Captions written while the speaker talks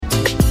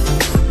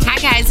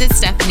guys, it's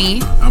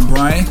Stephanie. I'm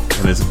Brian.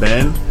 And it's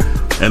Ben.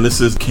 And this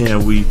is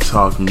Can We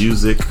Talk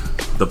Music,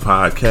 the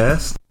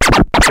podcast.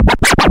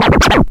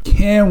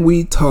 Can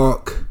we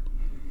talk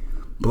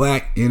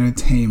black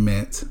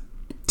entertainment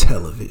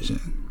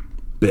television?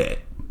 Bet.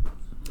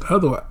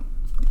 Otherwise,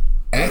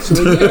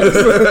 actually,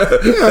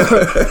 yes.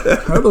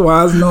 Yeah.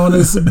 Otherwise known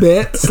as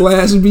Bet/BET.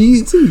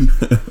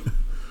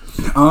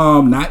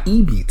 Not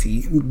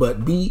EBT,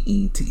 but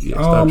BET. Yeah,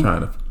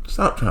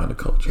 stop trying to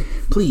culture.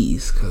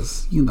 Please,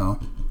 because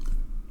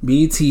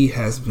BET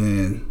has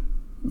been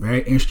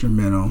very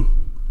instrumental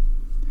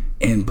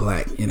in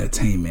black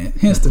entertainment,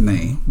 hence the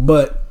name.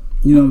 But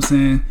you know what I'm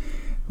saying?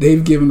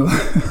 They've given a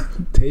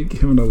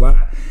lot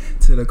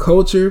to the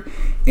culture,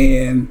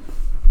 and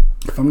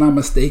if I'm not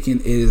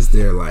mistaken, it is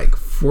their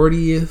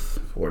 40th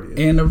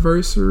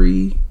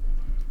anniversary.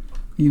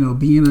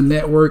 Being a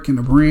network and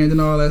a brand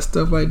and all that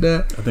stuff like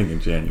that. I think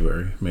in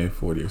January, May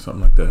 40 or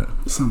something like that.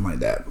 Something like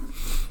that.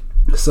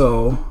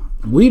 So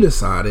we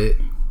decided,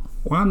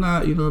 why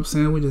not? You know what I'm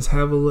saying? We just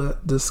have a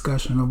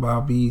discussion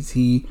about BET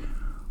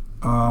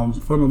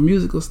from a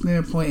musical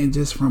standpoint and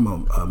just from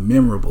a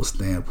memorable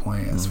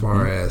standpoint, as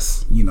far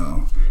as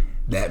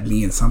that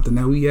being something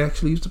that we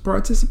actually used to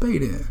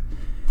participate in.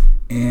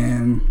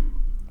 And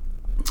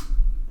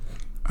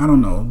I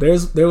don't know. There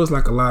was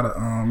a lot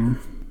of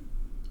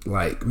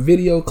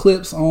video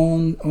clips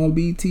on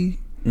BT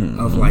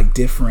of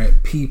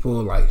different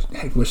people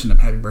wishing them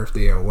happy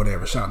birthday or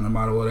whatever, shouting them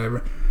out or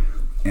whatever.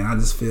 And I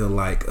just feel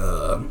like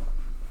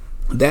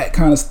that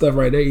kind of stuff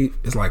right there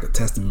is a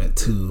testament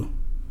to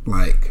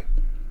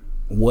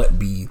what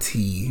BET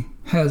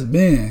has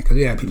been, because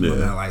you have people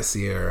like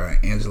Sierra,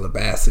 Angela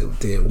Bassett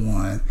did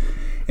one,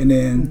 and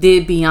then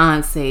did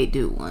Beyonce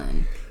do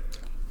one?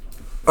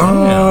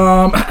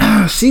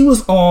 She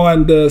was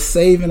on the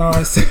Saving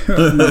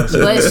Ourselves,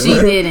 but she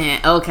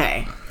didn't.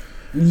 Okay.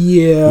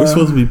 Yeah, we're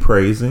supposed to be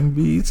praising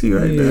BET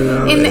right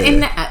now,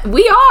 and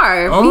we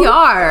are,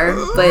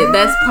 but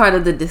that's part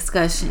of the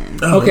discussion.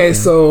 Okay,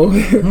 so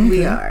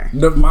we are.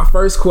 My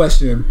first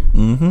question,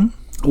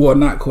 well,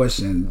 not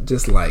question,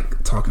 just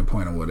talking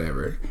point or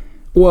whatever.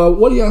 Well,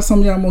 what are some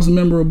of y'all most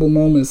memorable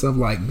moments of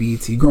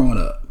BET growing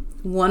up?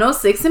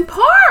 106 in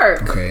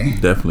Park. Okay,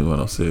 definitely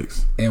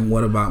 106. And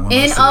what about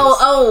 106?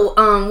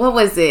 And what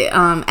was it?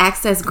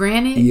 Access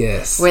Granted.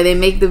 Yes, where they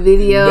make the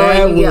video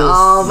and you get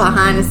all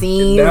behind the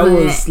scenes. That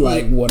was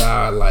what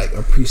I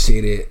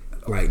appreciated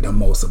the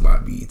most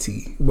about BET,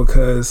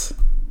 because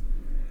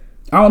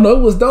I don't know,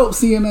 it was dope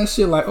seeing that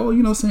shit.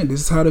 Saying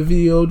this is how the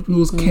video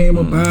came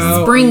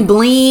about. Spring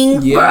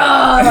Bling, yeah.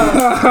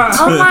 Bruh.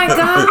 Oh my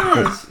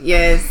gosh,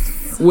 yes.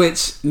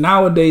 Which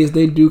nowadays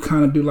they do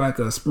kind of do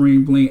a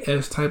Spring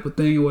Bling-esque type of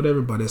thing or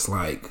whatever, but it's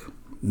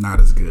not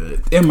as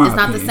good in my opinion. It's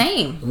not the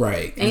same,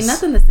 right? Ain't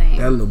nothing the same.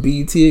 That little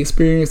BET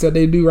experience that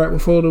they do right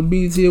before the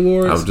BET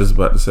Awards. I was just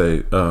about to say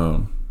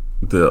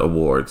the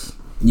awards.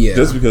 Yeah,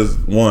 just because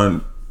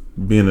one,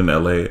 being in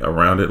LA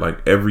around it,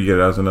 every year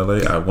that I was in LA,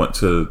 I went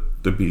to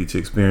the BET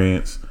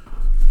experience.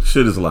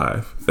 Shit is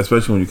live,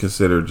 especially when you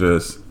consider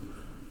just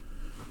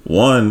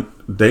one,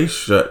 they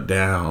shut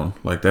down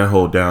that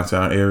whole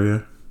downtown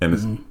area. And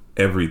it's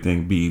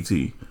everything BET.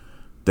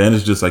 Then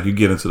it's just you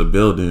get into the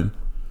building,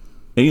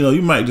 and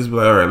you might just be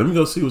all right, let me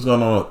go see what's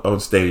going on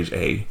stage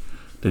A.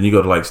 Then you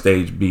go to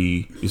stage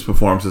B. There's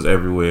performances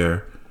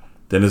everywhere.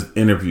 Then there's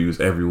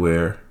interviews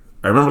everywhere.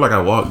 I remember I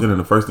walked in and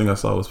the first thing I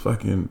saw was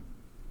fucking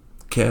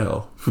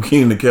Kel, from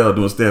Kenan and Kel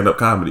doing stand up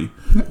comedy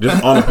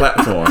just on the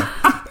platform.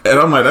 And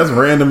I'm that's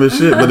random as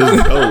shit, but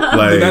it's dope.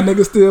 That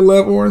nigga still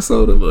love orange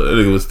soda.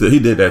 He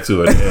did that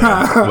too.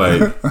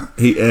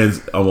 He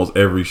ends almost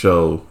every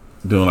show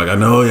doing I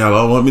know y'all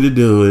all want me to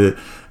do it,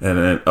 and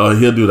then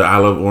he'll do the I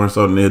love orange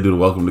soda, and he'll do the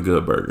Welcome to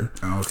Good Burger.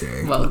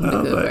 Okay, Welcome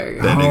to Good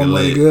Burger. That nigga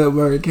late. Good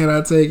Burger. Can I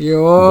take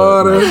your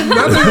order?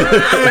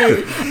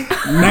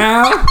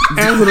 Now,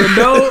 as an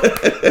adult,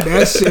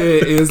 that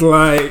shit is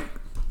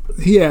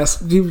he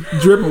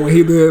dripping when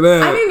he did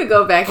that. I need to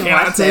go back and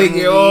watch that movie. Can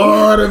I take your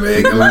order,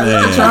 nigga?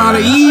 I'm trying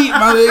to eat,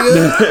 my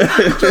nigga.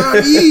 I'm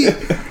trying to eat,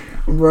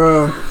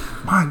 bro.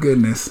 My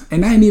goodness,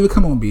 and that ain't even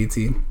come on BET.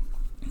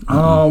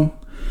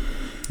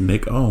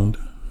 Nick owned.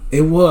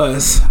 It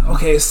was.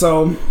 Okay,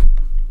 so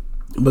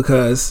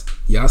because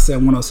y'all said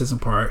 106 in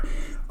Park,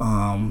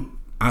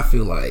 I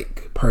feel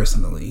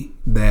personally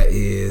that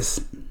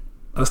is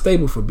a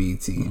staple for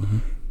BET.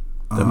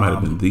 That might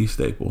have been the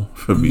staple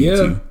for BET.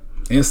 Yeah,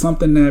 and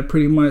something that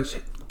pretty much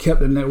kept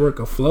the network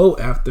afloat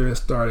after it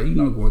started,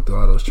 going through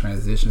all those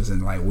transitions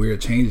and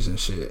weird changes and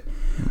shit.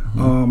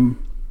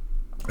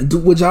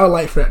 Would y'all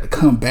like for that to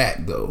come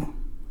back though?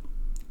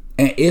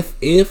 And if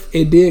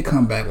it did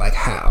come back,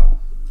 how?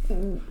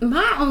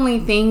 My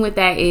only thing with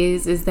that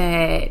is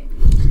that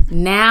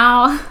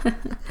now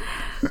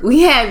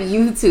we have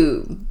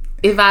YouTube.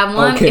 If I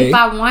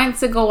want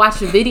to go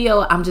watch a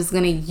video, I'm just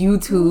gonna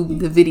YouTube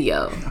the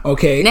video.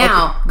 Okay.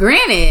 Now,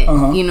 granted,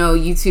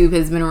 YouTube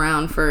has been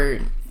around for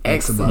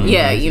X amount.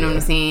 Yeah, you know what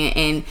I'm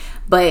saying.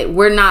 But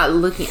we're not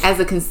looking as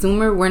a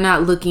consumer. We're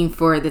not looking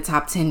for the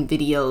top 10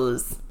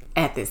 videos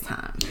at this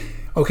time.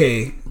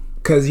 Okay.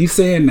 because you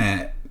saying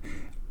that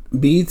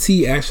BET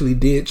actually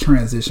did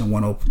transition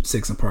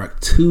 106 and Park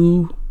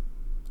to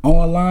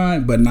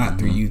online, but not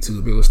through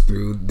YouTube. It was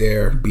through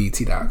their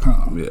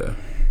BET.com. Yeah.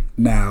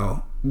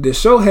 Now, the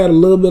show had a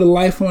little bit of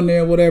life on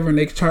there, whatever, and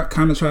they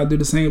kind of try to do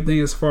the same thing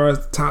as far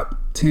as the top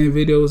 10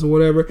 videos or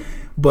whatever.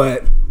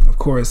 But of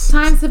course,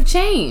 times have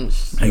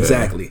changed.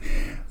 Exactly.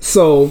 Yeah.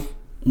 So,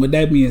 with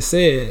that being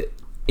said,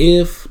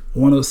 if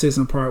 106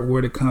 and Park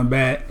were to come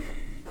back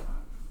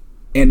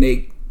and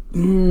they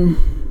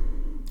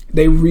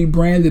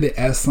rebranded it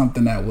as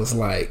something that was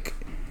like,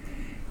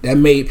 that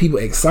made people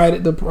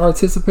excited to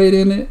participate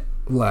in it,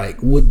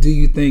 like, what do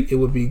you think it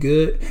would be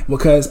good?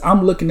 Because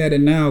I'm looking at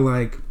it now,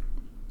 like,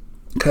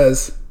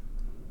 because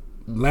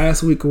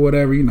last week or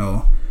whatever, you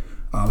know,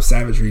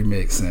 Savage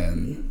Remix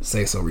and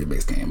Say So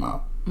Remix came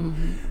out.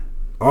 Mm-hmm.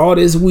 All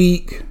this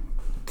week,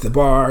 the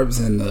Barbs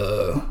and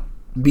the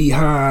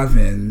Beehive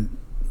and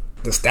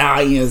the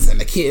Stallions and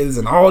the Kids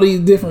and all these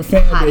different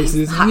fan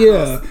bases.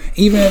 Yeah.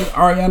 Even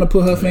Ariana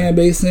put her fan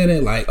base in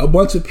it. Like, a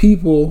bunch of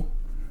people,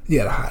 the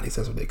hotties,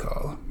 that's what they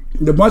call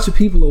it. The bunch of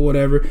people or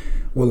whatever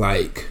were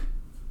like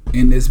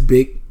in this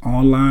big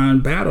online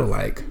battle,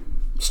 like,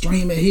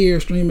 stream it here,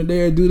 stream it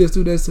there, do this,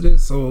 do this, do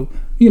this. So,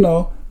 you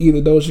know,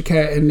 either Doja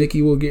Cat and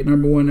Nicki will get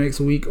number one next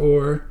week,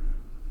 or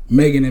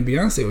Megan and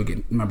Beyonce will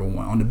get number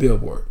one on the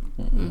Billboard.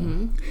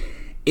 Mm-hmm.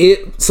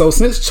 So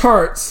since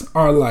charts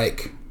are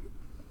like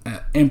an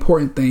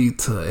important thing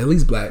to at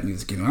least black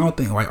music, you know, I don't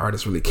think white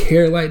artists really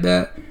care like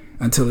that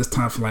until it's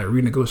time for like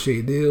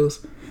renegotiate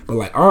deals. But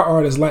like our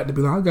artists like to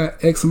be like, I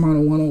got X amount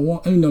of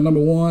one-on-one, you know, number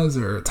ones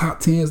or top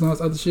tens and all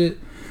this other shit.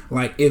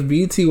 Like if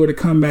BET were to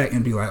come back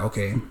and be like,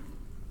 okay,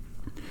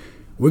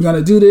 we're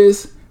gonna do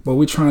this, but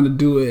we're trying to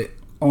do it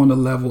on the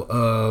level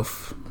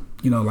of,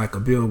 you know, like a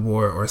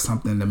Billboard or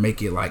something to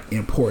make it like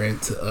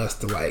important to us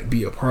to like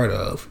be a part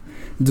of.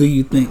 Do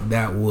you think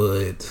that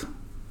would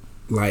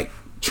like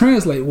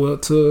translate well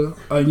to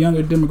a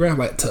younger demographic,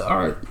 like to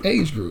our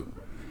age group,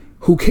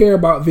 who care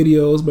about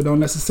videos but don't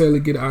necessarily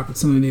get an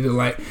opportunity to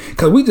like?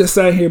 Because we just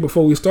sat here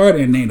before we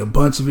started and named a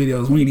bunch of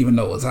videos we didn't even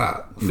know was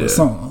out for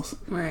songs.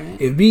 Right.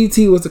 If BET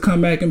was to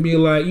come back and be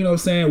like, you know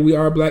what I'm saying, we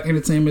are Black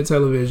Entertainment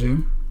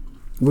Television,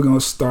 we're going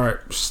to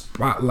start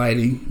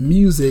spotlighting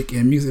music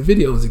and music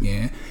videos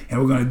again,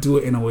 and we're going to do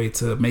it in a way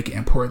to make it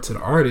important to the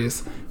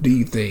artists, do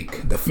you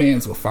think the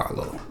fans will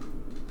follow?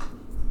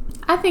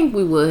 I think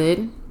we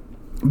would.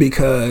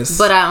 Because...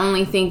 But I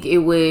only think it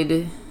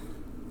would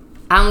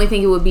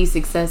be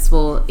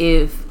successful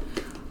if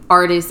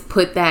artists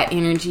put that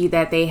energy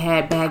that they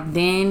had back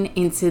then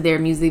into their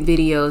music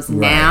videos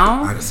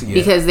now.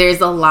 Because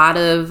there's a lot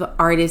of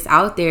artists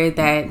out there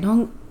that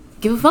don't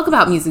give a fuck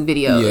about music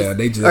videos. Yeah,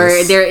 they just...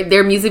 Or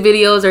their music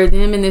videos are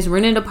them in this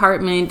rented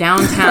apartment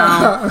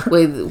downtown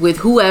with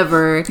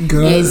whoever.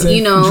 Guns and,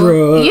 you know,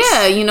 drugs.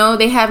 Yeah, you know,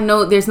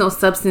 there's no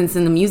substance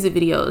in the music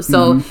videos.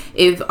 So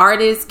if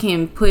artists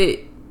can put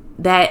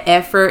that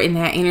effort and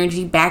that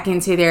energy back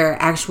into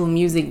their actual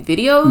music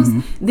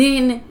videos,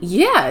 then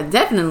yeah,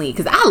 definitely.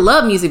 Because I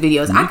love music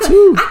videos. I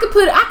could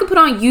put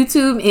on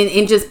YouTube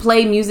and just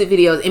play music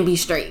videos and be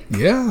straight.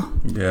 Yeah.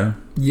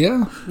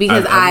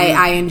 Because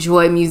I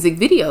enjoy music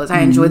videos.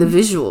 I enjoy the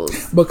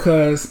visuals.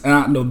 Because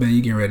I know, Ben,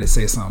 you getting ready to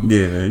say something.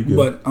 Yeah, you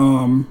but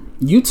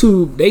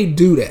YouTube, they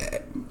do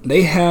that.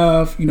 They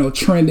have, you know,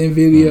 trending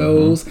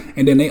videos,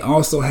 and then they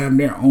also have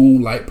their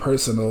own like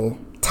personal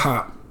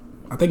top.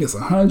 I think it's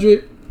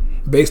 100.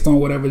 Based on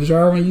whatever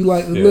genre you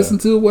like to listen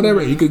to,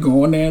 whatever, you could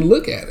go on there and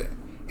look at it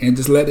and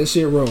just let this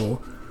shit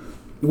roll.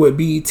 With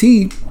BET,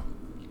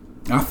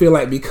 I feel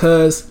like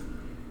because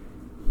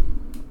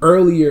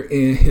earlier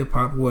in hip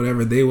hop,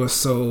 whatever, they were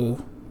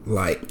so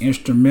like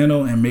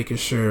instrumental in making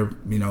sure,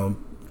 you know,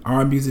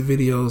 our music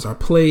videos are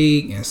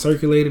played and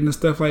circulated and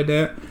stuff like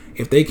that.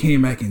 If they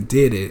came back and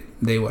did it,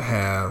 they would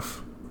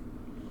have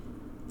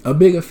a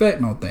big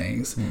effect on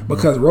things.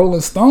 Because Rolling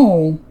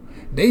Stone,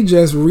 they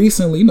just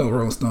recently, you know,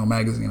 Rolling Stone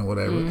magazine or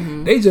whatever,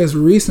 they just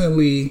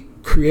recently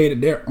created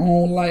their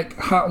own like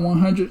Hot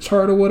 100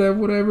 chart or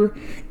whatever,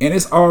 and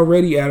it's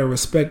already at a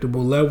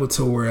respectable level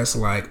to where it's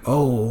like,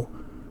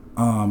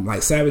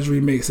 like Savage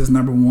Remix is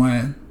number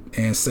one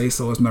and Say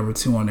So is number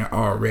two on there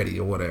already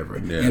or whatever,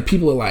 and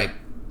people are like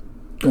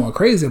going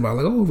crazy about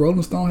like, oh,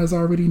 Rolling Stone has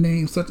already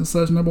named such and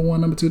such number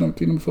one, number two, number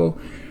three, number four.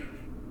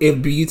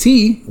 If BET,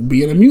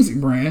 being a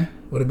music brand,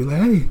 would it be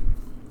like, hey,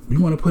 we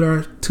want to put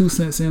our 2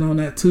 cents in on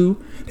that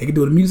too? They can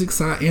do the music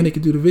side and they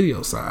can do the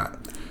video side.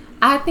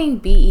 I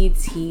think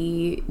BET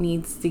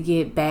needs to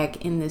get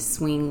back in the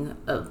swing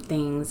of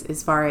things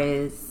as far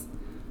as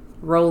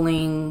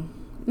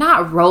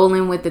not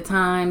rolling with the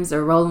times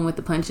or rolling with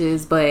the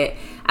punches, but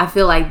I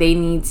feel like they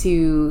need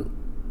to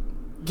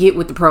get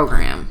with the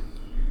program.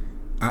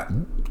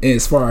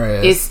 As far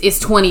as it's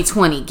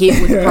 2020,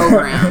 get with the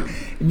program.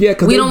 Yeah,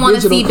 because we don't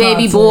want to see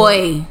Baby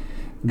Boy.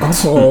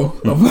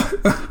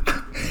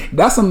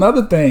 That's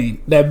another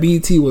thing that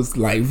BET was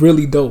like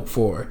really dope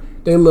for.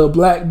 They little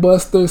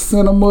Blockbuster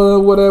cinema,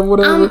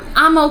 whatever.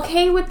 I'm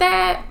okay with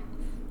that,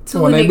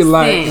 when they be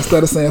like,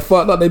 instead of saying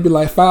fucked up, they be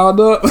like fouled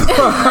up. And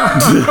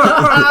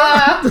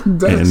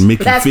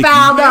Mickey That's Ficky.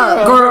 fouled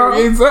up, girl.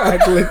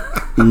 Exactly.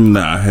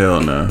 Nah,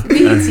 hell no.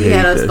 BT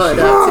had us fucked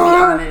up, to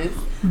be honest.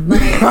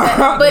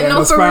 But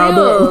no, for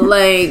real,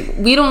 like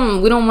we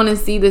don't want to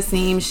see the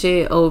same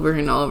shit over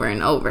and over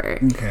and over.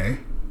 Okay,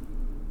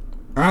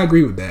 I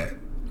agree with that,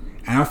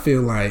 and I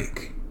feel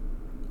like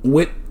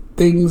with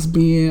things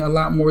being a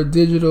lot more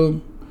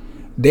digital,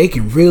 they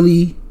can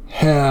really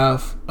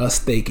have a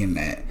stake in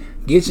that.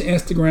 Get your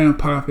Instagram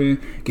popping,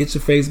 get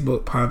your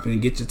Facebook popping,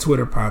 get your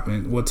Twitter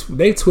popping.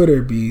 They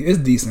Twitter it's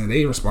decent.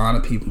 They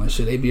respond to people and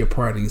shit. They be a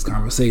part of these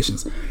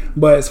conversations.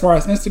 But as far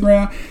as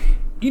Instagram,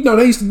 you know,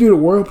 they used to do the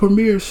world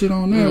premiere shit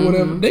on there,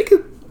 whatever. They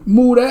could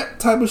move that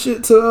type of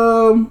shit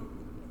to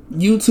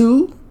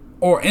YouTube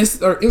or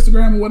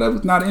Instagram or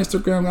whatever. Not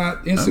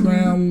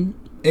Instagram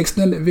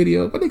extended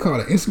video. What they call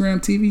it?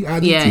 Instagram TV?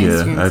 IGTV?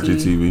 Yeah,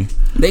 IGTV.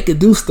 They could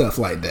do stuff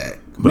like that.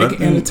 Make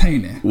it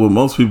entertaining. What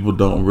most people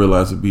don't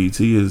realize at BET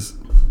is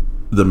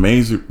the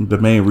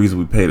main reason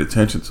we paid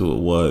attention to it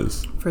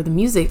was for the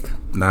music.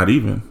 Not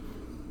even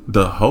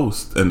the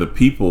host and the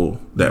people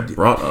that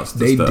brought us.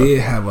 They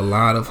did have a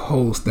lot of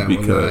hosts that were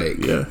like,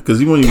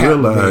 because even when you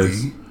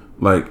realize,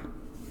 like,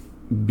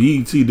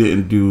 BET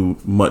didn't do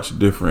much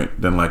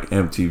different than like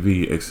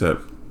MTV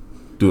except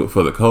do it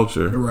for the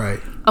culture, right?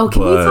 Oh,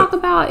 can we talk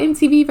about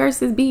MTV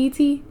versus BET?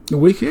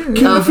 We can.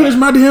 Can I finish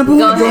my damn point?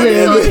 Go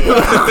ahead,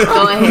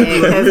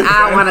 because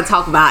I want to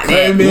talk about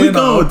that. We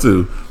going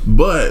to,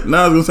 but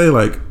now I was gonna say,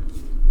 like,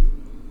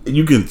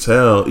 you can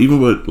tell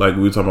even with, like,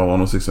 we were talking about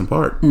 106 in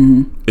Park,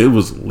 it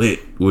was lit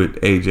with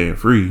AJ and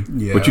Free,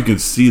 but you can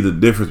see the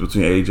difference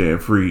between AJ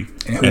and Free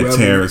and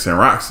Terrence and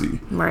Roxy,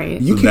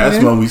 right? So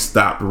that's when we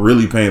stopped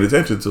really paying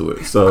attention to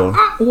it. So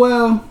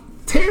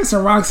Terrence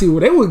and Roxy,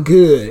 they were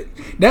good.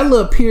 That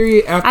little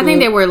period after, I think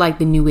they were like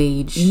the new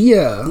age.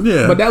 Yeah.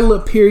 But that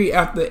little period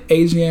after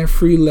AJ and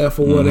Free left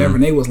or whatever,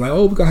 and they was like,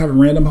 oh, we're gonna have a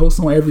random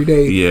host on every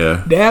day.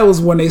 Yeah. That was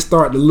when they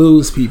started to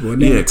lose people.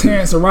 And then when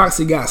Terrence and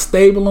Roxy got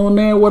stable on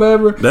there,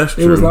 whatever. That's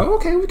true. It was like,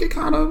 okay, we could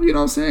kind of, you know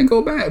what I'm saying,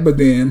 go back. But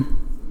then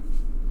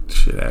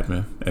shit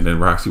happened, and then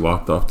Roxy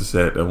walked off the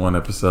set that one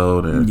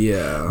episode, and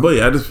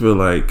but I just feel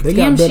like they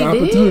got better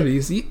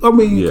opportunities. I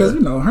mean, because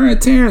you know, her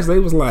and Terrence, they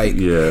was like,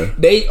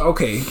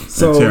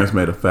 so and Terrence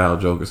made a foul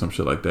joke or some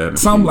shit like that,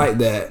 something like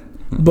that.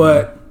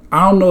 But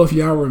I don't know if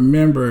y'all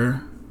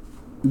remember,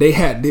 they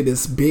did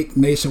this big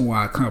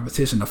nationwide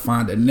competition to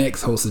find the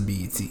next host of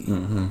BET.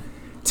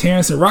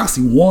 Terrence and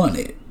Roxy won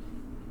it.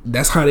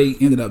 That's how they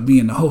ended up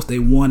being the host. They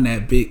won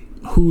that big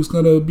who's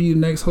gonna be the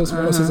next host of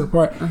 106 in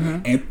Park,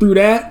 and through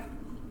that,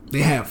 they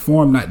had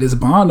formed like this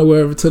bond or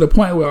whatever, to the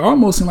point where it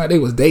almost seemed like they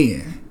was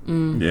dating.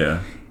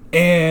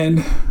 And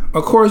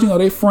of course, you know,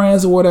 they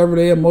friends or whatever,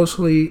 they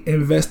emotionally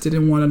invested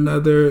in one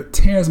another.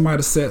 Terrence might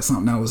have said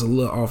something that was a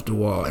little off the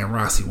wall, and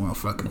Roxy wasn't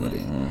fucking with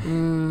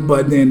it.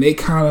 But then they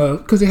kind of,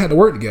 because they had to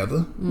work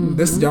together.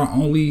 This is y'all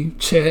only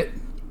chat.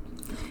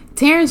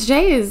 Terrence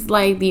J is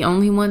like the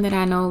only one that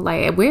I know.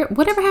 Like,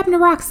 whatever happened to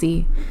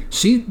Roxy?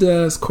 She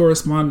does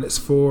correspondence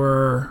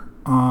for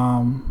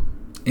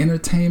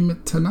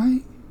Entertainment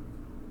Tonight.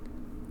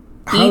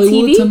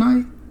 Hollywood ETV?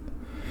 Tonight.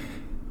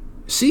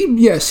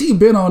 She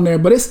been on there,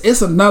 but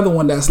it's another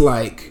one that's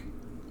like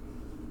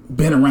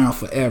been around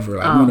forever,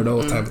 like one of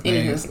those type of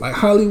things, like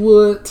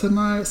Hollywood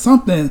Tonight,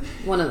 something.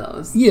 One of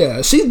those.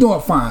 Yeah, she's doing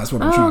fine. Is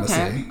what I'm trying to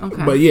say.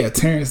 Okay. But yeah,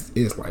 Terrence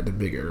is like the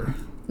bigger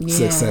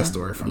success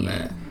story from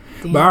that.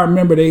 Damn. But I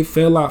remember they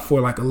fell out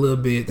for like a little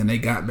bit, then they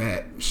got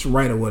back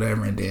right or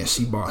whatever, and then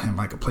she bought him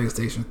like a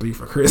PlayStation 3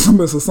 for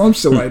Christmas or some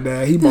shit like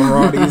that. He bought her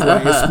all these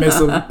like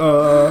expensive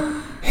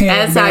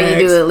handbags. That's how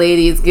you do it,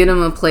 ladies. Get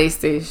him a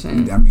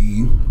PlayStation. I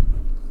mean,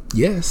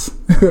 yes.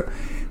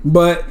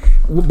 But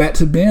back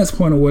to Ben's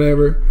point or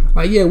whatever,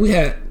 like, yeah, we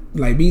had,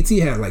 like, BT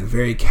had like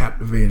very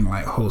captivating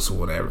like hosts or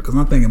whatever, because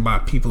I'm thinking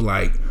about people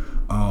like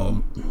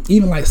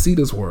even like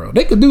Cedar's World.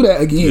 They could do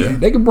that again.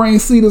 They could bring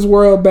Cedar's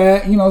World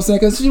back, you know what I'm saying,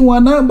 because she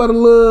wasn't nothing but a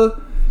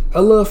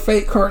little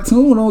fake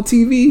cartoon on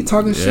TV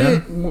talking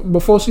shit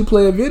before she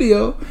played a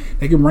video.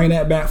 They can bring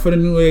that back for the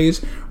new age.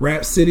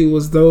 Rap City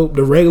was dope.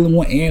 The regular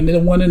one and the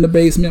one in the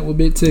basement with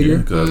Big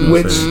Tigger,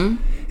 which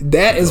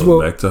that is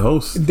what back to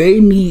host.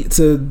 They need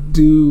to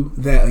do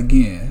that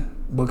again,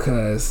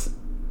 because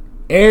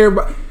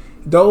everybody,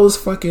 those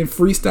fucking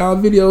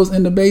freestyle videos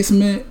in the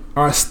basement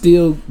are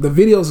still, the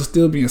videos are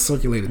still being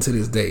circulated to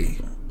this day.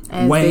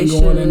 Wayne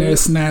going in there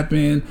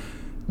snapping,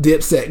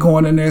 Dipset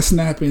going in there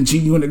snapping, G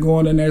Unit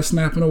going in there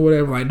snapping or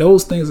whatever. Like,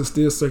 those things are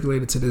still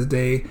circulated to this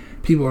day.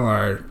 People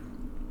are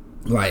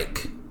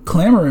like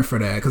clamoring for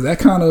that, because that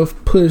kind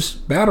of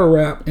pushed battle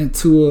rap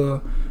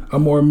into a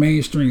more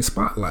mainstream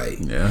spotlight.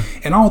 And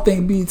I don't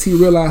think BT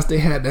realized they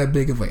had that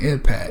big of an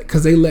impact,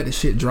 because they let the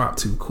shit drop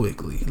too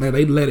quickly. Like,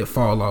 they let it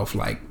fall off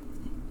like.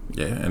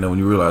 And then when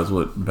you realize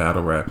what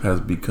battle rap has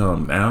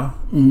become now,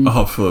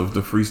 off of the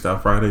Freestyle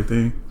Friday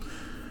thing,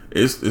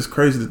 it's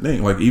crazy to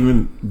think. Like,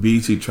 even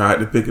BT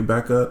tried to pick it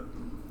back up,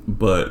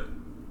 but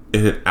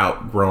it had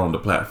outgrown the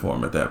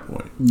platform at that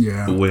point.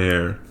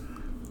 Where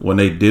when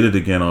they did it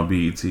again on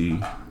BET,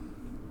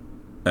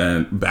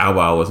 and Bow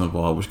Wow was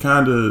involved, which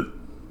kind of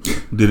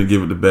didn't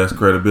give it the best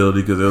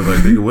credibility because it was like,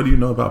 nigga, what do you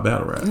know about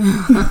battle rap?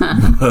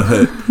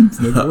 But,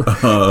 you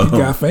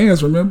got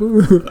fans,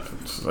 remember?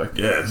 Like,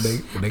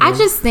 yes. I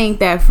just think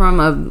that from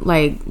a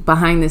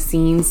behind the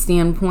scenes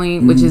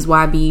standpoint, which is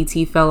why BET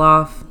fell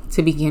off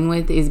to begin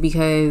with, is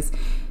because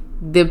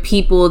the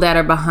people that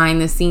are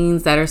behind the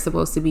scenes that are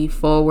supposed to be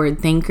forward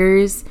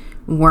thinkers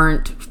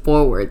weren't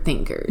forward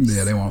thinkers.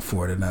 Yeah, they weren't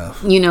forward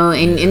enough. And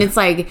it's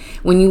like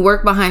when you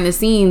work behind the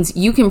scenes,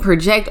 you can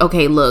project,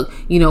 okay, look,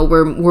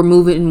 we're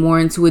moving more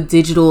into a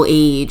digital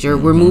age, or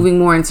we're moving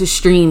more into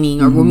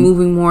streaming, or we're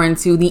moving more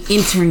into the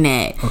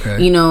internet. Okay.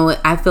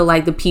 I feel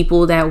like the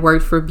people that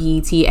worked for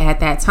BET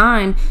at that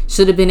time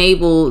should have been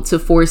able to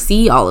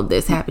foresee all of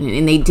this happening,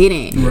 and they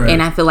didn't. Right.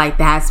 And I feel like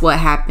that's what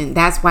happened.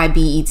 That's why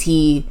BET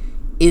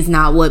is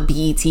not what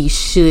BET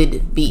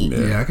should be.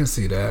 Yeah, I can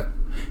see that.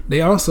 I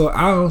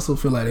also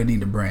feel like they need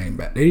to bring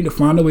back. They need to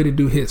find a way to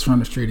do Hits from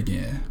the Street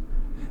again,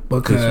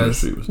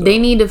 because they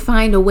need to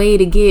find a way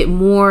to get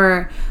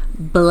more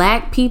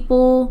black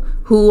people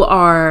who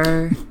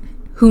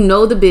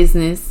know the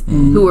business,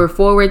 who are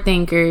forward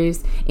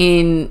thinkers,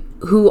 and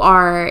who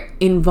are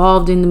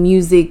involved in the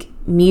music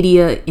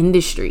media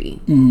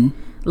industry.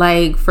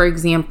 Like, for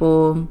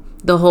example,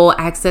 the whole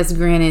Access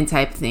Granted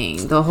type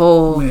thing, the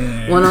whole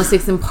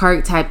 106 and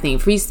Park type thing,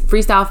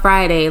 Freestyle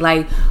Friday,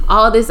 like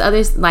all this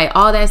other, like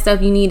all that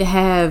stuff. You need to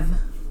have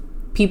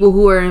people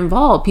who are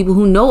involved, people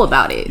who know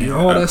about it. And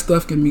all that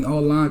stuff can be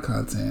online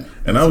content.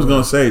 And I was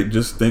gonna say,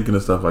 just thinking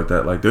of stuff like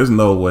that, like there's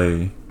no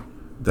way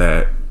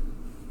that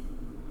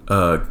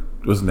what's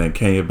his name,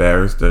 Kenya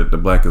Barris, the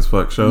Black as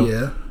Fuck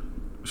show,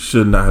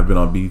 should not have been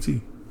on BET.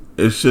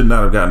 It should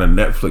not have gotten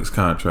a Netflix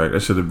contract. It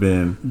should have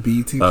been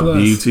BET a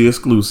Plus. BET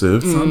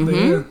exclusive,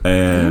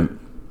 and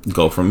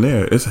go from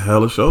there. It's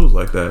hella shows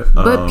like that.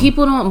 But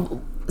people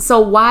don't. So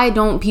why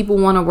don't people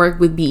want to work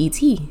with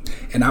BET?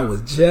 And I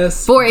was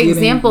just, for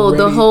example,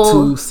 the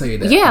whole to say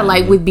that.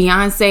 like with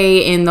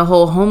Beyonce and the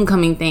whole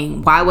Homecoming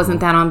thing. Why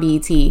wasn't that on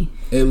BET?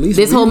 At least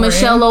this whole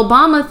Michelle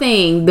Obama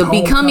thing, the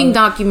Becoming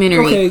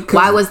documentary.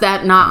 Why was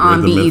that not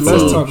on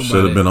BET?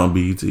 Should have been on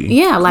BET.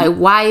 Yeah, like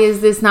why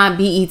is this not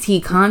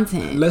BET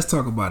content? Let's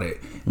talk about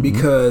it,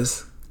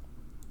 because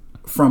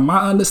from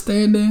my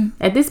understanding,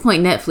 at this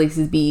point, Netflix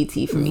is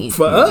BET for me.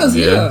 For us,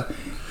 yeah.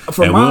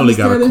 From and we only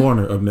got a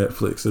corner of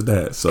Netflix of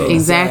that. So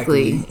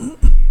exactly.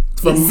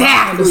 From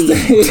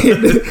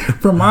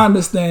my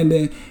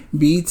understanding,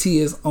 BET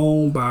is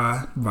owned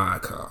by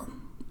Viacom.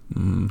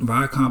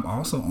 Viacom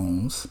also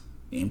owns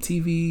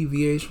MTV,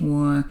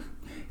 VH1.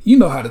 You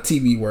know how the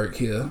TV work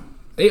here.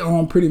 They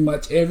own pretty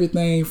much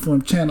everything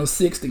from Channel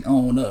 60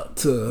 on up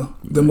to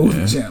the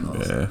movie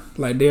channels. Yeah.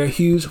 Like, they're a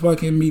huge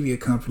fucking media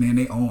company, and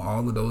they own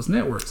all of those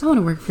networks. I want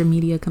to work for a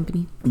media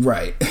company.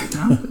 Right.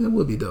 That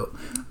would be dope.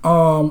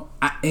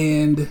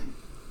 And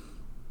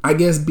I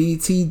guess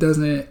BET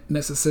doesn't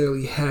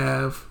necessarily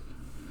have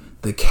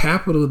the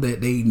capital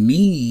that they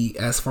need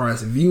as far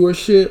as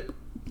viewership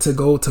to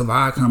go to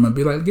Viacom and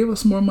be like, give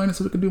us more money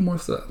so we can do more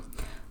stuff.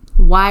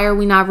 Why are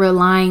we not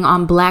relying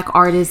on black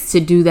artists to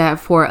do that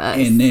for us?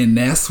 And then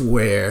that's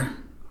where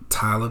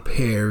Tyler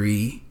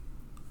Perry,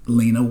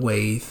 Lena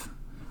Waithe,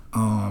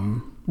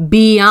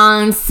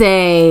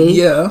 Beyonce.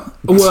 Yeah.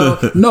 Well,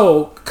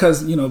 no,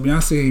 because,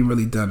 Beyonce ain't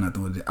really done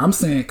nothing with it. I'm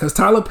saying, because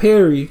Tyler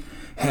Perry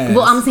has...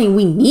 Well, I'm saying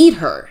we need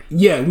her.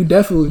 Yeah, we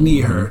definitely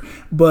need her.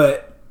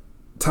 But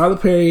Tyler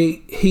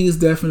Perry, he's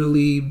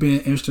definitely been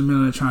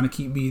instrumental in trying to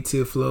keep BET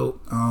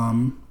afloat.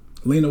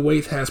 Lena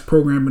Waithe has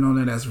programming on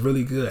there that's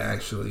really good,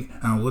 actually.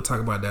 We'll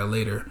talk about that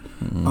later.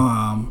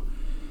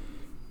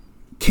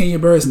 Kenya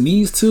Barris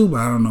needs to, but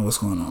I don't know what's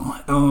going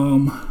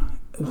on.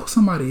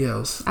 Somebody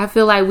else. I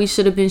feel like we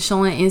should have been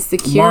showing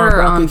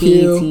Insecure on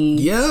BET.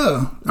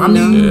 Yeah.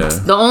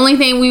 The only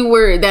thing we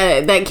were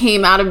that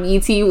came out of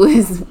BET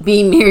was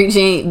Being Mary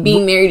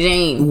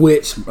Jane.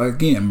 Which,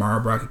 again, Mara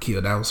Brock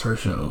Akil, that was her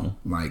show.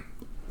 And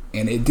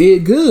it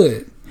did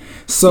good.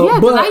 So, yeah,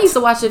 because I used to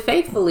watch it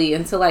faithfully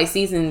until like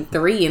season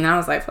 3, and I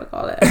was like, fuck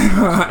all that.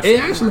 It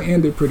actually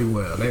ended pretty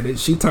well.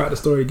 She tied the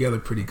story together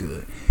pretty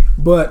good.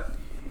 But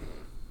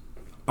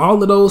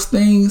all of those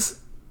things,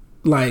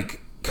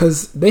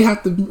 because they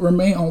have to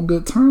remain on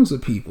good terms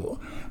with people.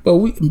 But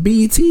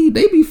BET,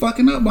 they be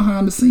fucking up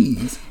behind the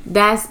scenes.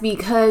 That's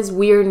because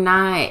we're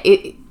not.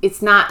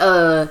 It's not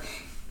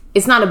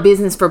a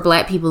business for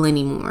black people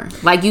anymore.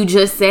 Like you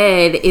just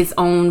said, it's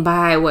owned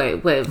by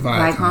what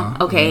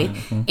Viacom. Okay.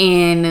 Mm-hmm.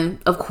 And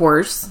of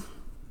course,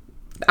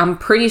 I'm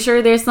pretty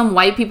sure there's some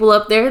white people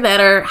up there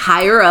that are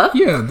higher up.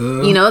 Yeah,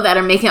 that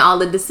are making all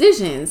the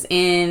decisions.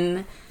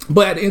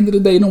 But at the end of the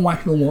day, no white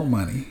people want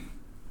money.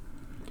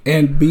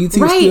 And BET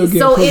still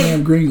get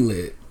program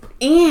greenlit.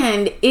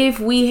 And if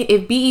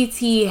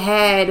BET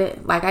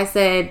had, like I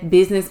said,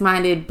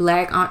 business-minded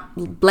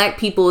black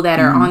people that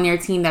are on their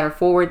team that are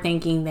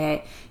forward-thinking,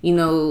 that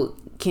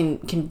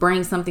can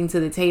bring something to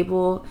the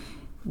table,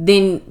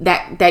 then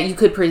that you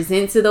could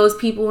present to those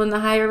people in the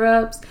higher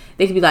ups.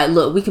 They could be like,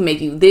 look, we can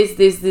make you this,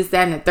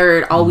 that, and the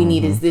third. All we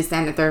need is this, that,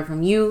 and the third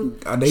from you.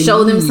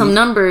 Show them some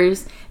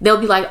numbers.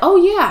 They'll be like, oh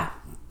yeah.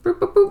 Boop,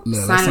 boop, boop.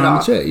 Sign it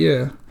off. Check,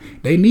 yeah.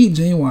 They need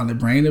Genuine to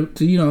bring it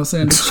to, you know what I'm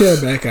saying, the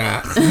chair back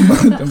out.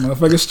 The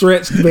motherfucker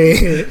stretch the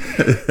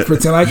bed.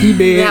 Pretend like he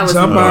dead.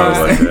 Jump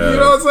out. You know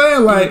what I'm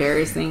saying? Like,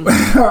 embarrassing.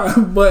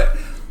 But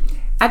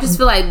I just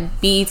feel like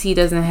BET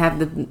doesn't have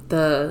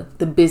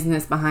the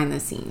business behind the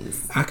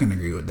scenes. I can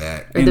agree with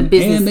that. Or the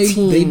business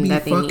team they be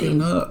that they fucking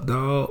need. up,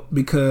 dog.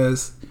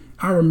 Because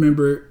I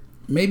remember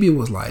maybe it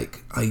was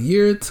like a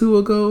year or two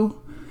ago,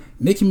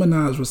 Nicki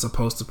Minaj was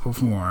supposed to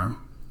perform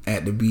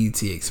at the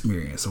BET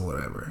Experience or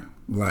whatever.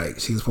 Like,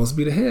 she was supposed to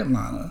be the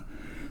headliner.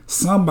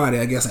 Somebody,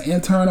 I guess an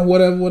intern or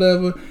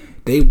whatever,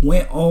 they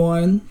went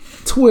on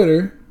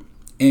Twitter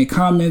and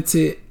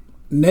commented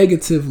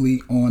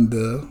negatively on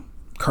the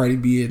Cardi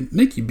B and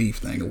Nicki beef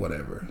thing or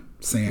whatever,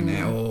 saying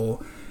that,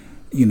 oh,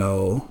 you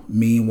know,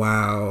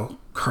 meanwhile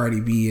Cardi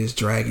B is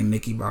dragging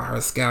Nicki by her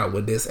scalp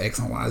with this X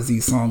and Y Z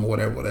song or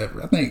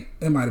whatever. I think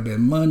it might have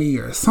been Money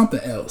or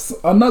something else,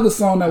 another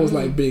song that was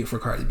like big for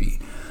Cardi B.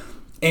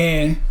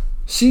 And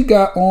she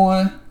got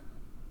on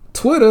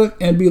Twitter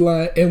and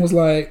was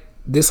like,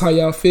 this how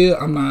y'all feel?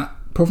 I'm not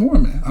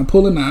performing, I'm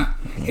pulling out.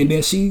 And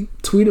then she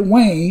tweeted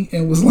Wayne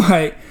and was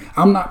like,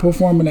 I'm not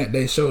performing at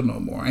that show no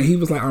more. And he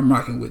was like, I'm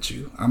rocking with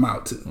you, I'm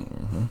out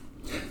too.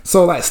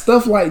 So like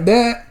stuff like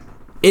that,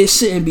 it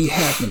shouldn't be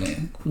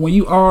happening when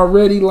you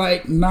already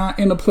like not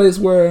in a place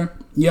where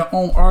your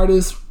own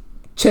artists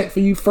check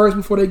for you first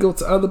before they go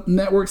to other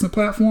networks and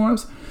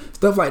platforms.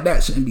 Stuff like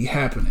that shouldn't be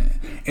happening.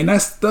 And that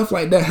stuff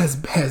like that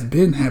has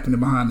been happening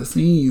behind the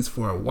scenes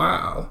for a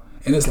while.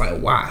 And it's like,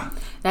 why?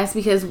 That's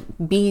because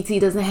BET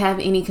doesn't have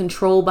any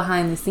control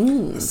behind the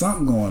scenes. There's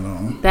something going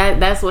on.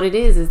 That's what it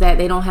is that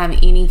they don't have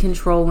any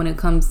control when it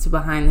comes to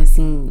behind the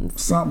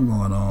scenes. Something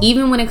going on.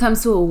 Even when it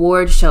comes to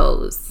award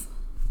shows,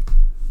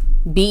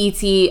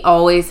 BET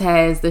always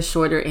has the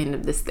shorter end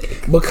of the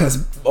stick. Because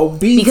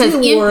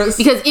MTV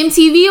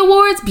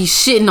Awards be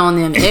shitting on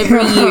them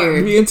every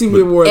year.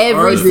 MTV Awards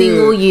every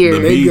single year.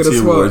 The BET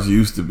Awards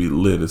used to be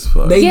lit as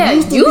fuck. They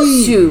used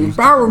to.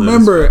 I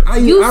remember. I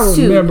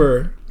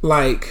remember.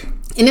 Like,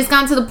 and it's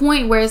gotten to the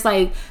point where it's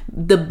like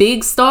the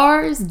big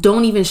stars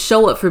don't even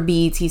show up for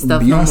BET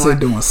stuff Beyonce no more.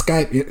 Doing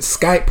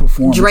Skype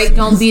performances. Drake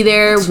don't be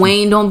there.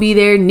 Wayne don't be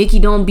there. Nicki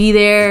don't be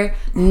there.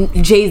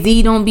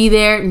 Jay-Z don't be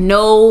there.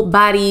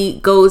 Nobody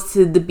goes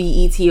to the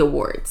BET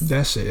Awards.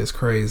 That shit is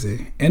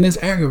crazy, and it's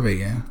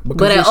aggravating.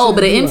 But at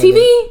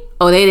MTV,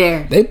 they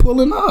there. They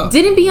pulling up.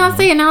 Didn't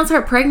Beyonce announce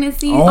her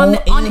pregnancy on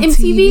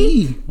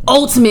MTV?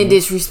 Ultimate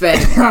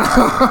disrespect.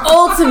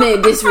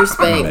 Ultimate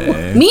disrespect.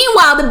 Man.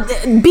 Meanwhile,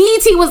 the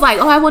BET was like,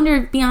 oh, I wonder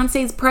if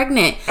Beyonce's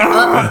pregnant.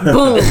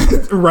 Boom.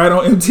 Right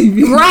on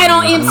MTV. Right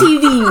on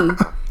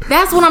MTV.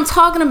 That's what I'm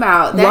talking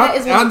about. That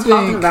is what I'm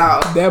talking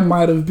about. That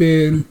might have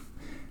been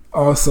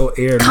also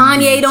aired.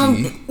 Kanye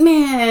don't,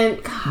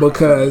 man. God.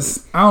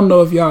 Because I don't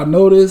know if y'all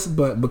know this,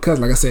 but because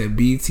like I said,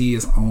 BET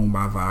is owned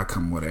by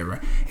Viacom, whatever.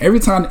 Every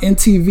time the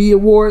MTV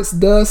Awards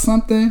does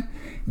something,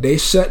 they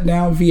shut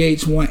down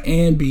VH1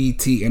 and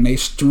BET, and they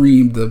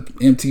stream the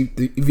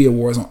MTV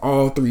Awards on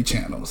all 3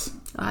 channels.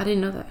 Oh, I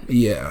didn't know that.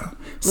 Yeah.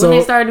 When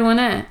they started doing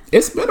that?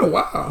 It's been a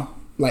while.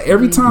 Like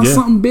every time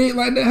something big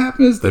like that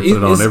happens, they put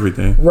it on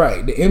everything.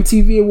 Right. The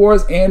MTV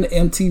Awards and the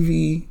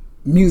MTV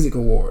Music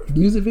Awards.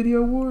 Music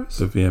Video Awards?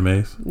 The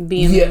VMAs.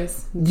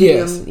 VMAs.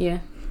 Yes. Yeah.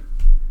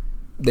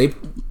 They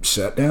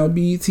shut down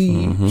BET,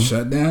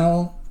 shut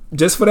down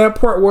just for that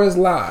part where it's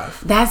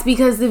live. That's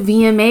because the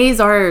VMAs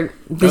are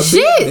the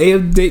shit.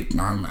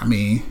 I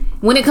mean,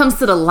 when it comes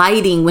to the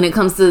lighting, when it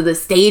comes to the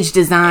stage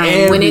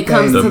design, when it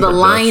comes to the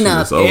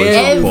lineup,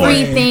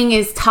 everything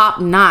is top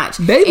notch.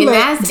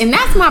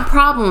 That's my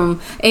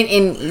problem.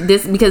 And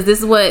this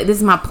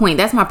is my point.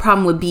 That's my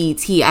problem with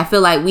BET. I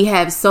feel like we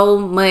have so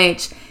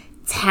much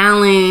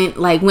talent.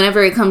 Like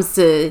whenever it comes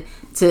to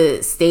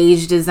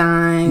stage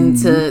design,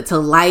 to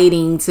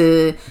lighting,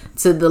 to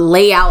the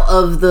layout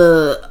of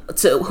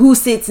to who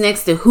sits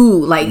next to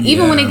who, like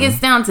even when it gets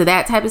down to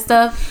that type of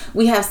stuff,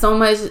 we have so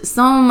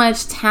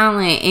much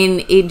talent,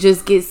 and it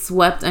just gets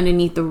swept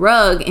underneath the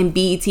rug, and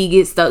BET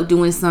gets stuck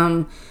doing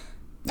some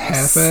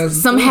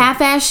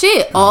half-ass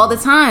shit all the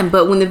time.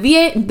 But when the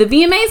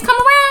VMAs come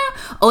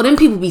around, them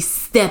people be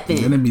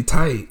stepping, and it be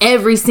tight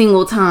every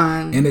single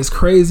time. And it's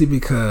crazy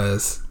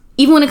because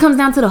even when it comes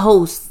down to the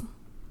hosts.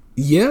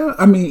 Yeah,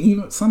 I mean,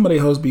 even some of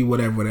their hosts be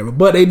whatever,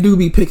 but they do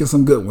be picking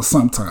some good ones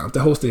sometimes. The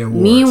host their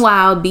awards.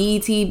 Meanwhile,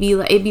 BET be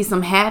like, it be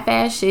some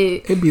half-ass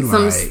shit. It be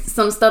like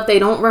some stuff they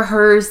don't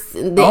rehearse.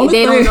 They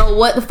don't know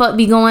what the fuck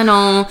be going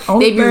on.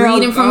 They be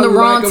reading from the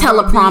wrong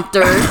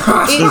teleprompter.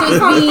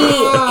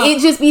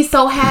 It just be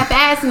so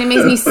half-ass, and it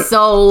makes me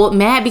so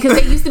mad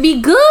because they used to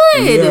be good.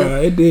 Yeah,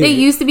 it did. They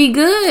used to be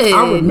good.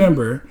 I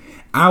remember,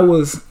 I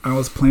was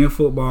playing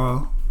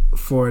football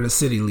for the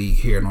City League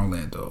here in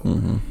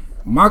Orlando.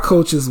 My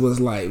coaches was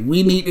like,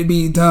 we need to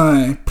be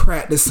done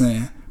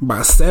practicing by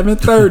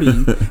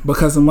 7:30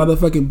 because the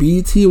motherfucking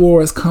BET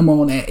Awards come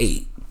on at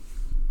 8.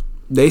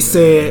 They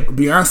said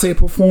Beyonce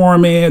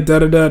performing,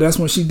 that's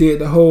when she did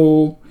the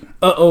whole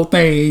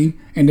thing,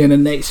 and then the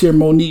next year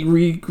Monique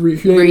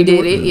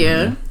redid it.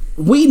 Yeah,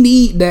 we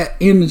need that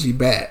energy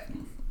back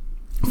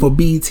for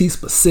BET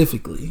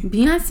specifically.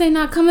 Beyonce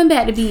not coming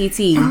back to BET.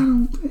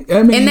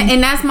 I mean,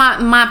 and that's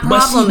my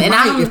problem. And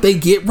I don't, if they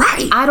get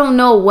right, I don't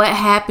know what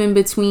happened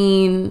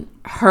between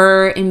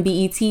her and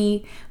BET,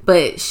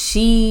 but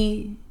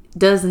she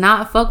does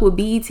not fuck with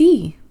BET.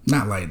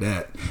 Not like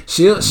that.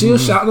 She'll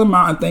shout them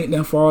out and thank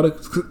them for all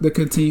the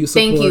continued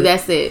support. Thank you.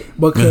 That's it.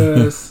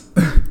 Because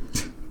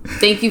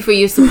thank you for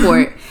your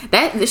support.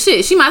 That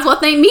shit. She might as well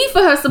thank me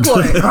for her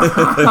support.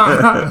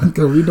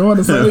 Because we doing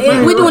the same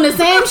thing. We doing the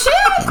same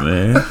shit.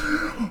 Man.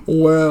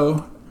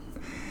 Well,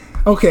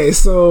 okay.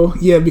 So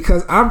yeah,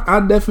 because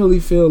I definitely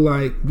feel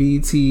like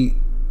BET.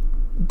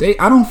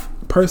 I don't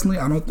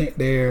think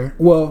they're.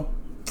 Well,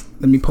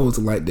 let me pose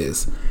it like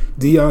this: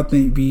 do y'all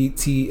think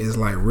BET is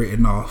like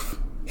written off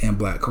in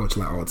black culture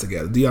like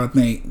altogether? Do y'all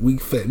think we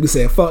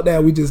said fuck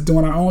that, we just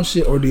doing our own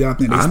shit, or do y'all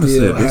think they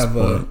still have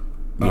an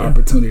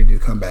opportunity to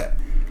come back?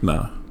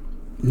 No.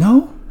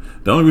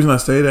 The only reason I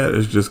say that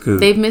is just because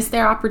they've missed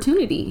their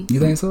opportunity.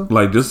 You think so?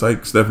 Like, just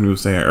like Stephanie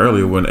was saying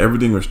earlier, when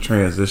everything was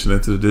transitioning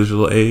to the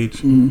digital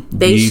age,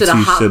 they should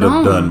have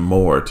done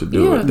more to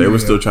do it. They were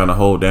still trying to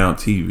hold down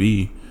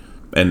TV,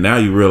 and now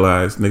you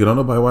realize, nigga, don't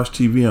nobody watch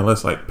TV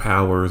unless like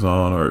Power is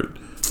on or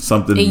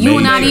something. And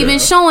you're not even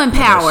showing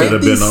Power. Should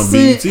have been on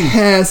BET.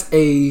 Has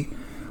a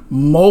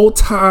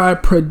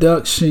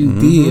multi-production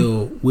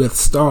deal with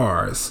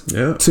stars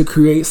to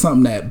create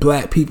something that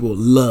black people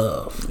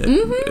love.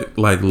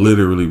 Like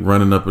literally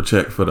running up a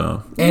check for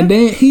them. And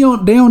then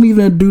they don't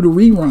even do the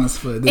reruns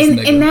for this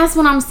nigga. And that's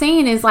what I'm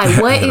saying is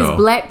like, what is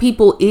black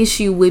people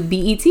issue with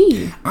BET?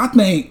 I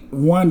think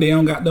one, they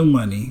don't got the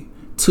money.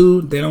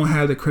 Two, they don't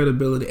have the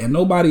credibility, and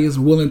nobody is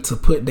willing to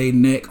put their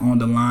neck on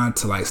the line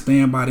to like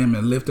stand by them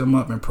and lift them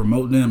up and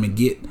promote them and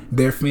get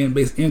their fan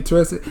base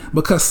interested,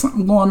 because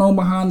something going on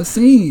behind the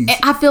scenes. And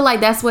I feel like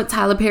that's what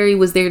Tyler Perry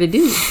was there to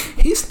do.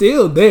 He's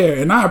still there,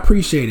 and I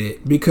appreciate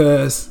it,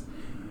 because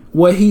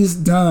what he's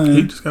done.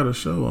 He just got a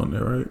show on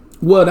there, right?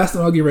 Well, that's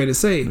what I'll get ready to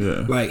say.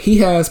 Yeah. Like, he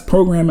has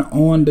programming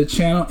on the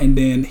channel, and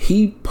then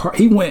he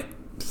went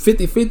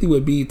 50-50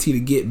 with BET to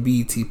get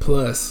BET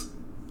Plus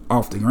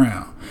off the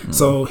ground.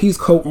 So he's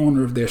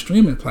co-owner of their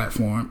streaming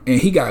platform,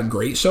 and he got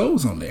great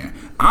shows on there.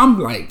 I'm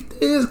like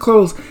this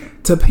close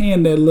to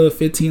paying that little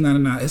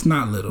 $15.99. It's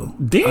not little.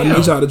 Damn, I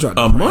need y'all to drop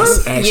the a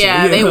price. month.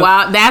 They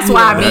wild. That's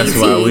why BET. That's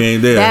why we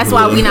ain't there. That's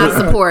why we not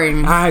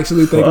supporting. I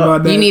actually think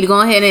about that. You need to go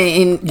ahead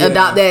and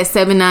adopt that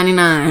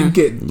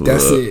 $7.99.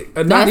 That's it.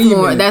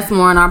 That's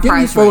more on our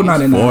price.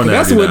 $4.99.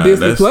 That's what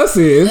Disney Plus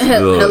is.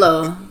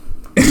 Hello.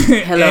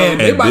 And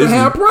they about to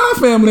have Prime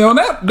Family on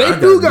that. They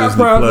do got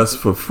Disney Prime Plus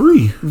for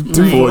free for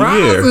a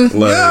year.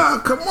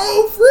 Yeah, come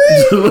on,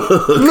 free.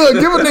 Look,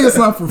 give a nigga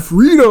something for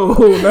free though.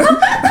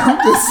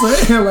 I'm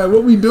just saying, like,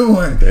 what we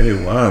doing? They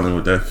wilding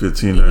with that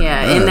 $15.99.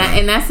 Yeah,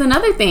 and that's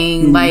another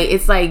thing. Like,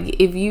 it's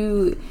like if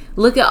you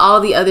look at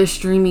all the other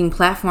streaming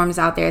platforms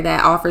out there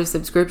that offer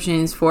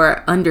subscriptions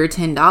for under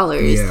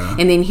 $10,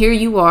 and then here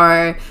you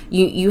are,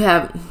 you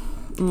have.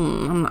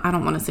 I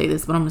don't want to say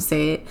this, but I'm gonna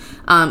say it.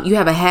 You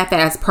have a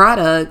half-ass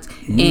product,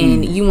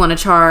 and you want to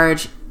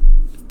charge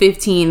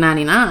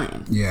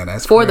 $15.99. Yeah,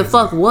 that's for crazy. the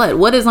fuck what?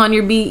 What is on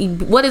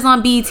What is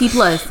on BET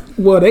Plus?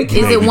 Well, they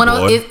can't. Is it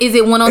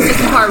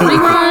 106 part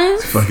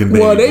reruns? Fucking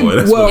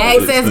baby boy.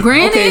 Access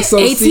granted.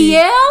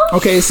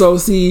 ATL. So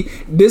see,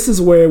 this is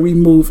where we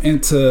move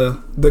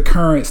into the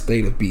current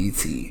state of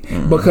BET,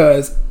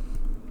 because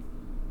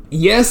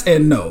yes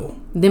and no.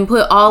 Then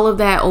put all of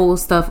that old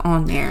stuff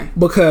on there,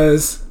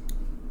 because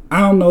I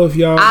don't know if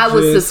y'all. I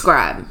would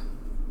subscribe.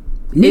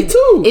 Me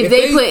too. If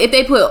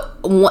they put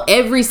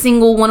every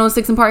single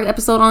 106 and Park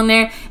episode on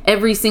there,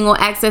 every single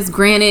access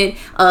granted,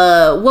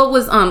 what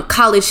was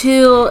College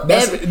Hill,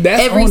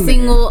 every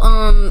single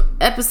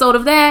episode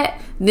of that,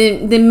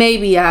 then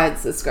maybe I'd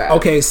subscribe.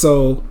 Okay,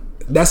 so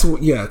that's what,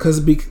 because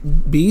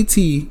BET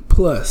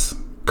Plus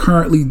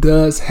currently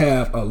does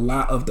have a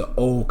lot of the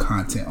old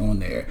content on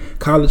there.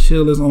 College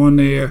Hill is on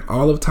there.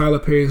 All of Tyler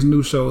Perry's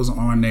new shows are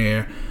on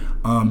there.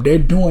 They're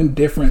doing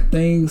different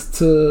things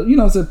to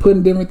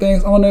putting different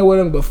things on there,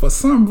 whatever. But for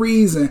some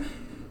reason,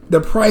 the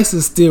price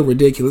is still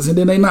ridiculous, and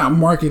then they're not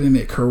marketing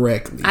it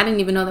correctly. I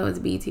didn't even know that was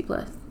BET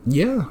Plus.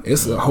 Yeah,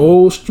 it's a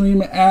whole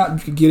streaming app.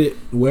 You can get it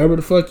wherever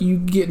the fuck you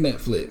get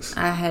Netflix.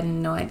 I had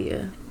no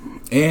idea.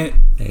 And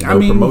ain't no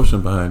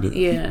promotion behind it.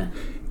 Yeah.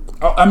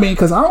 I mean,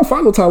 because I don't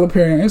follow Tyler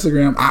Perry on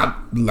Instagram. I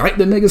like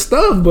the nigga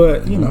stuff,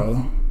 but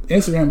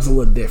Instagram is a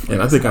little different.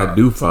 And I think I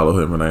do follow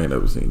him, and I ain't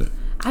never seen it.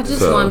 I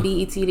just want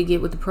BET to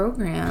get with the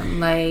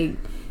program. Like,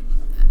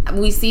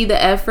 we see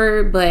the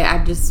effort, but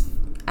I just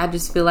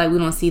feel like we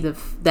don't see the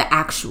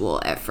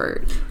actual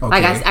effort. Okay.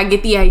 Like, I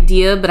get the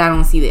idea, but I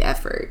don't see the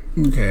effort.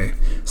 Okay,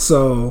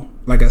 so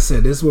like I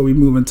said, this is where we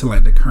move into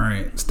like the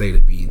current state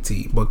of BET,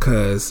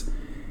 because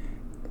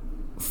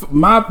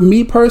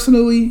me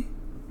personally,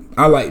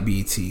 I like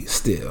BT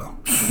still.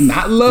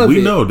 Not love we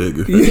it. know,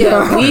 nigga.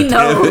 Yeah, we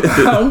know.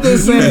 I'm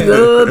just saying.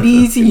 Love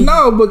BT.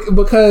 No,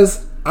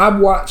 because I've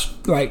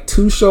watched like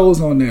 2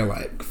 shows on there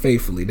like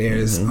faithfully.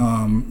 There's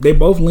they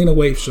both Lena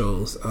Waithe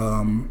shows.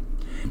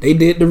 They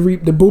did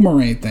the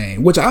Boomerang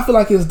thing, which I feel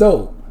like is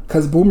dope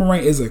because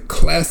Boomerang is a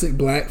classic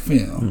black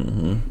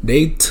film.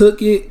 They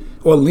took it,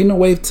 or Lena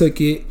Waithe took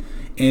it,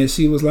 and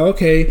she was like,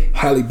 okay,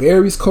 Halle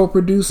Berry's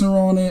co-producer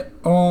on it,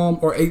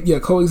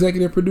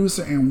 co-executive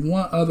producer, and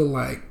one other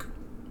like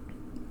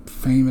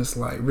famous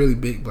like really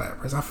big black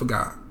person. I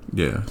forgot.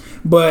 Yeah.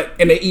 But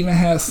and they even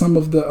had some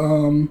of the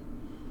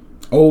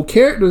old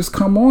characters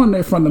come on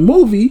there from the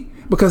movie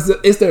because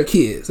it's their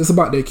kids. It's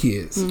about their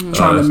kids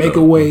trying to make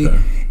a way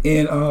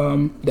in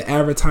the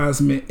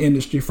advertisement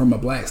industry from a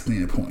black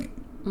standpoint.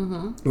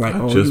 Like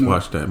I just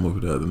watched that movie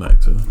the other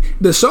night too.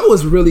 The show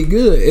is really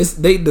good.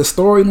 The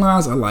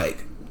storylines are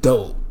like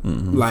dope.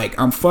 Like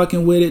I'm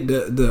fucking with it.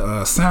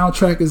 The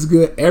soundtrack is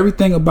good.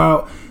 Everything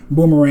about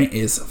Boomerang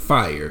is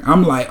fire.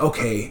 I'm like,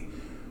 okay,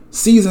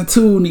 season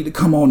 2 need to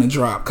come on and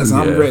drop because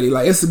I'm ready.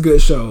 Like it's a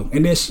good show.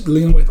 And then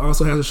Lena Waithe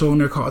also has a show on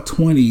there called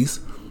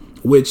 20s,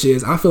 which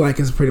is I feel like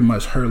it's pretty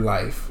much her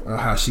life,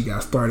 how she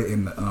got started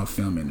in the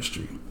film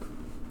industry.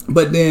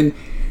 But then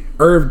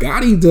Irv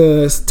Gotti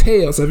does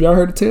Tales. Have y'all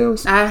heard of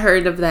Tales? I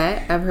heard of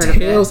that. I've heard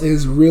Tales of that.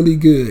 is really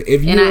good.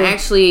 And I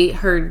actually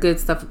heard good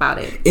stuff about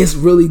it. It's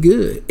really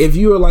good. If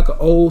you are like an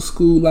old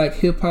school like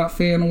hip hop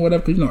fan or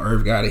whatever, because you know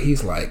Irv Gotti,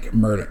 he's like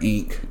Murder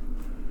Inc.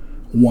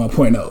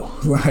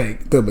 1.0,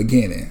 like the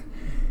beginning.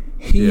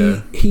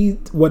 He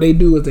what they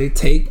do is they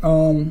take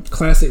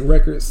classic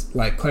records,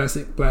 like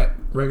classic black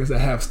records that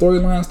have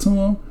storylines to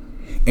them,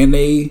 and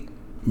they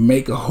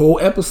make a whole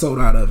episode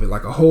out of it,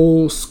 like a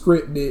whole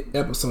scripted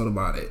episode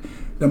about it.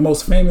 The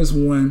most famous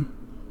one,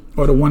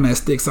 or the one that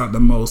sticks out the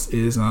most,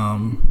 is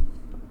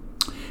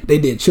they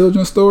did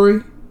Children's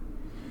Story,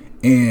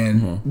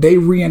 and they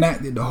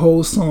reenacted the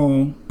whole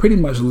song pretty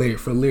much lyric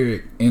for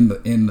lyric in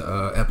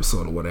the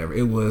episode or whatever.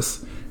 It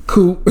was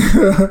Coop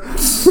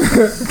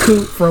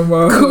Coop from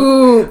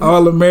Coop.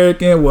 All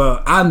American.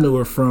 Well, I knew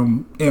her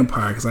from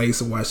Empire because I used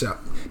to watch out.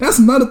 That's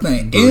another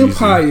thing. Breezy.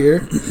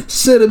 Empire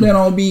should have been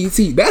on BET.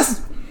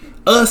 That's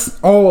us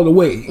all the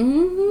way.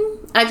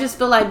 I just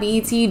feel like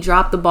BET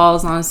dropped the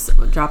balls. Wait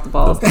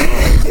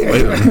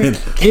a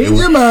minute. In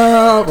your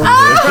mouth.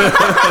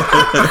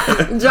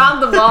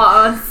 Dropped the ball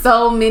on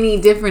so many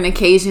different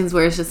occasions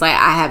where it's just like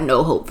I have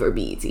no hope for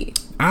BET.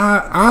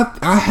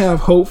 I have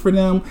hope for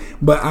them,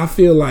 but I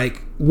feel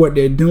like what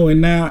they're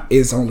doing now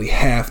is only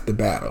half the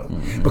battle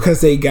because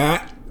they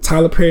got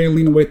Tyler Perry and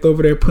Lena Waithe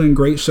over there putting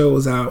great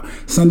shows out.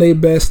 Sunday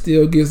Best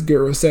still gets good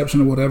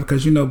reception or whatever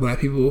because you know black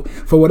people,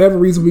 for whatever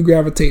reason, we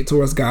gravitate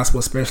towards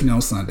gospel, especially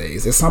on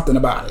Sundays. There's something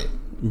about it.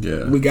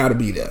 Yeah, we got to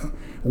be there.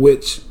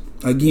 Which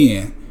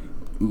again,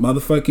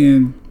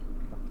 motherfucking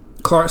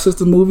Clark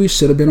Sister movie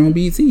should have been on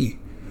BET.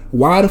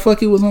 Why the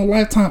fuck it was on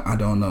Lifetime? I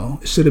don't know.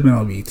 It should have been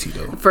on BET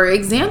though. For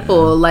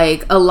example,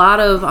 like a lot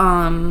of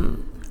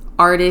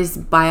artists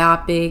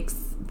biopics,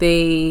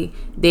 they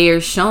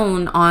are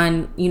shown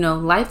on, you know,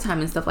 Lifetime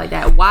and stuff like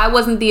that. Why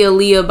wasn't the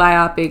Aaliyah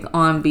biopic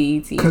on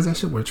BET? Because that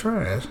shit was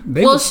trash.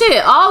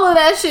 Shit, all of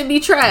that should be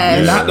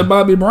trash. Not the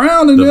Bobby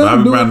Brown and the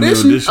new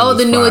edition. Oh,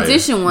 the new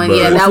edition one.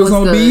 Yeah, that was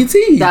on good.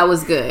 BET. That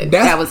was good.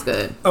 That was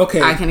good.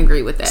 Okay, I can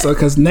agree with that. So,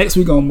 because next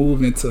we're gonna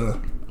move into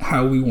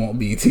how we want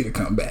BET to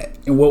come back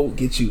and what will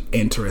get you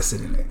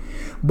interested in it.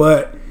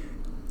 But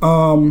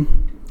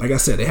like I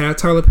said, they had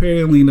Tyler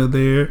Perry and Lena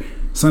there.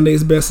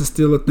 Sunday's Best is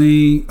still a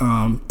thing.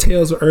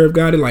 Tales of Irv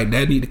Gotti, like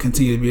that need to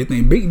continue to be a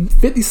thing.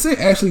 50 Cent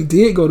actually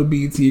did go to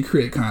BET and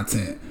create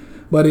content,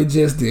 but it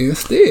just didn't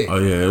stick. Oh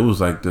yeah, it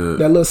was like that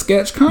little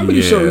sketch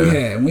comedy show he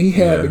had when he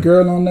had the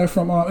girl on there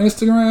from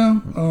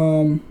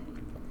Instagram.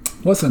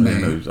 What's her name?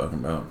 I know you're talking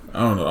about.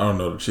 I don't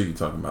know the chick you're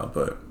talking about,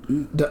 but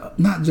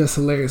not just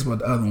hilarious, but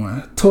the other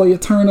one,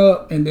 Toya Turn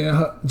Up, and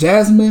then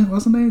Jasmine.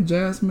 What's her name?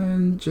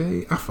 Jasmine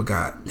J. I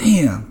forgot.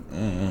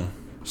 Damn,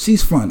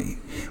 she's funny,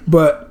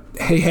 but.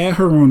 They had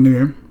her on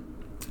there.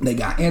 They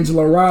got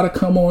Angela Rye to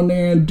come on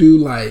there and do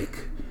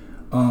like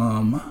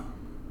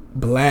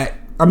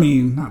black. I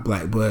mean, not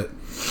black, but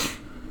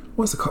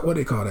what's it called? What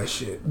they call that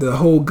shit? The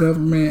whole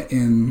government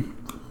and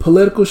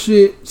political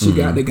shit.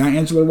 They got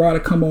Angela Rye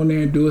to come on there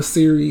and do a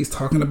series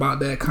talking about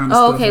that kind of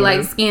stuff. Oh, okay,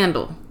 like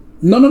Scandal.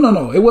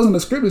 No. It wasn't a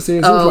scripted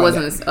series. Oh, it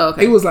wasn't.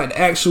 Okay. It was like the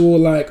actual,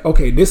 like,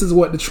 okay, this is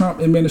what the Trump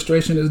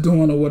administration is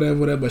doing or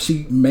whatever. But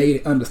she made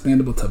it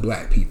understandable to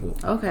black people.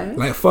 Okay.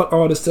 Like, fuck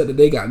all the stuff that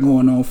they got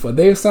going on for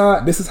their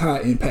side. This is how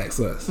it impacts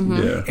us.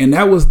 Yeah. And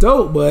that was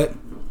dope, but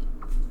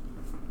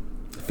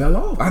it fell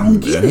off. I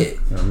don't get it.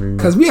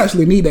 Because we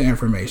actually need that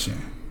information.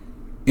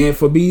 And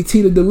for BET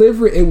to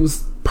deliver it, it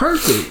was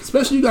perfect.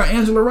 Especially you got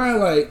Angela Rye,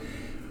 like,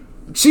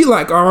 she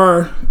like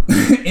our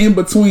in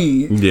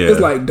between. Yeah. It's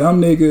like dumb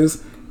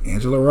niggas,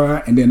 Angela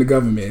Rye, and then the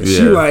government.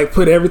 She like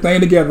put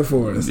everything together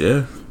for us.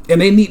 Yeah. And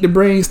they need to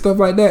bring stuff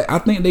like that. I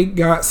think they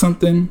got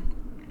something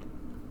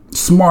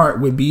smart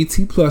with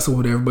BET Plus or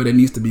whatever, but it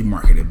needs to be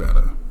marketed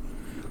better.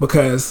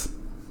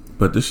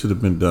 But this should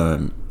have been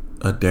done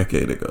a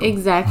decade ago.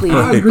 Exactly.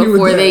 I agree Before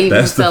with that. they even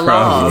That's the fell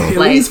problem. off. At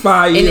least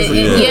 5 years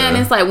ago. Yeah, and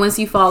it's like once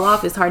you fall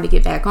off, it's hard to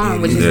get back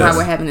on, which is why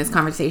we're having this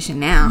conversation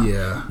now.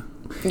 Yeah.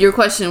 Your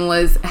question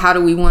was, how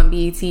do we want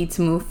BET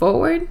to move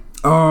forward?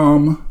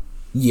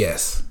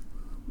 Yes.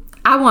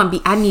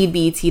 I need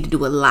BET to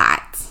do a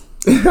lot.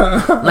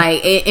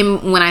 Like,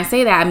 and when I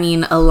say that, I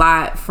mean a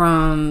lot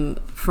from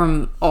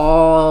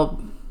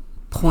all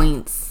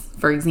points.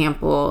 For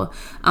example,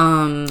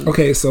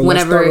 okay, so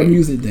let's start with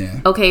music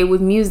then. Okay,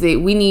 with music,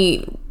 we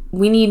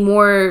need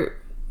more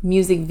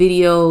music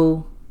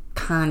video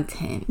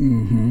content.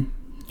 Mm-hmm.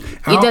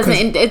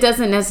 It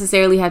doesn't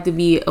necessarily have to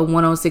be a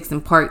 106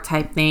 in Park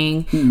type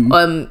thing.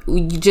 Mm-hmm.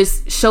 You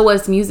just show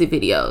us music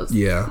videos.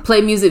 Yeah, play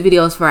music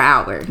videos for an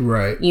hour.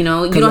 Right. You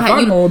know, you don't have.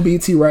 If I go on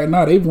BT right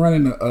now, they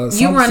running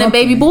you running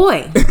Baby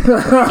Boy,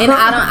 and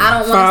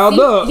I don't want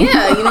to see.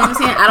 Yeah, you know what I'm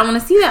saying. I don't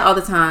want to see that all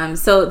the time.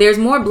 So there's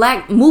more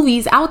black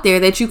movies out there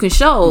that you can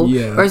show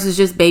versus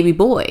just Baby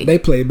Boy. They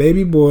play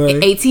Baby Boy,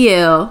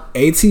 ATL,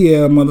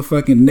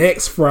 motherfucking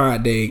next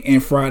Friday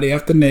and Friday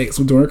after next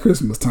during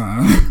Christmas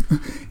time.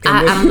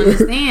 I don't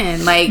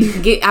understand. Like,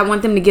 I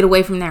want them to get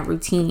away from that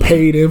routine.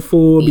 Paid in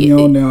full, be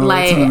on there all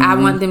like, the time. I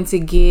want them to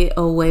get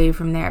away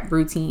from that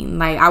routine.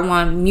 Like, I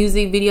want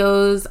music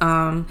videos.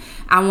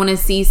 I want to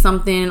see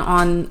something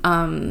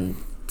on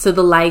to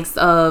the likes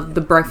of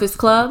The Breakfast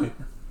Club.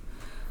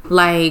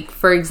 Like,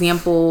 for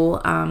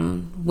example,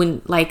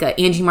 when like a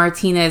Angie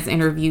Martinez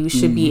interview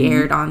should be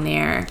aired on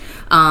there.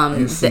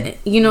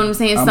 You know what I'm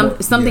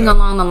saying? Something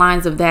along the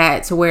lines of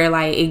that, to where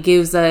like it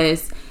gives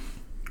us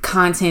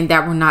content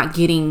that we're not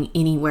getting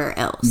anywhere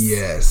else.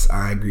 Yes,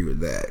 I agree with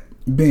that.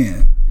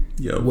 Ben,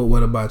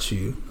 what about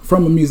you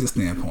from a music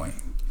standpoint?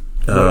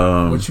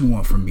 What you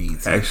want from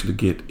BET? Actually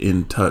get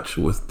in touch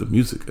with the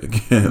music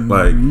again.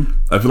 Like,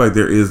 I feel like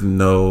there's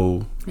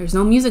no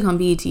music on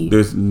BET.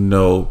 There's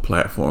no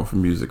platform for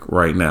music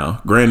right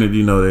now. Granted,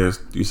 you know,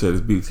 you said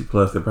it's BET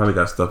Plus. They probably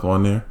got stuff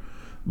on there,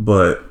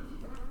 but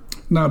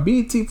now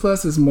BET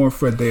Plus is more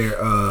for their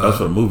that's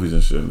for movies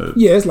and shit.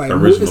 It's like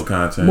original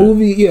content,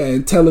 movie,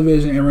 and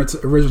television and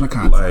original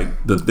content.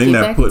 Like, the thing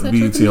that put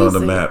BET on the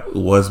map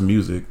was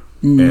music.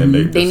 And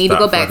they need to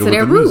go back to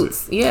their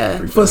roots.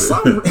 Yeah. For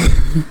some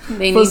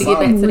they need to get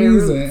back to their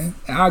roots.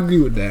 I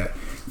agree with that.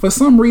 For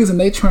some reason,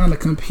 they're trying to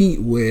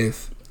compete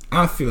with,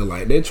 I feel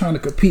like they're trying to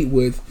compete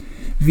with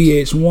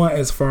VH1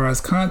 as far as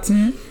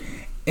content.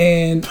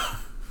 And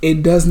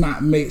it does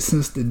not make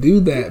sense to do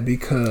that,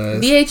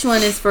 because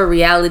VH1 is for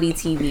reality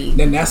TV.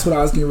 Then that's what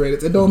I was getting ready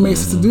to. It don't make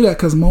sense to do that,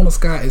 because Mona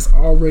Scott is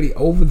already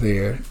over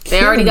there.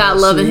 They already got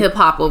Love and Hip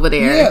Hop over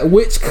there. Yeah,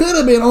 which could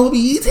have been on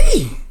BET.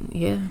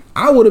 Yeah,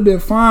 I would have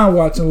been fine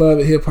watching Love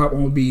and Hip Hop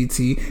on BET.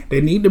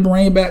 They need to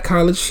bring back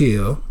College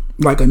Hill,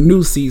 like a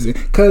new season,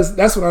 because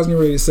that's what I was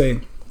getting ready to say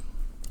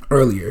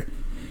earlier.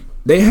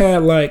 They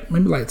had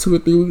maybe 2 or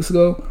 3 weeks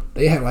ago,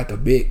 they had like a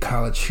big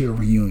College Hill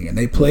reunion.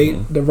 They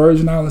played the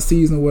Virgin Island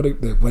season where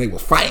they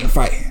was fighting,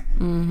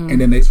 and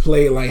then they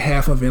played like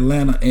half of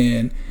Atlanta,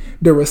 and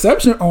the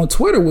reception on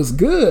Twitter was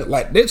good.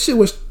 Like, that shit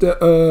was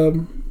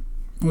the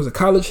was a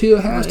College Hill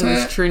hashtag.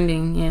 It was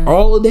trending,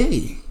 all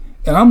day.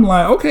 And I'm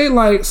like, okay,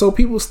 like, so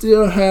people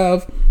still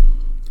have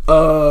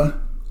a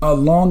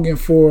longing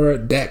for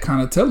that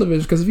kind of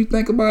television, because if you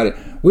think about it,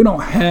 we don't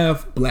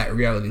have black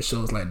reality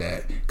shows like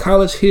that.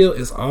 College Hill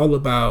is all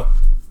about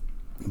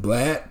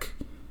black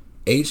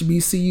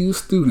HBCU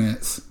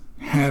students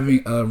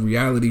having a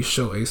reality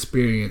show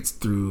experience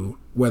through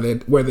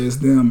whether it's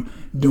them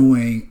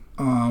doing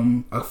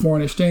a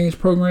foreign exchange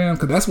program,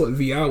 because that's what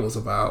VI was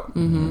about.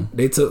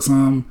 They took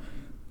some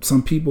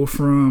people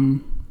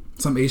from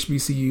some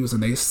HBCUs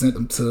and they sent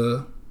them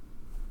to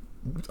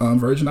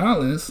Virgin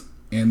Islands,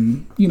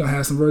 and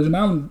had some Virgin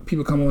Island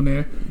people come on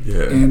there,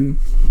 and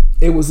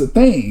it was a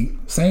thing.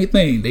 Same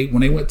thing.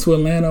 When they went to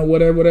Atlanta or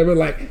whatever.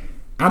 Like,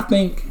 I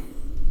think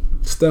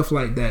stuff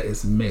like that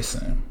is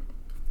missing.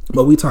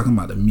 But we talking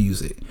about the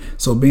music.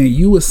 So Ben,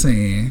 you were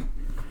saying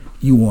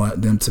you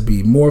want them to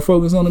be more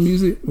focused on the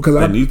music, because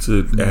I need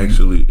to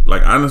actually,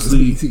 like,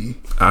 honestly,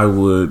 I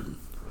would,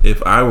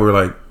 if I were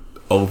like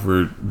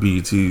over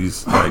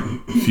BET's like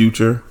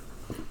future,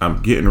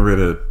 I'm getting rid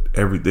of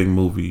everything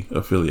movie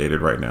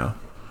affiliated right now.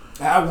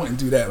 I wouldn't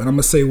do that, but I'm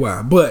gonna say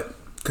why. But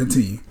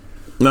continue.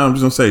 No, I'm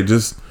just gonna say,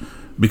 just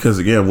because,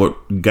 again,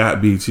 what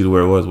got BET to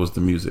where it was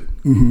the music,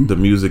 the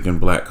music and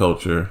black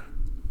culture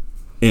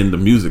in the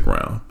music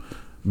realm.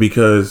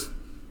 Because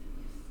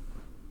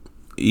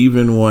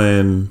even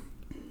when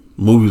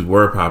movies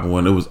were popping,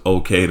 when it was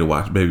okay to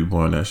watch Baby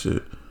Boy and that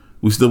shit,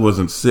 we still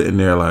wasn't sitting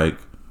there like,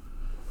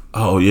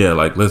 oh yeah,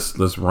 like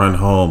let's run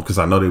home, because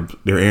I know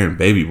they're airing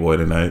Baby Boy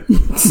tonight.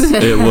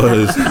 It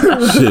was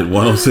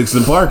 106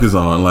 in Park is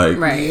on, like,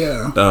 right?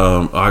 Yeah.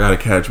 I gotta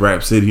catch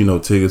Rap City.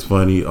 Tig is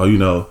funny. I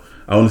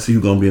want to see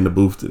who's gonna be in the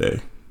booth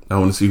today. I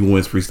want to see who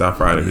wins Freestyle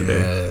Friday today.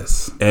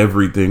 Yes.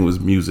 Everything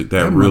was music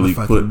that really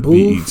put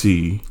BET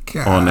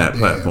on that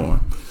platform.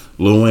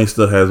 Lil Wayne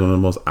still has one of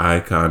the most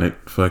iconic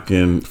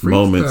fucking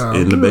moments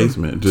in the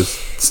basement, just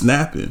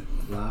snapping.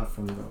 Live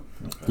from the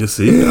You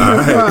see, all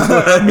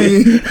right. I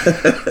mean,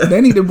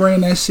 they need to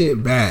bring that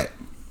shit back,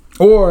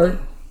 or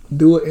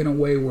do it in a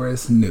way where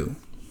it's new,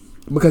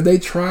 because they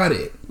tried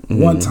it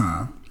one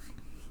time.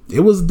 It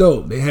was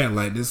dope. They had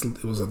like this.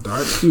 It was a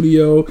dark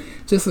studio,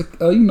 just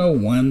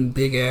one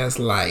big ass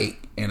light,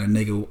 and a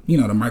nigga.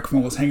 The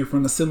microphone was hanging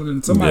from the ceiling,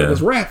 and somebody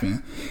was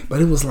rapping.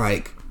 But it was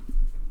like,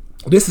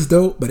 this is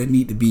dope, but it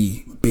need to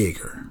be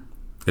bigger.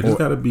 It just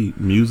got to be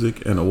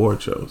music and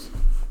award shows.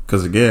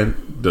 Because again,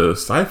 the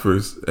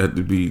ciphers at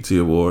the BET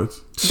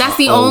Awards. That's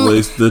the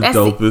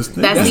dopest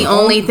thing. That's the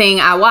only thing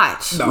I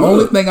watch. The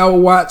only thing I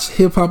would watch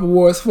hip hop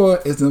awards for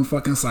is them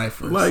fucking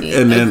ciphers.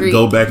 And then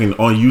go back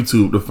on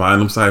YouTube to find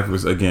them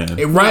ciphers again.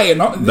 Right.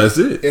 And that's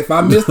it. If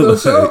I miss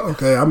those show,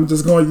 okay, I'm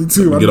just going on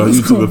YouTube. Get on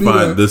YouTube and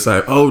find this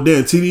cipher. Oh,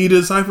 damn, TDE did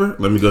a cipher?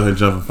 Let me go ahead and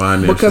jump and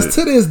find that because shit.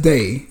 To this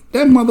day,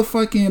 that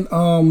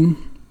motherfucking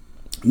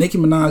Nicki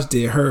Minaj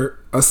did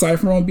a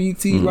cipher on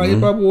BET like Hip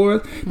Hop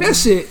Awards. That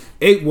shit,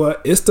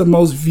 it's the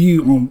most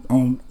viewed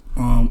on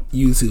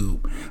YouTube.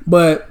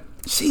 But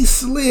she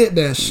slid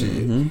that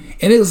shit, and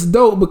it was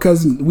dope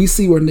because we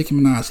see where Nicki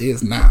Minaj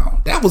is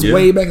now. That was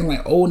way back in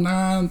like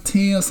 09,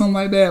 10, something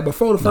like that.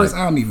 Before the first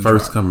album even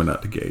dropped. Coming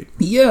out the gate.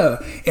 Yeah,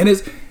 and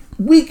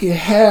we can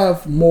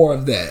have more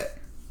of that.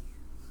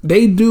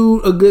 They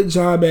do a good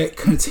job at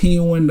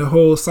continuing the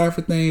whole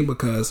cipher thing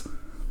because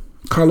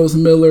Carlos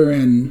Miller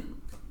and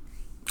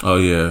oh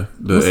yeah,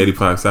 the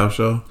 85 South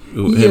show.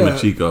 Him and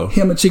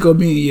Chico.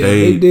 Being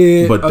they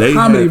did a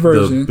comedy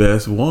version. The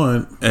best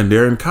one, and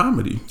they're in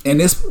comedy. And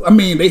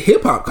they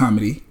hip hop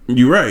comedy.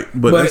 You're right,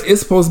 but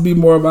it's supposed to be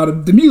more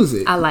about the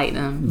music. I like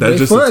them. That's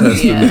just funny. A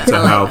testament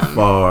to how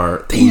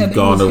far we've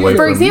gone away.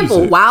 For from example,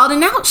 music. Wild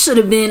and Out should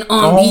have been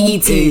on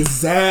BET.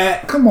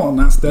 Exact. Come on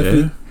now,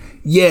 Stephanie. Yeah.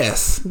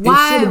 Yes, it should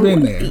have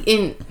been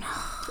there.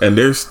 And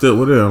they're still,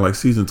 what are they on, like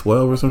season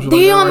 12 or something?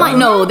 They on like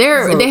no,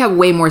 they have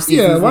way more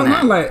seasons. Yeah, why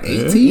not like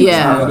 18?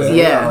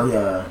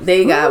 Yeah.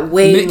 They got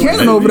way. Nick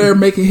Cannon over there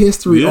making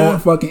history on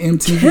fucking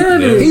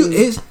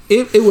MTV.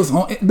 It was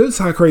on. This is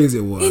how crazy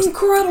it was.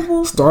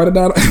 Incredible. Started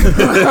out.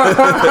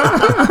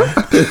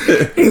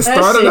 It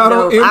started out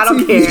on MTV. I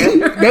don't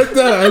care.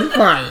 That's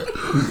fine.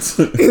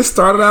 It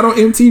started out on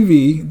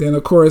MTV. Then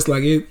of course,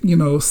 like it,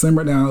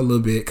 simmered down a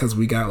little bit because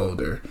we got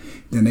older.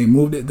 Then they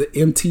moved it to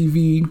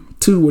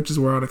MTV2, which is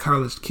where all the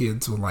college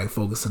kids were like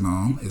focusing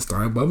on. It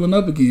started bubbling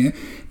up again.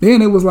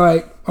 Then it was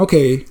like,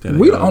 okay,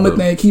 we the only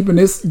thing keeping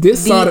this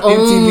side of MTV. The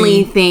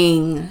only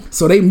thing.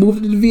 So they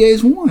moved it to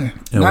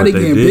VH1. Now they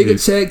getting bigger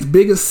checks,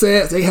 bigger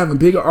sets. They having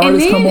bigger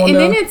artists come on. And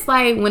there. then it's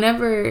like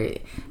whenever,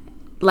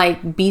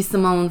 like B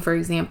Simone, for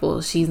example,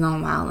 she's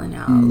on Wild and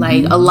Out.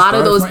 Like a lot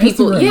of those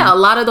people,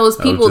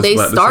 Instagram. They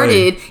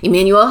started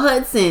Emmanuel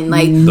Hudson,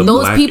 like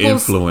those people,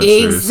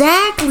 influencers.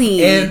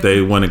 Exactly. And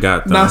they went and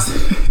got them. Now,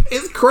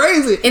 it's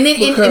crazy. And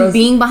then and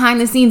being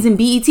behind the scenes in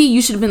BET,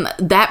 you should have been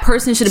that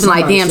person should have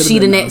been like, damn, she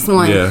the next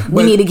one. Yeah.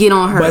 We need to get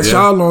on her. But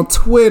y'all on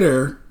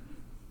Twitter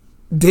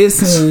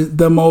dissing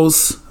the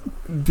most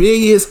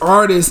biggest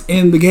artist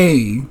in the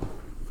game.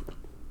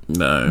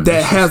 No,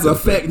 that has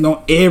effect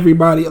on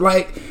everybody.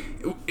 Like,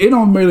 it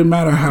don't really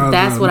matter how.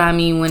 That's what I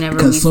mean whenever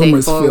we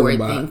say forward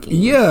thinking.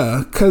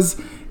 Yeah, because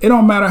it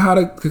don't matter how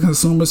the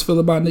consumers feel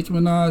about Nicki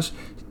Minaj.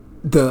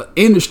 The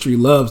industry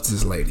loves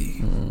this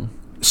lady.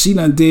 She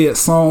done did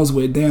songs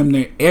with damn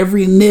near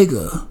every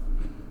nigga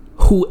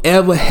who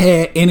ever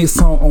had any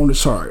song on the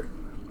chart.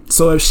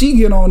 So if she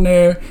get on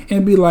there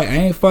and be like, I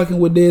ain't fucking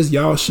with this,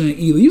 y'all shouldn't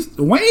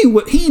either.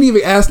 Wayne, he ain't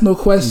even ask no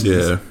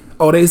questions. Yeah.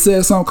 Oh, they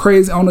said something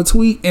crazy on the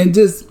tweet and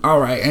just, all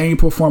right, I ain't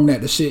performing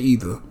at the shit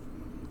either.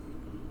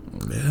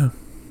 Yeah.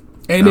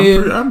 And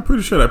I'm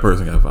pretty sure that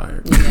person got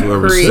fired.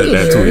 Whoever sent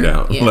that tweet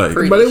out.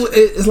 But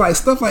it's like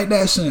stuff like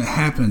that shouldn't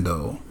happen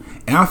though.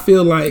 And I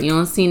feel like you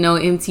don't see no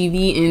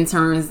MTV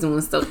interns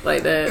doing stuff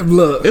like that.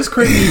 Look, it's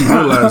crazy. You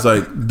realize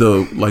like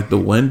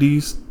the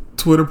Wendy's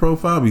Twitter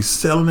profile be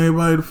selling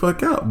everybody the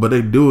fuck out, but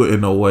they do it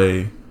in a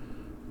way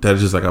that's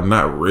just like, I'm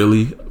not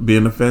really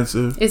being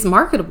offensive. It's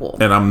marketable,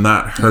 and I'm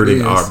not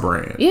hurting our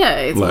brand. Yeah,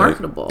 it's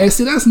marketable. And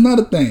see, that's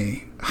another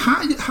thing.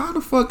 How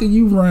the fuck are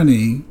you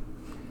running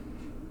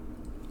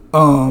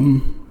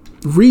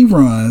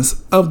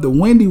reruns of the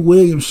Wendy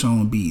Williams show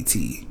on BET?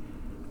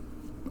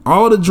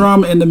 All the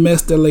drama and the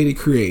mess that lady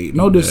create.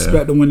 No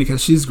disrespect to Wendy,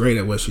 because she's great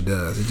at what she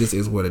does. It just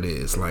is what it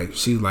is. Like,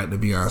 she's like the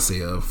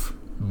Beyonce of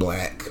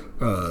black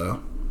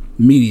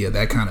media,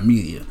 that kind of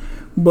media.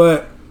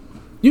 But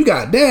you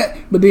got that,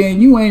 but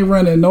then you ain't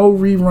running no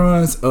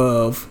reruns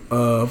of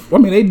I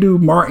mean, they do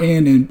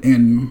Martin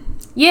and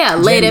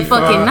late at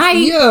fucking night.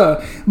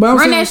 Yeah, but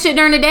run that shit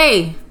during the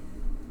day.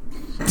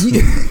 He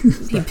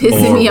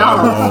pissing me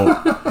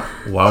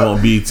off. Why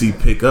won't BET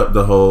pick up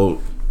the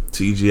whole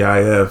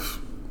TGIF?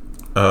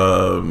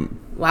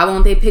 Why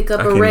won't they pick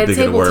up a Red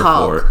Table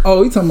Talk?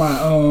 Oh, you talking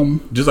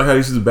about just like how they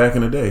used to back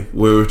in the day,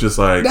 where it was just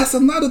like, that's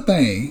another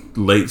thing.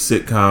 Late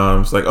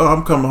sitcoms, like, oh,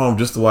 I'm coming home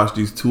just to watch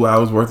these 2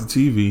 hours worth of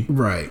TV.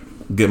 Right.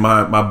 Get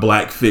my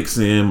black fix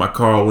in, my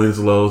Carl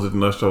Winslow's. If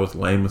the show was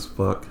lame as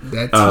fuck.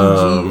 That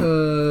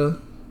TG.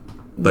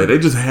 Like, they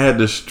just had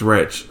this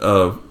stretch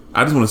of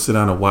I just want to sit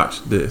down and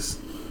watch this,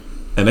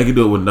 and they can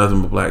do it with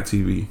nothing but black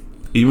TV.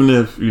 Even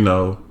if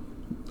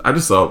I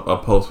just saw a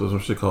post for some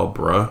shit called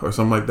Bruh or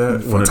something like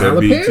that. One of their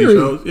BET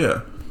shows,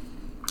 yeah.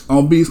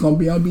 It's gonna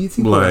be on BET.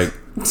 Like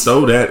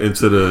throw that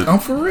into the. I'm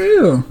for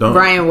real.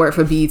 Brian worked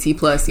for BET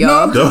Plus,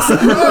 y'all. No,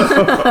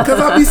 because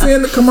I be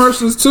seeing the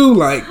commercials too,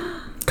 like.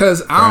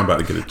 Cause I'm about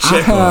to get a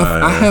check.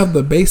 I have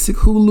the basic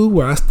Hulu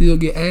where I still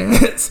get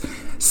ads,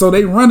 so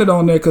they run it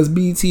on there. Cause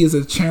BET is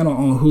a channel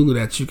on Hulu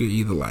that you could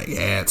either like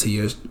add to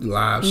your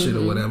live shit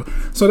or whatever.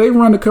 So they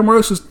run the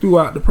commercials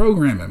throughout the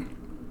programming,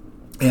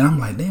 and I'm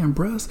like, damn,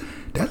 bros,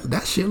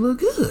 that shit look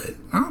good.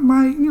 I'm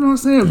like, you know what I'm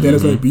saying? Then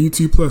it's like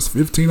BET Plus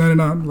 $15.99.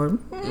 I'm like,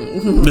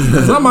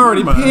 cause I'm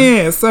already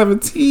paying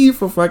 $17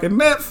 for fucking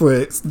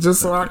Netflix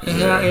just so I can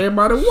have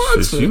everybody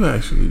watch it. You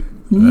actually,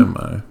 never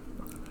mind.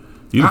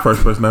 You the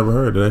first person I ever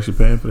heard that actually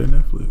paying for their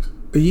Netflix.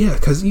 Yeah,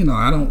 because,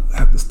 I don't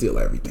have to steal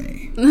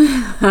everything.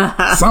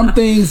 Some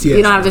things, yes.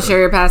 You don't have to share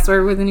your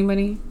password with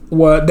anybody?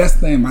 Well, that's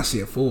the thing, my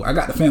shit full. I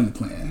got the family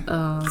plan.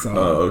 So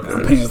okay.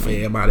 I'm paying for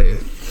everybody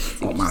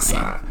on my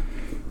side.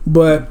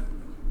 But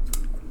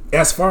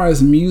as far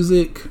as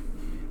music,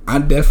 I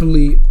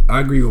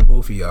agree with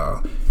both of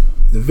y'all.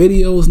 The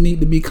videos need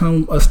to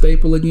become a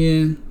staple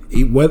again.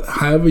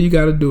 However you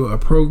got to do it, a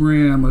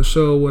program, a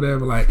show,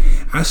 whatever. Like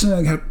I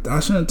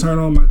shouldn't turn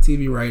on my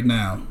TV right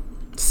now,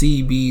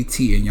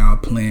 CBT, and y'all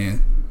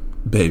playing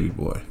Baby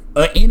Boy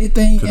or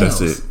anything else.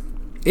 That's it.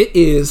 It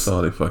is. That's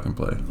all they fucking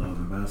play.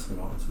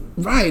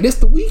 Right, it's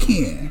the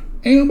weekend.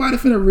 Ain't nobody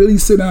finna really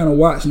sit down and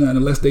watch nothing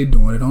unless they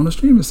doing it on a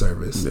streaming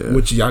service. Yeah.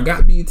 Which y'all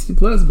got BET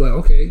Plus, but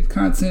okay,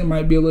 content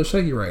might be a little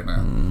shaky right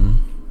now.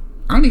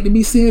 I need to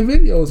be seeing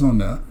videos on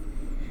there.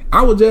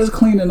 I was just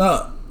cleaning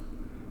up.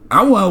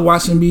 I wasn't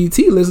watching BET,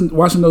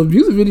 watching those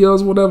music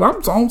videos or whatever. I'm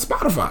on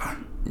Spotify.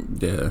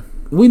 Yeah.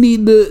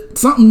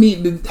 Something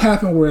need to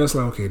happen where it's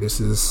like, okay, this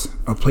is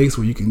a place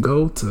where you can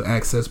go to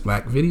access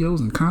black videos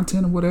and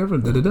content or whatever.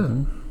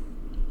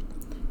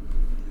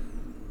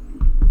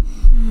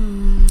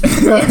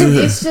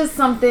 It's just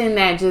something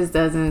that just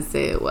doesn't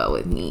sit well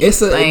with me.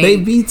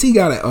 BT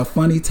got a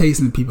funny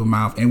taste in people's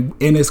mouth, and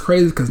it's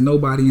crazy because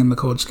nobody in the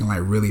culture can like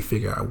really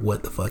figure out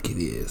what the fuck it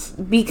is.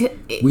 Because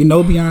we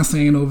know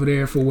Beyonce ain't over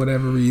there for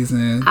whatever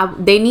reason.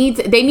 They need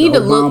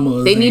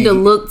to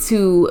look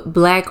to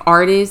black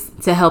artists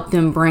to help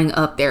them bring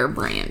up their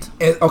brand.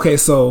 Okay,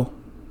 so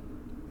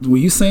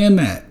when you saying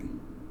that,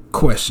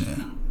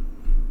 question,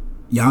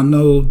 y'all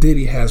know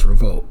Diddy has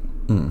Revolt.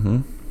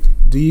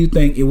 Do you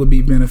think it would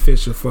be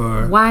beneficial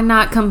for? Why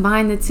not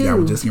combine the two? Yeah,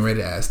 I'm just getting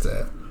ready to ask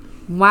that.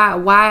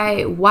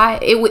 Why?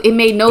 It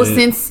made no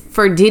sense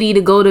for Diddy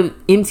to go to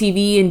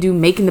MTV and do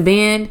Making the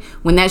Band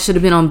when that should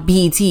have been on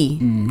BET.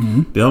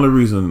 The only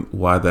reason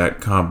why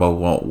that combo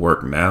won't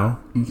work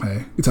now,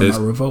 okay, you talking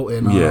about Revolt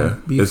and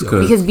BET?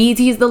 Because BET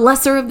is the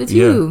lesser of the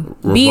two.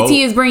 Yeah, BET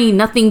is bringing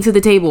nothing to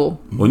the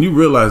table. When you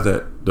realize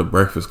that the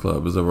Breakfast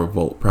Club is a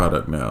Revolt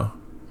product now,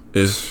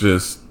 it's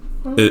just.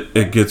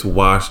 It gets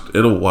washed.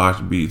 It'll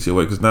wash BET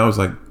away because now it's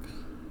like,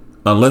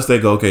 unless they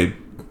go, okay,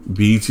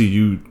 BET,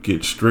 you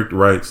get strict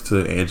rights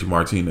to Angie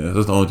Martinez.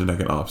 That's the only thing that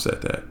can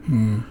offset that.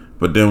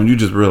 But then when you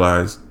just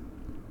realize,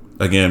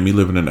 again, me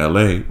living in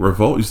LA,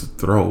 Revolt used to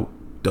throw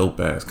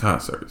dope ass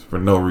concerts for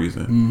no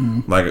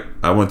reason. Like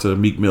I went to the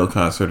Meek Mill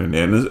concert in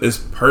there, and it's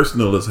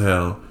personal as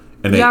hell.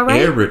 And they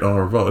air it on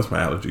Revolt. It's my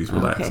allergies.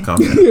 Relax. Okay. Calm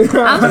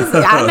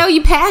down. I know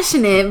you're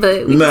passionate,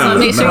 but we just want to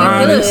make sure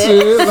you're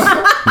good.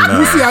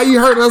 You see how you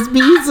hurt us, BET?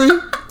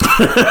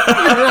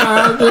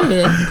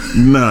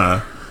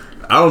 Nah.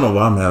 I don't know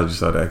why my allergies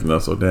started acting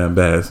up so damn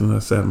bad. As soon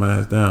as I sat my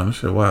ass down, this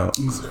shit wild.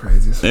 It's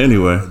crazy.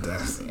 Anyway.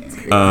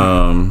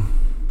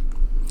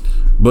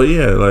 But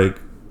yeah, like,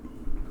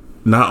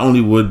 not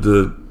only would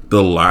the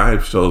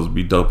live shows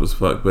be dope as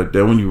fuck, but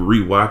then when you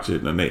rewatch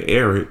it and they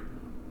air it,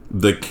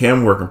 the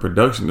cam work and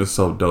production is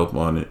so dope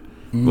on it.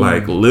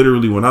 Like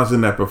literally when I was in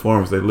that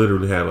performance, they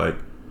literally had like,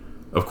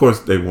 of course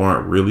they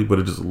weren't really, but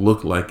it just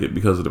looked like it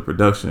because of the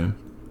production.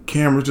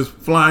 Cameras just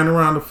flying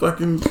around the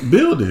fucking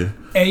building.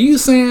 And you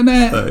saying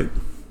that? Like,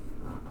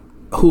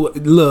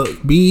 look,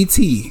 BET,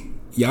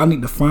 y'all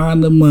need to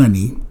find the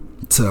money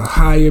to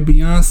hire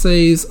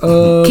Beyonce's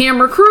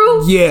camera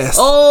crew. Yes.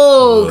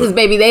 Oh, because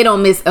baby, they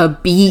don't miss a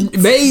beat.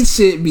 They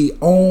should be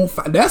on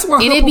fire. That's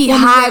why. And it'd be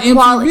high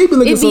quality.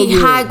 It'd be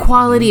high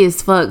quality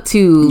as fuck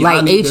too,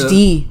 like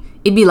HD.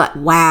 It'd be like,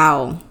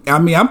 wow. I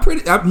mean,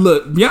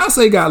 look,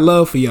 Beyonce got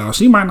love for y'all.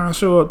 She might not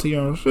show up to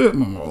y'all shit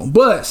no more,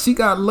 but she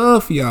got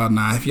love for y'all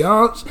now. If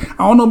y'all,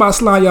 I don't know about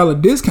slide y'all a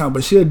discount,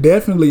 but she'll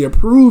definitely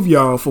approve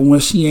y'all for when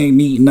she ain't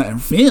need nothing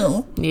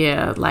film.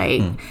 Yeah,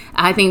 like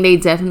I think they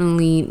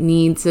definitely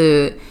need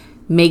to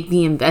make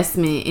the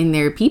investment in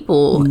their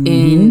people,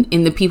 in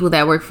the people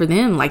that work for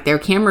them, like their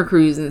camera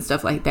crews and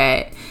stuff like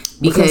that.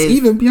 Because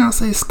even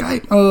Beyonce's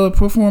Skype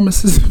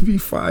performances be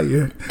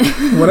fire.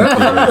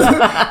 Whatever.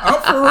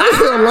 I'm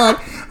for real.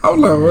 I'm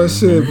like, well,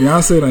 shit.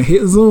 Beyonce done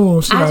hit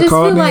Zoom. She I just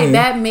feel like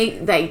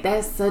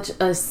that's such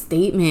a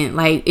statement.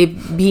 Like, if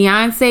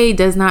Beyonce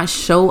does not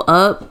show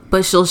up,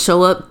 but she'll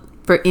show up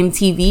for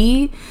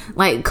MTV.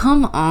 Like,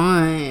 come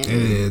on.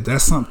 Yeah,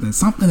 that's something.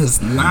 Something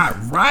is not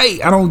right.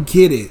 I don't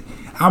get it.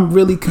 I'm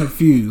really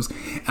confused.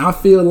 I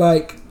feel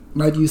like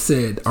you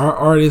said, our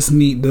artists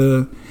need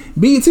to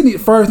BET they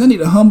need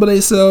to humble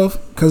themselves,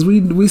 because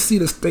we see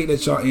the state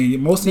that y'all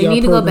in. Most of they y'all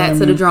need to go back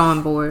to the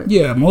drawing board.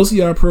 Yeah, most of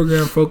y'all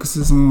program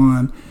focuses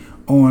on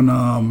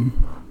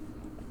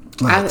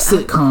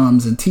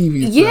sitcoms and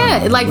TV.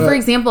 Yeah, like for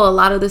example, a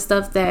lot of the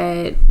stuff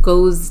that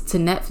goes to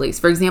Netflix.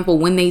 For example,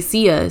 When They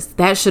See Us,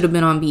 that should have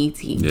been on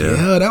BET.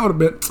 Yeah, that would have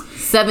been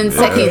 7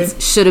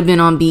 Seconds should have been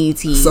on BET.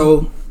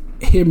 So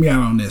hear me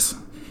out on this,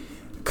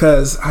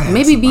 because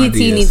maybe BET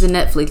needs a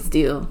Netflix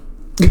deal.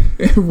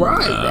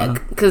 Right,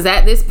 because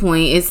at this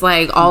point it's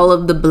like all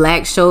of the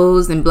black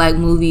shows and black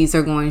movies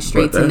are going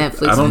straight to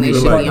Netflix when they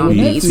should be on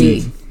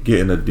BET.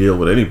 Getting a deal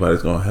with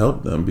anybody's gonna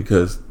help them,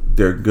 because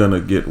they're gonna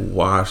get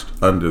washed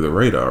under the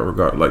radar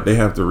regardless. Like, they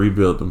have to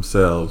rebuild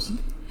themselves.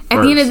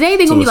 At the end of the day,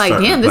 they're gonna be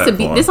like, damn,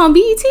 this on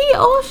BET?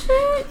 Oh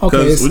shit.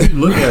 Because when you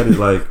look at it,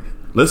 like,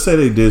 let's say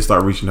they did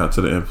start reaching out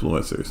to the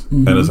influencers,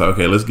 and it's like,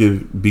 okay, let's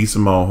give B.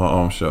 Simone her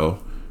own show.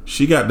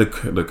 She got the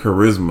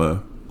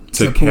charisma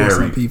to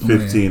carry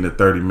 15 to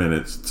 30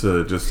 minutes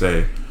to just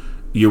say,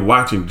 you're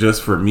watching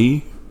just for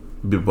me,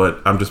 but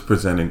I'm just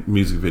presenting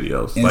music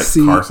videos, and like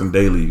Carson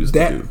Daly used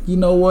to do. You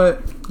know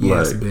what?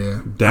 Yes, like,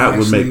 man. That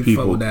would make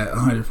people that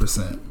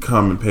 100%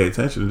 come and pay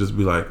attention and just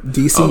be like,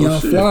 DC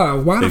Young Fly.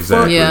 Why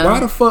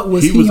the fuck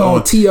was he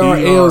on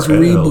TRL's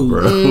reboot?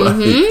 Bro?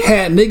 Like,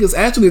 had niggas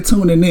actually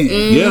tuning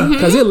in. Yeah,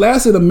 because it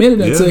lasted a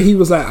minute until he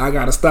was like, I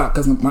gotta stop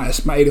because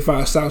my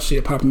 85 South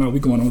shit popping out.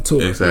 We going on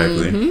tour.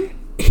 Exactly.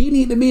 He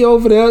need to be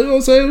over there. You know what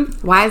I'm saying?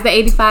 Why is the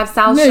 85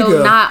 South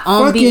show not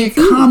on BET?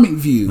 Comic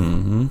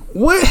View.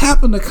 What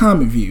happened to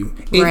Comic View?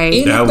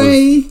 Right.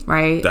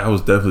 That was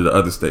definitely the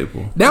other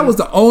staple. That was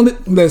the only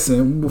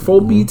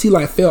before BET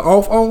like fell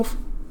off.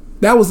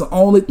 That was the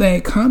only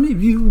thing Comic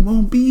View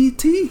on BET.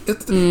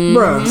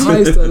 Bruh, I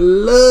used to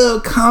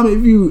love Comic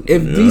View.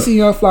 If DC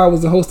Young Fly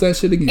was to host that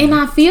shit again. And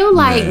I feel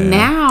like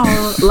now,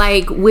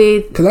 like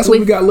because that's what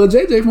we got Lil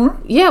JJ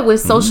for. Yeah, with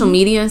social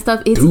media and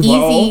stuff, it's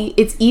easy.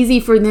 It's easy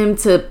for them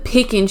to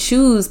pick and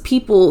choose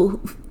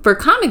people for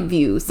Comic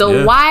View.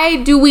 So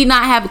why do we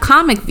not have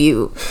Comic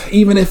View?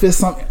 Even if it's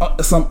some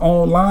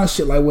online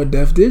shit like what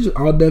Def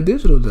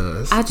Digital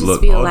does. I just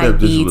feel like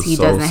BET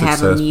doesn't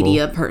have a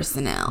media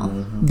personnel.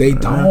 They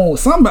don't.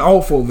 Something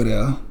off over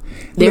there.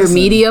 They're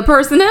media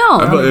personnel.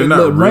 They're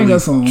not bring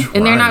us on.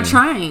 And they're not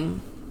trying.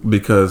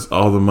 Because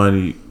all the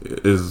money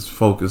is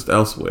focused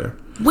elsewhere.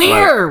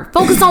 Where?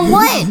 Focus on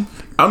what?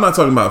 I'm not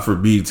talking about for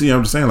BET.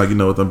 I'm just saying, like,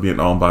 with them being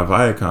owned by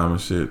Viacom and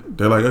shit,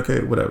 they're like,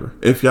 okay, whatever.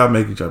 If y'all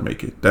make it, y'all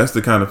make it. That's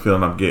the kind of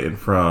feeling I'm getting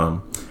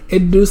from the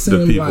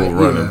people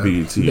running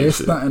BET. They're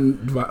stunting.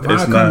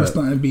 Viacom is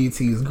stunting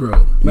BET's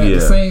growth. But at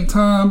the same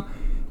time,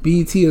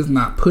 BET is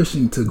not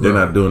pushing to grow.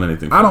 They're not doing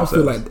anything. I don't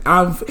feel like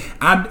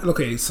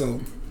okay. So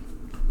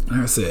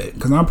like I said,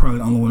 because I'm probably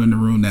the only one in the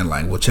room that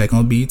will check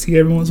on BET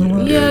every once in a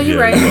while. Yeah, you're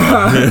right.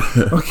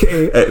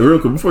 Okay. Hey, real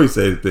quick before you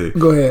say anything,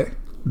 go ahead.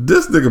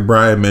 This nigga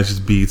Brian mentions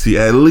BET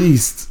at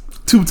least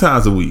 2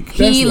 times a week.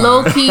 He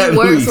low-key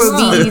works for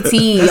BET,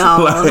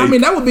 y'all. I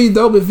mean, that would be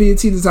dope if BET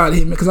decided to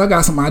hit me, because I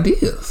got some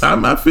ideas.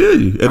 I feel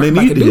you. And they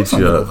need to hit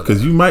you up,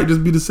 because you might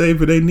just be the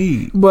savior they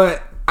need.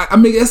 But, I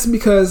mean, that's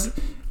because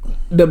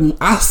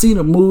I see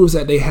the moves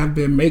that they have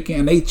been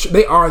making, and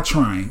they are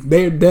trying.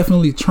 They're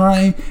definitely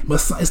trying, but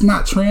it's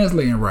not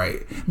translating right.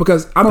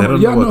 Because I don't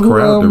y'all know who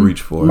crowd to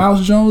reach for.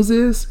 Mouse Jones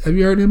is? Have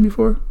you heard him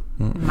before?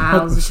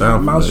 Mouse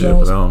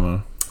Jones. I don't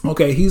know.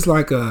 Okay, he's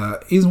one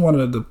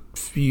of the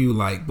few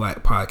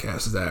black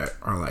podcasters that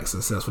are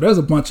successful. There's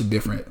a bunch of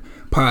different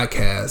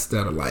podcasts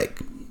that are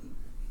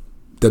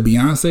the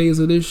Beyoncés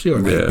of this shit,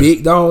 or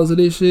big dogs of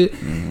this shit.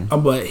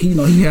 But he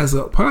has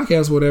a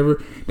podcast,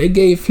 whatever. They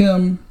gave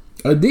him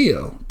a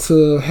deal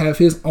to have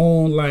his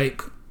own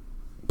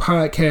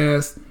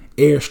podcast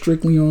air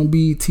strictly on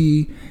BET,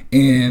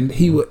 and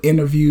he would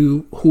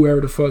interview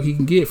whoever the fuck he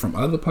can get from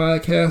other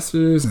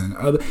podcasters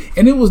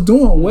and it was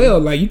doing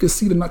well. You could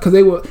see because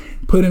they were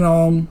putting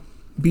on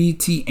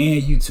BET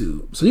and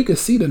YouTube, so you could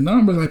see the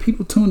numbers.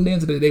 People tuned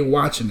into they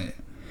watching it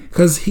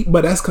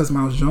but that's because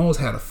Mouse Jones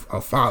had a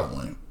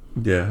following.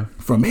 Yeah,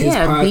 from his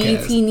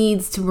podcast. BET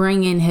needs to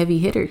bring in heavy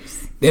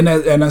hitters, and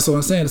that's what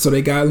I'm saying. So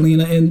they got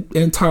Lena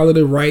and Tyler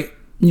to write,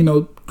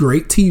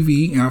 great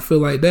TV, and I feel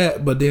like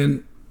that. But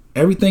then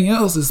everything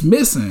else is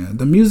missing.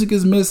 The music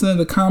is missing.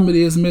 The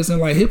comedy is missing.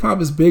 Hip hop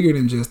is bigger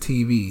than just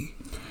TV.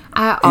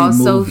 I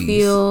also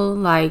feel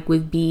like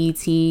with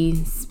BET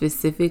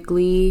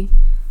specifically,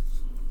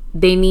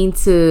 they need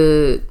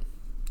to.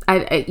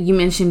 You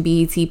mentioned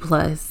BET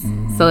Plus,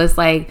 so it's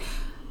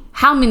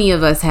how many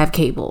of us have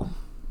cable?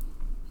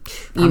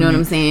 You know what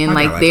I'm saying?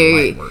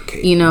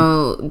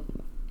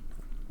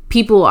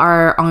 People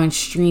are on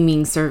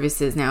streaming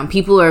services now.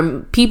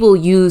 People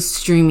use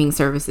streaming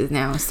services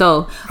now.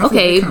 So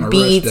okay,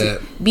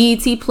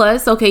 BET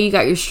Plus. Okay, you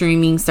got your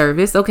streaming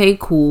service. Okay,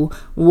 cool.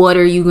 What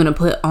are you gonna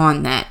put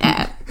on that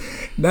app?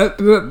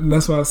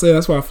 That's why I say.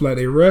 That's why I feel like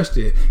they rushed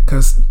it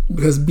because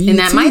BET, and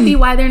that might be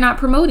why they're not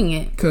promoting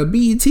it. Because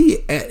BET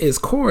at its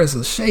core is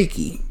a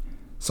shaky.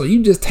 So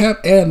you just tap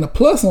adding the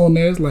plus on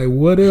there. It's like,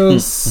 what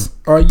else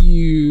are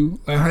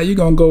you? Like, how you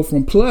gonna go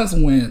from plus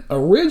when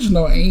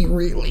original ain't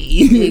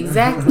really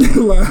exactly?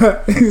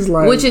 It's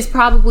like, which is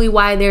probably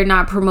why they're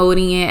not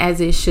promoting it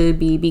as it should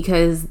be,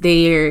 because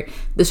the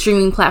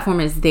streaming platform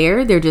is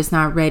there. They're just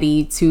not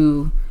ready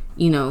to,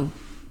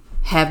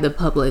 have the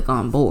public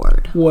on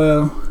board.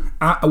 Well,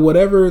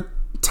 whatever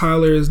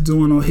Tyler is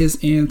doing on his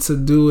end to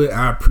do it,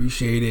 I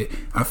appreciate it.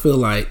 I feel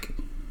like,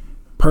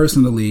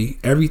 personally,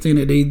 everything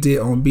that they did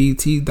on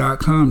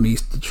BET.com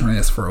needs to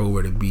transfer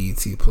over to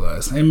BET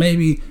Plus, and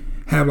maybe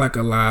have like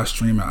a live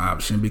streaming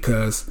option,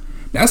 because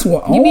that's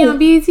what you be on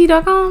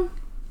BET.com.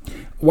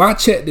 Well, I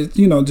checked it,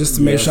 just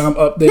to make sure I'm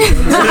updated.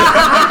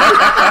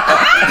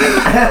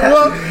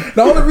 Well,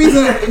 the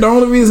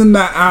only reason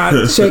that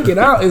I check it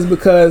out is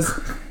because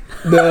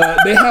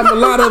they have a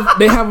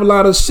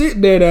lot of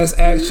shit there that's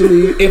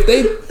actually, if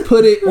they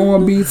put it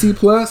on BET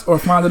Plus or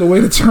find a way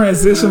to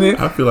transition it.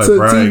 I feel like to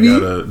Brian TV.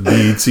 got a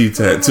BET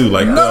tattoo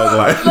like Thug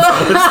Life.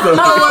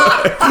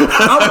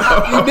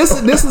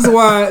 This is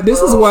why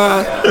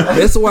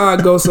I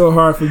go so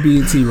hard for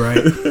BET,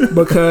 right?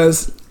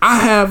 Because I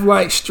have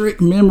like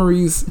strict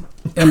memories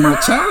in my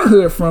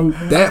childhood from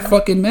that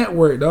fucking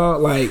network,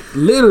 dog. Like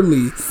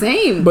literally,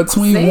 same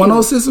between same.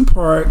 106 and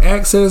Park,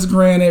 Access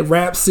Granted,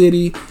 Rap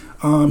City,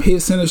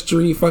 Hit Center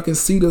Street, fucking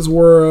Cedar's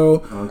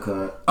World,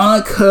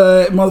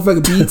 Uncut,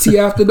 motherfucking BT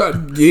After Dark.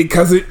 Yeah,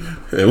 cause it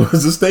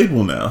was a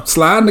staple now.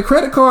 Sliding the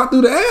credit card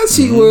through the ass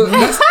cheek was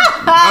that's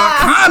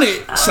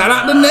iconic. Shout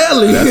out to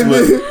Nelly. That's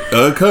what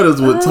Uncut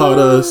is what taught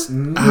us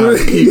how to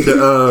keep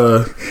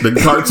the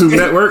Cartoon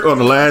Network on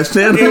the last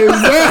channel.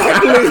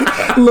 Exactly.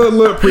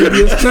 Look,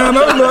 previous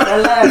channel. Look.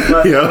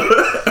 Yeah.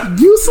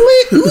 You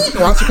sleep?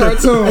 Watch a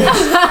cartoon.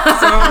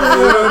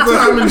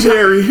 Tom and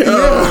Jerry.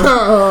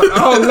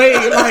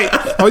 Late.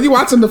 Like, you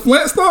watching the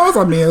Flintstones?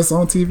 I mean, it's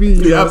on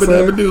TV. Yeah, I've been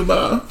able to do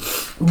that.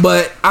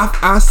 But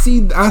I see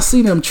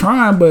them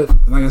trying, but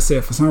like I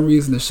said, for some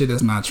reason the shit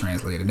is not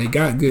translated. They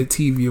got good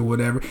TV or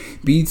whatever.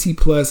 BET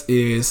Plus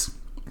is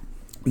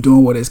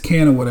doing what it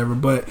can or whatever.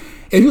 But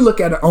if you look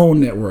at the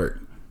OWN network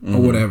or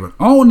whatever,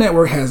 OWN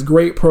network has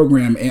great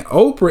programming, and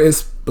Oprah is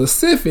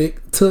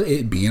specific to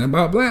it being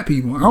about black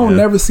people. I don't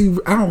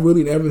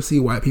really ever see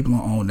white people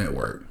on OWN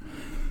network.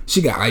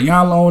 She got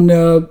Ayanna on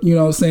there, you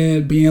know what I'm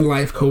saying, being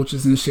life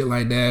coaches and shit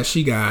like that.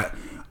 She got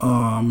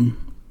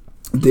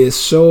this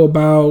show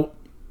about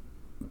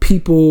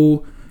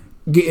people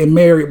getting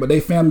married, but they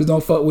families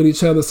don't fuck with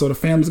each other, so the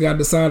families got to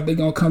decide they're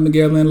gonna come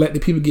together and let the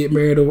people get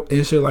married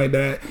and shit like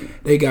that.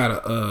 They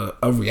got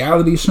a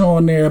reality show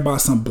on there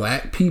about some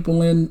black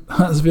people in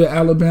Huntsville,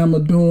 Alabama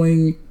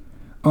doing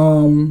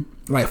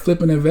like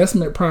flipping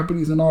investment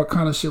properties and all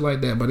kind of shit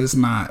like that. But it's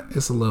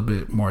a little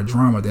bit more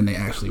drama than they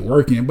actually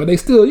work in, but they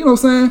still, you know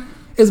what I'm saying,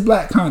 it's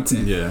black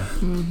content. Yeah.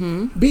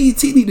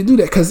 BET need to do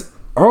that, because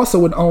also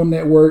with OWN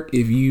network,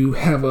 if you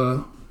have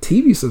a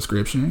TV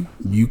subscription,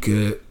 you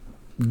could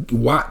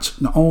watch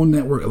the OWN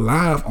network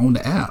live on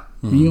the app.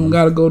 You don't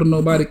gotta go to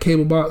nobody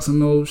cable box and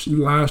no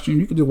live stream.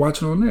 You can just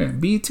watch it on there.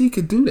 BET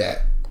could do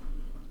that.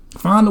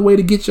 Find a way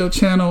to get your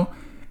channel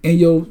and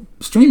your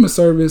streaming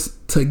service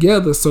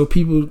together, so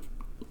people,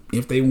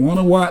 if they want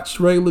to watch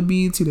regular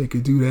BET, they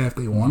could do that. If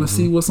they want to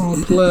see what's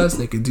on Plus,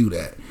 they could do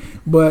that.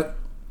 But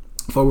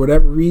for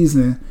whatever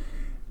reason,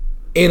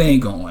 it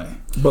ain't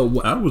going.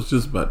 But I was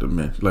just about to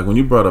mention, like when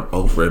you brought up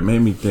Oprah, it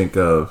made me think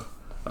of,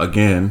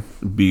 again,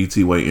 BET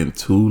waiting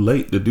too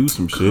late to do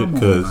some shit,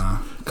 because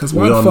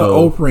why the fuck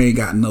Oprah ain't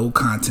got no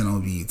content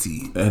on BET?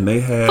 And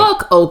they had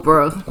fuck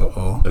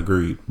Oprah.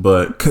 Agreed,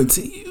 but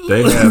continue.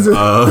 They have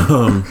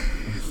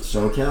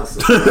show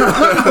council.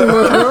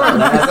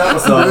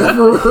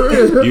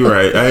 You're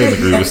right. I ain't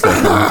agree with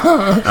Stephanie.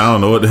 I don't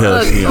know what the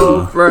hell she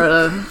on.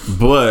 Oprah.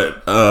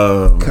 But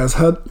because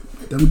her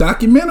them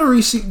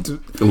documentary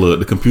look,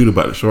 the computer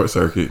about to short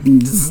circuit.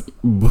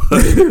 But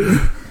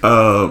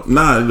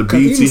the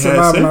BET has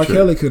Surviving R.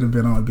 Kelly could have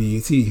been on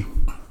BET.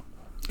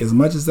 As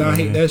much as I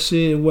hate that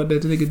shit, what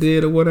that nigga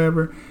did or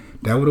whatever,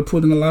 that would have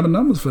put in a lot of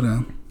numbers for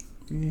them.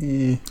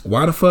 Yeah.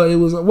 Why the fuck it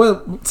was?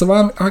 Well,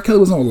 Surviving R. Kelly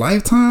was on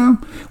Lifetime.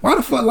 Why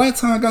the fuck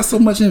Lifetime got so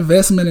much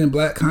investment in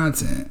black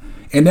content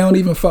and they don't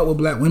even fuck with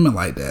black women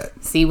like that?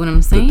 See what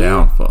I'm saying? The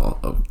downfall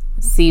of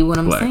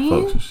black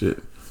folks and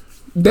shit.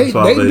 They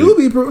do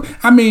be.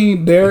 I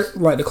mean, they're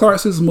like the Clark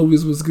Sisters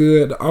movies was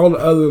good. All the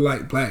other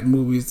like black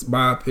movies,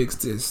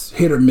 biopics, is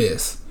hit or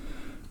miss.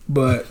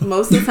 But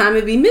most of the time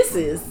it be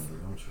misses.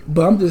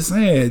 But I'm just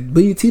saying,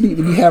 BET need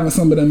to be having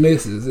some of the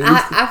misses.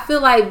 I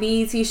feel like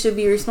BET should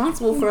be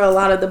responsible for a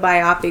lot of the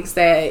biopics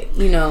that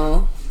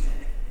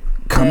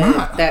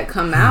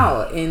come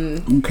out.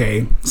 And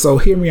okay, so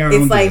hear me out.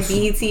 It's like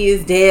BET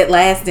is dead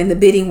last in the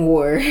bidding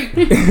war.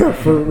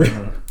 For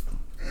real.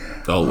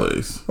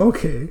 Always.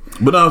 Okay.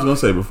 But I was gonna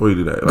say, before you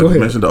do that, like you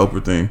mentioned the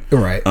Oprah thing,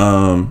 right?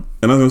 And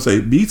I was gonna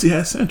say BET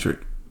has Centric,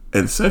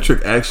 and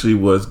Centric actually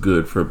was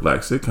good for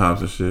black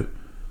sitcoms and shit.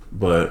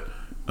 But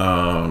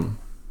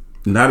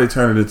Now they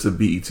turn it into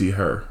BET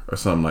Her or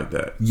something like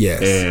that.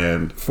 Yes.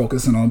 And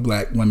focusing on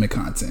black women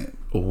content.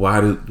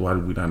 Why did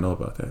we not know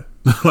about that?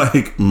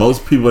 Like,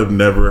 most people have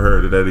never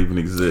heard that even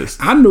exists.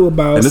 I knew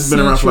about, and it's been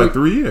around for like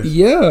 3 years.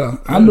 Yeah,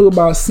 I knew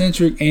about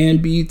Centric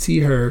and BET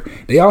Her.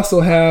 They also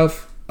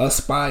have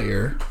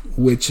Aspire,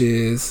 which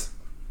is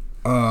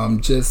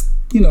just,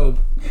 you know,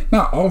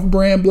 not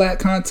off-brand black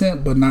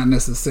content, but not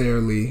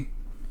necessarily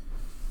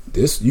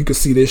this. You can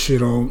see this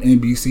shit on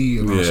NBC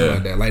and shit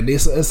like that. Like,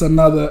 this, it's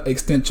another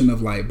extension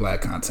of like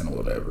black content or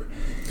whatever.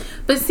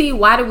 But see,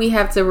 why do we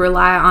have to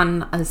rely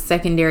on a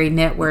secondary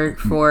network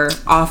for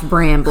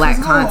off-brand black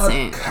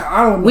content?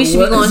 I don't know. We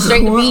should be going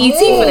straight to BET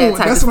for that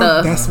type of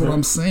stuff. That's what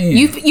I'm saying.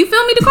 You feel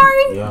me,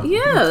 Dakari?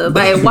 Yeah.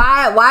 But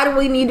why do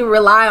we need to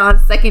rely on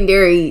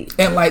secondary?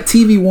 And like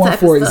TV One,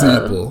 for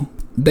example,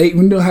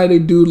 you know how they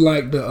do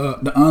like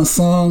the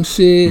unsung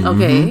shit.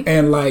 Okay.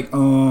 And like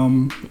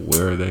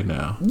where are they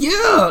now?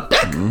 Yeah,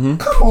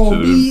 come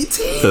on, BET.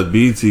 Because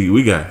BET,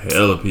 we got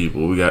hella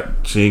people. We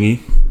got Chingy.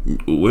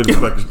 Where the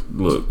fuck?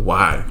 Look,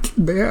 why?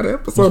 They had an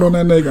episode on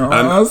that nigga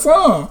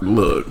unsung.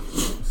 Look,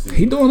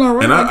 he doing all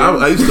right. And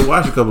I used to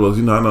watch a couple of those.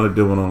 You know, I know they're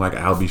doing on like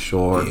I'll Be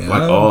Sure,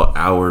 like all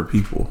our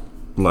people.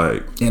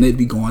 Like, and it'd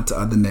be going to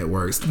other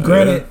networks.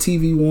 Granted,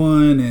 TV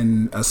One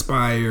and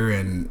Aspire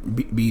and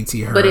BET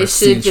Her, but it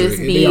should just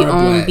be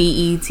on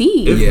BET.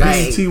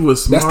 If BET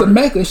was smart, that's the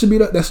mecca. It should be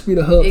the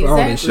hub for all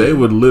this shit. They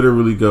would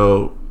literally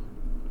go,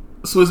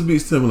 Swizz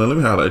Beatz Timbaland, let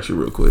me holler at you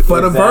real quick.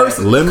 For the verse,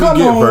 let me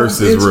get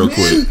verses real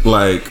quick.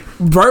 Like,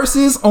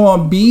 verses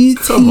on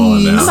BET's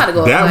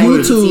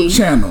YouTube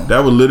channel.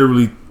 That would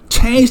literally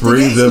change the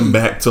bring them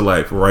back to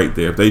life right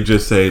there. If they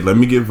just say, let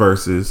me get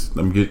verses,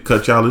 let me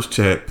cut y'all this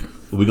check.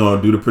 We're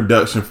gonna do the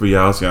production for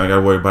y'all, so y'all ain't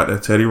gotta worry about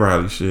that Teddy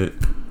Riley shit.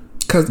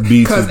 Cause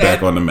Beats is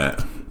back on the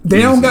map.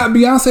 They don't got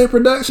Beyonce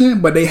production,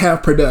 but they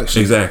have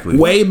production. Exactly.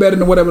 Way better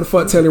than whatever the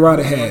fuck Teddy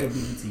Riley had.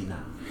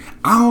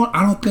 I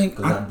don't think.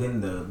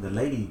 Then the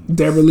lady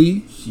Deborah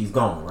Lee, she's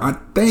gone. Right? I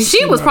think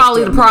she was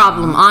probably the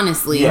problem,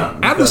 honestly. Yeah,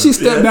 after she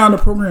stepped down the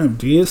program,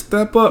 did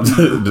step up. She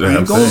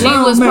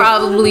was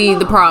probably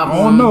the problem.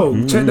 I don't know.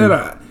 Check that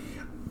out.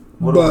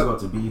 What about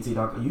to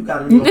BET.com? You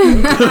got it.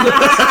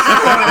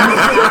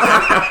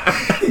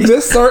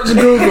 Just search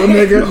Google,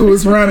 nigga,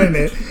 who's running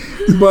it.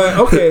 But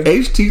okay,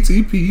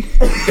 HTTP.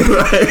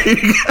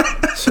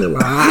 Chill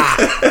out.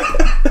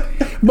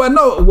 But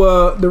no,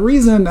 well, the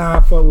reason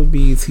I fuck with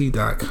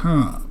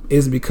BET.com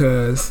is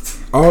because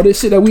all this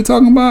shit that we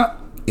talking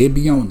about, it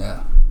be on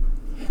there.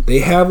 They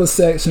have a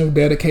section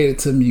dedicated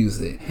to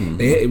music,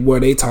 where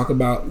they talk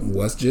about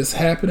what's just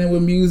happening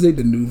with music,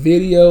 the new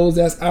videos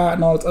that's out,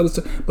 and all this other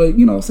stuff. But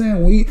you know what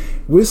I'm saying?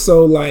 We're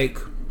so like,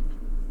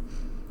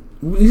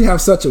 we have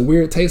such a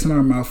weird taste in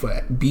our mouth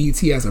for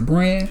BET as a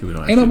brand.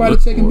 Ain't nobody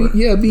checking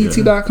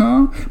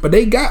BET.com, but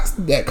they got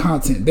that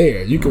content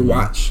there. You can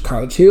watch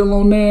College Hill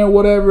on there,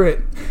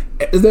 whatever.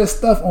 There's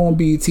stuff on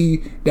BET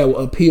that will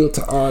appeal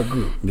to our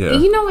group. Yeah.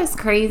 You know what's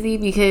crazy?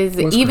 Because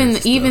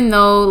even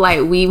though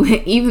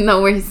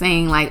we're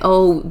saying like,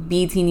 oh,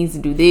 BET needs to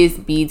do this,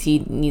 BET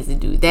needs to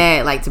do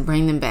that, like to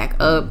bring them back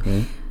up,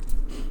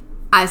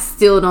 I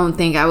still don't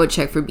think I would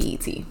check for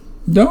BET.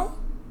 No?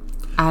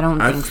 I don't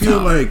think so. I feel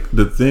like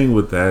the thing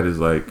with that is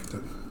like,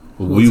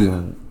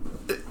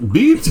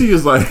 BET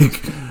is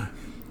like,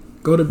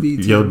 go to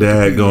BET. Your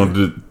dad going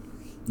to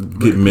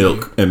get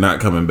milk and not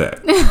coming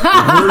back. We're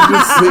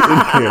just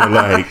sitting here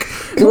like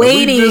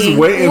waiting. Just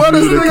waiting for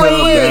you to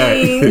come back.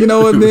 You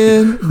know what,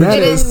 man? That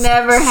is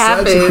never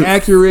happened. Such an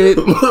accurate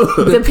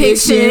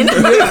depiction.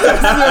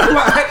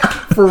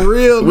 For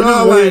real, we're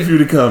just waiting for you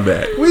to come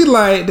back. We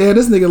like, damn,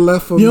 this nigga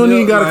left for you don't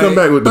even gotta come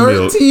back with the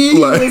milk. 13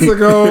 years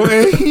ago,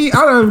 and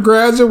I done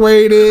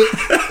graduated.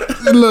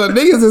 Look,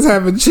 niggas is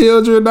having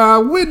children now.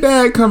 When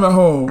dad coming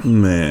home?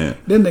 Man,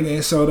 that nigga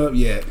ain't showed up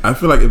yet. I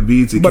feel like if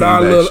BET came but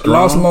our back strong,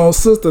 lost long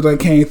sister that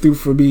came through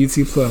for BET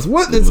Plus.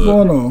 What is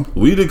going on?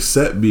 We'd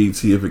accept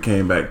BET if it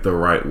came back the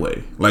right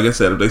way. Like I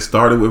said, if they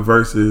started with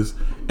verses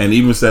and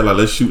even said like,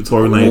 let's shoot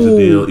Tory Lanez a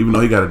deal, even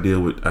though he got a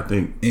deal with I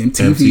think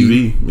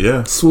MTV.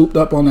 Yeah, swooped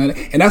up on that,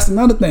 and that's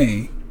another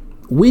thing.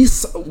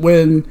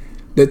 When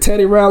the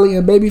Teddy Riley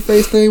and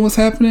Babyface thing was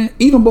happening,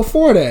 even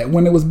before that,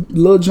 when it was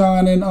Lil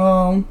Jon and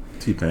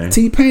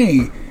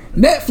T-Pain,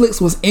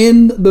 Netflix was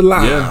in the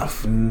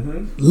live,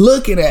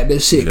 looking at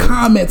this shit,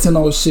 commenting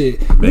on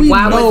shit.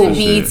 Why was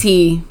it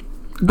BET?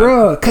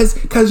 Bruh,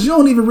 cause you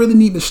don't even really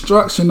need to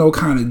structure no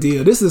kind of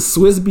deal. This is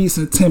Swizz Beatz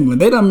and Timbaland.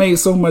 They done made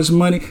so much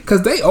money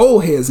cause they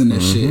old heads in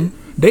this shit.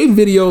 They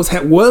videos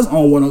was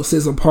on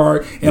 106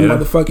 Apart and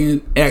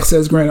motherfucking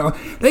Access Granted.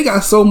 They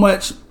got so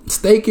much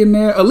stake in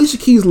there. Alicia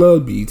Keys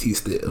love BET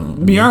still.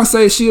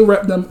 Beyonce, she'll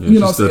rep them. Yeah, you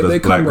know, still they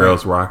Black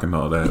Girls Rock and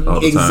all that. All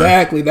the time.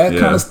 That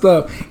kind of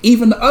stuff.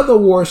 Even the other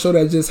award show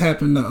that just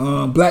happened,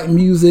 the Black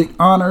Music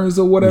Honors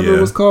or whatever it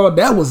was called,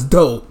 that was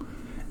dope.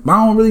 But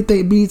I don't really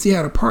think BET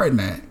had a part in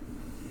that.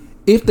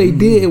 If they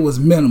did, it was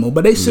minimal.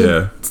 But they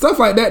should stuff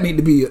like that need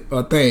to be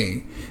a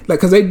thing. Like,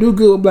 cause they do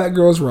good with Black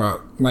Girls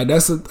Rock. Like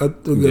that's a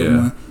good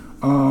one.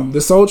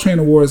 The Soul Train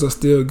Awards are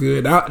still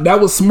good. That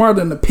was smart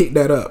than to pick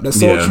that up. The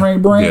Soul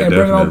Train brand and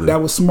bring it on.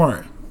 That was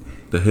smart.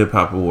 The Hip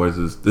Hop Awards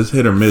is this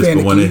hit or miss,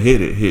 but when it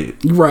hit.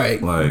 Right.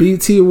 Like,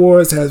 BET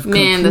Awards has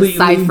completely... the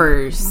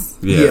ciphers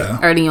Yeah.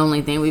 are the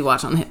only thing we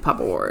watch on the Hip Hop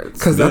Awards.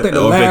 Because I think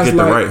if they get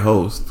the right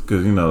host,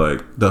 because you know,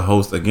 like the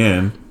host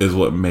again is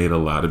what made a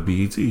lot of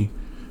BET.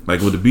 Like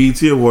with the BET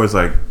Awards,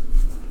 like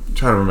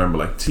trying to remember,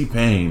 like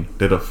T-Pain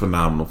did a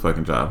phenomenal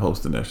fucking job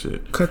hosting that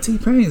shit. Cause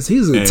T-Pain,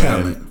 he's a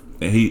talent.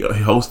 And he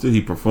hosted,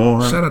 he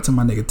performed. Shout out to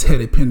my nigga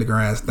Teddy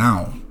Pendergrass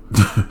Down.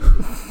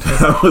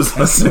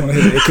 That's one of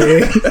his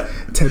AKA.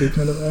 Teddy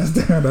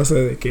Pendergrass Down. That's what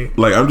AKA.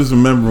 Like I'm just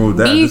remembering with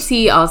that.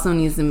 BET also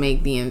needs to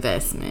make the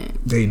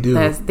investment. They do.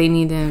 They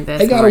need to invest.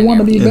 They gotta want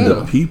to be better. In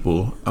the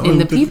people.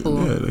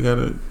 Yeah, they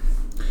gotta.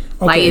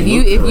 Like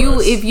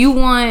if you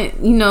want,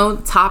 you know,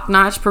 top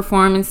notch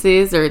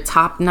performances or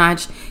top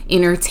notch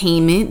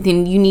entertainment,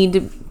 then you need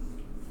to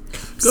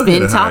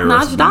spend top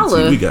notch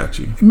dollars. We got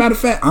you. Matter of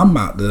fact, I'm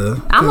about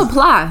to. I'm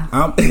apply.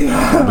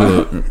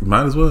 Look,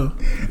 might as well.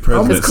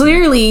 Because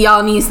clearly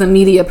y'all need some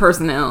media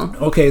personnel.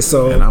 Okay,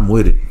 so and I'm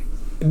with it.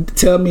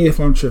 Tell me if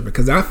I'm tripping,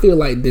 because I feel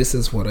like this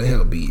is what'll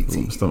help BET.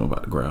 I'm still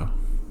about to growl.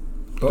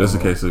 Just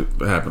in case it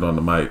happened on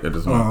the mic. I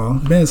just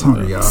want. Ben's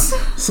hungry, y'all.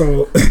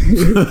 So,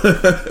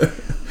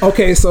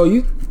 okay, so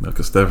you. No,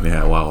 because Stephanie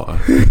had Wawa.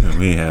 And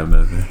we ain't have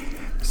nothing.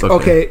 It's okay.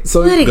 Okay, so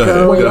let it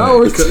go. When y'all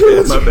was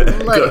kids, Let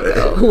it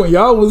go. when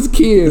y'all was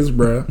kids,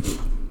 bruh,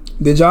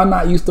 did y'all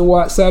not used to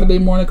watch Saturday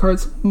morning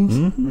cartoons?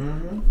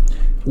 Mm-hmm.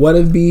 What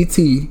if BET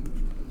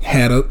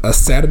had a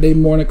Saturday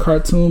morning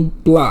cartoon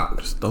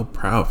block? Just throw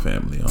Proud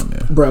Family on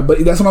there, Bruh,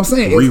 but that's what I'm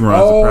saying. Reruns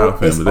of Proud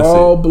Family. It's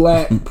all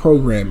black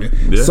programming.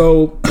 Yeah.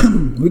 So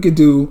we could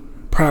do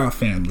Proud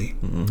Family,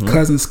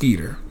 Cousin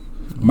Skeeter,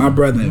 My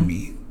Brother and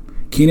Me,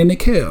 Kenan and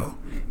Kel.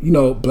 You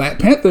know, Black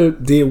Panther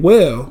did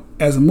well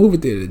as a movie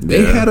theater.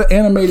 They had an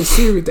animated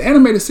series. The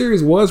animated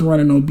series was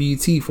running on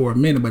BET for a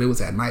minute, but it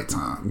was at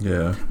nighttime.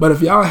 Yeah. But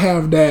if y'all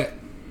have that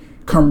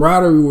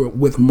camaraderie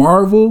with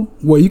Marvel,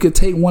 where you could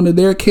take one of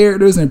their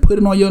characters and put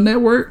it on your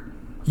network,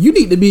 you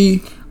need to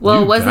be...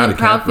 Well, wasn't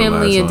Proud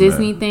Family a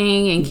Disney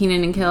thing and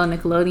Kenan and Kel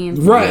Nickelodeon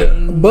thing?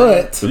 Right,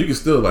 but... So you can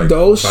still like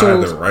those buy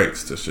shows, the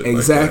rights to shit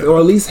exactly, like that. or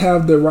at least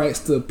have the rights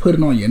to put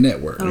it on your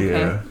network. Okay.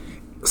 Yeah.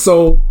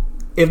 So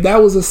if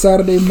that was a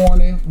Saturday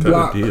morning Cut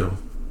block, a deal.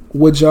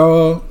 would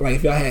y'all, like,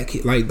 if y'all had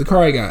kids, like the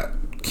Kari got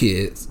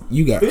kids,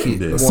 you got kids,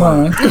 Yeah. a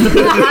son.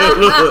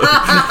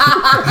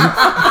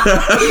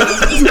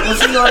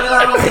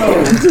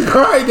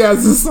 Kari got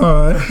a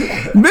son.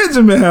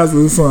 Benjamin has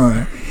a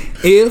son.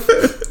 If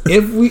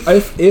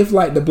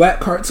like the black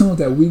cartoons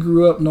that we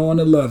grew up knowing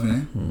and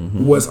loving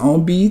was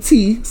on BET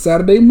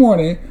Saturday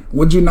morning,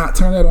 would you not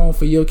turn that on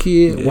for your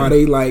kid while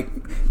they like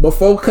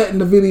before cutting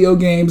the video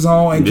games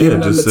on and giving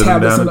them the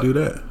tablets and do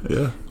that?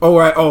 Yeah. Oh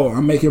right. Oh,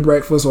 I'm making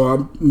breakfast or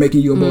I'm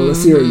making you a bowl of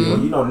cereal. Well,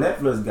 you know,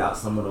 Netflix got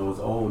some of those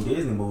old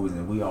Disney movies,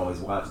 and we always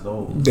watch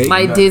those.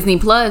 Like Disney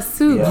Plus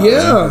too.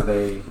 Yeah.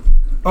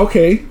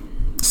 Okay.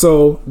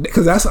 So,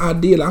 because that's what I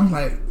did. I'm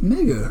like,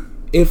 nigga,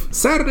 if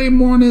Saturday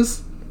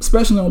mornings,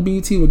 especially on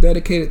BET, were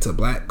dedicated to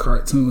black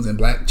cartoons and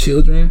black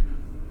children,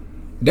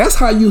 that's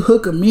how you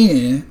hook them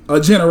in a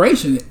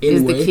generation. Anyway.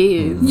 Is the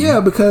kids. Yeah,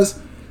 because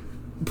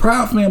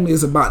Proud Family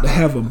is about to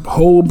have a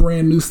whole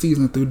brand new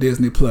season through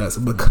Disney Plus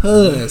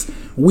because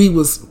we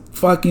was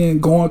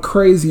fucking going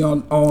crazy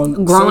on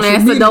grown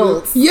ass media.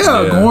 adults.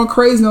 Yeah, going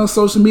crazy on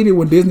social media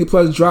when Disney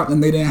Plus dropped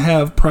and they didn't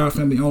have Proud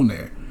Family on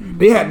there.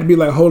 They had to be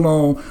like, hold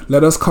on,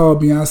 let us call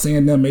Beyonce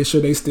and them, make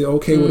sure they still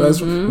okay with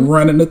us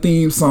running the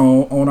theme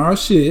song on our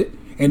shit,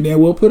 and then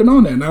we'll put it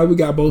on there. Now we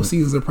got both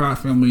seasons of Proud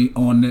Family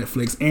on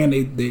Netflix, and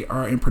they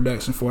are in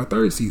production for a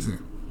third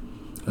season.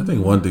 I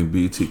think one thing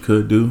BET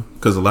could do,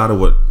 because a lot of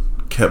what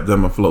kept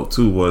them afloat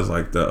too was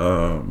like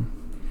the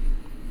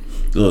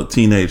little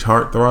teenage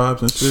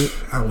heartthrobs and shit.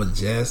 I would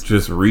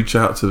just reach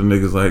out to the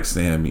niggas like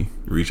Sammy,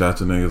 reach out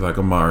to niggas like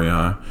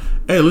Omarion.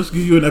 Hey, let's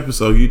give you an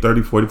episode, you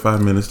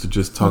 30-45 minutes to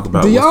just talk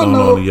about what's going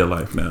on in your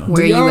life now. Where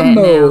do you y'all at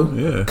know?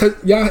 now? Yeah. Cause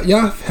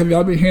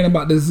y'all been hearing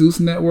about the Zeus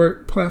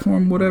Network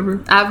platform,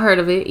 whatever? I've heard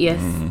of it.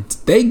 Yes.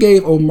 They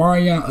gave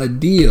Omarion a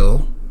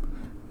deal,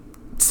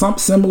 something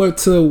similar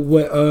to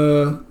what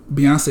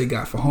Beyonce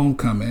got for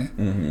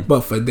Homecoming,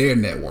 but for their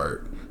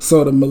network.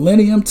 So the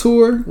Millennium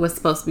Tour What's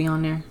supposed to be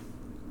on there?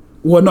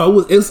 Well,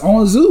 no, it's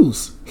on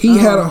Zeus. He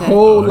had a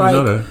whole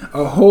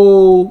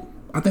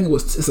I think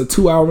it's a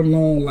 2-hour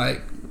long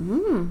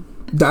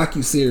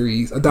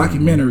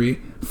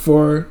documentary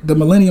for the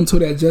Millennium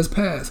Tour that just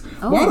passed.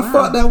 Why the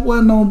fuck that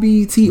wasn't on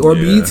BET or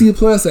BET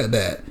Plus at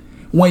that?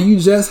 When you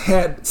just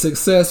had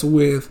success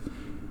with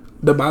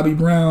the Bobby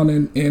Brown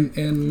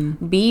and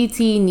BET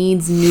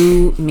needs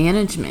new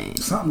management.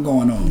 Something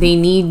going on. They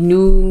need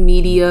new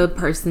media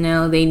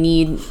personnel. They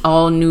need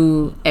all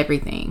new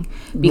everything.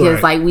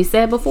 Because like we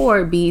said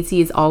before, BET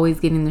is always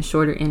getting the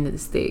shorter end of the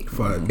stick.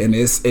 And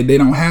they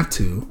don't have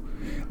to.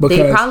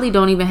 They probably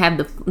don't even have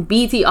the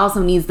BET.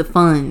 Also needs the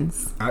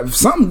funds.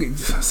 Something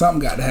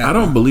got to happen. I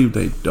don't believe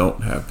they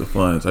don't have the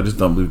funds. I just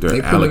don't believe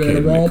they're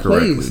allocating it,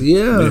 correctly. Place.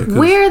 Yeah.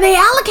 Where are they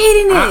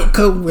allocating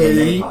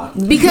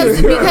it?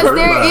 Because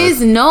there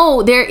is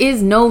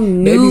no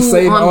new. They be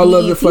saving all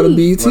of it for the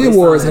BET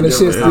Awards, and the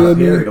shit still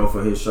be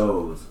for his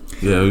shows.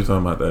 Yeah, we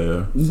talking about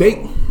that.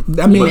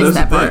 Yeah. I mean, that's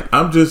that part.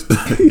 I'm just. But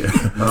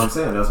I'm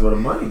saying that's where the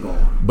money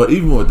going. But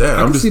even with that,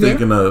 I'm just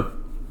thinking of.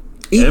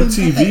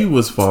 MTV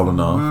was falling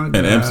off, and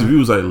MTV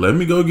was like, "Let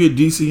me go get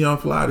DC Young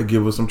Fly to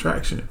give us some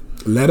traction.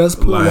 Let us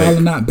put Wild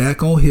 'N Out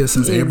back on here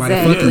since everybody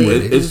fucking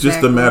with it." It's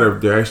just a matter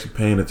of they're actually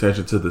paying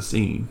attention to the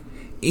scene.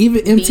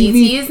 Even MTV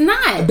BET is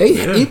not.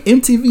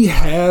 MTV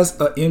has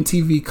a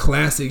MTV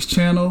Classics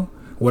channel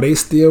where they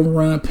still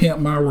run Pimp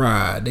My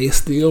Ride. They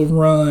still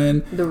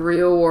run The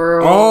Real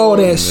World. All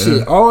that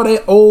shit. All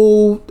that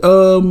old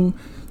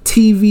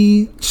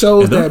TV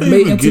shows that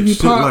made MTV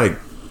pop. Like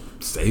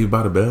Saved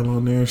by the Bell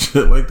on there and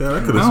shit like that. I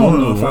could have sworn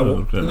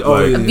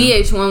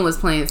VH1 was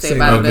playing Saved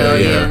by the Bell.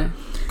 Yeah.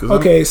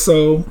 Okay,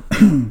 so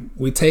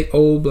we take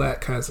old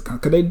black guys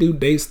because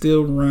they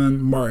still run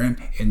Martin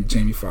and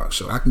Jamie Foxx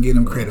show. I can give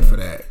them credit for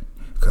that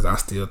because I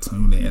still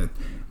tune in.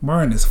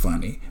 Martin is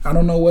funny. I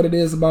don't know what it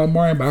is about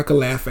Martin, but I could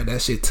laugh at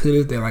that shit to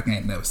this day like I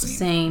ain't never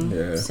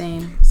seen.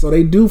 Same. So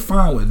they do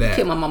fine with that.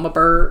 Kill my mama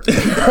bird.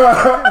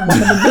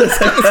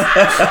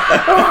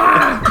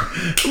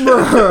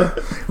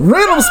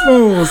 Rhythm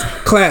Spoons,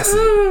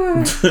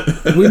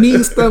 classic. We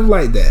need stuff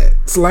like that.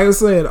 So like I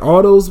said,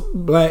 all those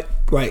black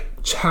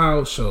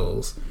child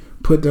shows,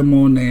 put them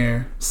on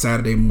there.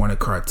 Saturday morning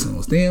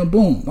cartoons. Then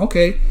boom,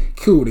 okay,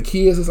 cool. The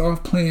kids is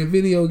off playing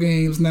video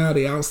games now.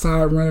 They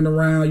outside running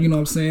around. You know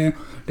what I'm saying?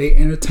 They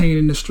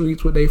entertaining the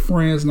streets with their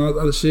friends and all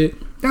the other shit.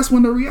 That's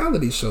when the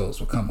reality shows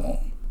will come on.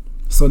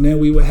 So then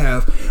we would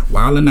have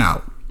Wild 'N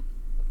Out,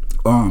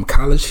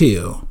 College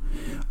Hill,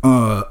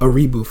 a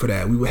reboot for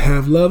that. We would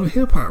have Love and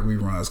Hip Hop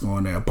reruns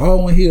going there.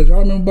 Baldwin Hills, y'all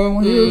remember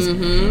Baldwin Hills?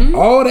 Mm-hmm.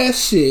 All that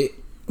shit,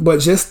 but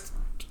just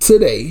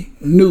today,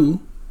 new,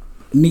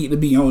 need to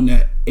be on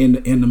that in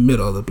the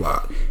middle of the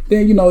block.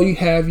 Then you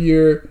have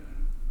your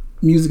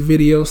music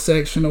video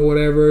section or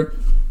whatever.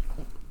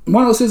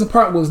 106 &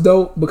 Park was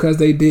dope because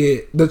they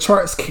did the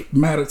charts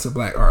matter to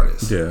black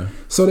artists. Yeah.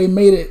 So they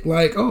made it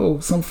like,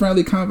 some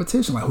friendly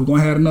competition. Like, who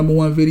gonna have the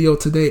 #1 video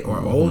today? Or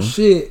oh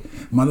shit,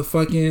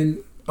 motherfucking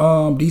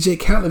DJ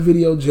Khaled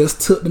video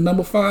just took the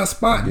 #5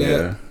 spot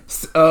that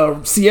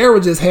Sierra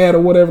just had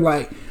or whatever.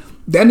 Like,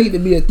 that need to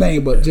be a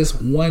thing, but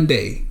just one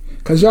day.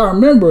 Cause y'all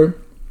remember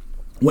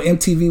when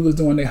MTV was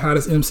doing their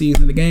hottest MCs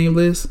in the game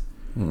list?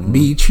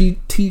 BET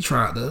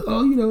tried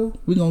to,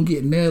 we're gonna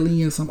get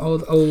Nelly and some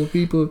other old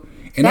people.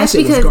 And that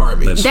shit was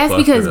garbage. That's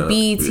because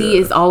BET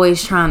is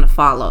always trying to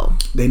follow.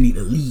 They need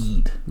a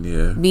lead.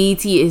 Yeah.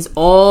 BET is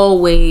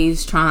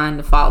always trying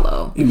to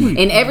follow. Mm-hmm.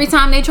 And every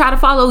time they try to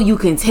follow, you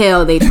can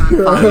tell they trying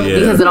to follow.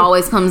 Because it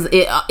always comes,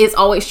 it's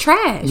always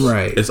trash.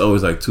 Right. It's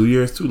always like 2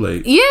 years too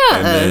late. Yeah.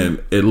 And then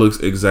it looks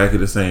exactly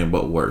the same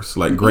but worse.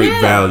 Like great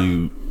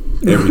value,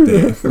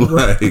 everything.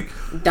 Like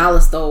dollar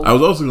store. I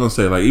was also gonna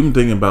say, like, even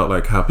thinking about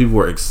like how people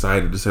were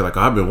excited to say like,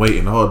 I've been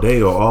waiting all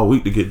day or all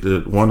week to get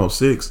to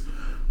 106.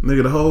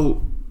 Nigga, the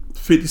whole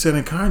 50 Cent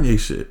and Kanye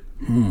shit.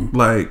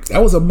 Like,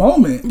 that was a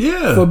moment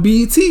for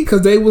BET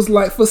because they was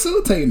like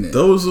facilitating it.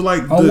 Those are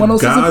like the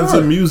gods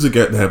of music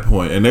at that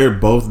point, and they're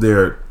both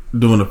there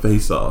doing a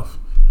face off.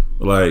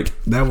 Like,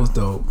 that was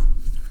dope.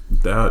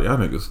 Y'all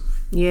niggas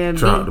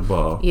dropped the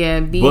ball. Yeah,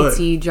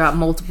 BET dropped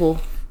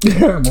multiple.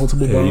 Yeah,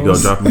 multiple balls. You go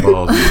dropping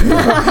balls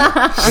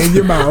in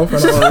your mouth.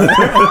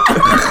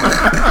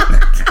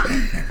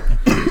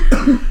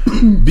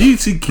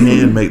 BET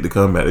can make the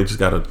comeback. They just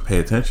gotta pay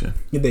attention.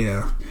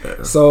 Yeah.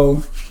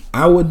 So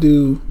I would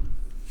do,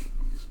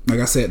 like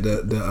I said,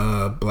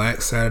 the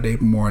Black Saturday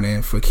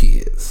Morning for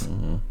kids.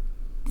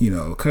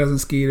 Mm-hmm. Cousin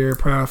Skeeter,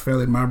 Proud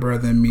Family, My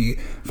Brother and Me,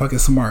 fucking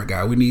Smart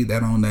Guy. We need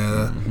that on there.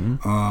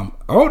 Mm-hmm.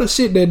 All the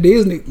shit that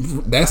Disney,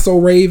 That's So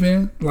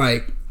Raven,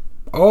 like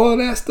all of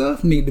that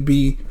stuff need to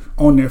be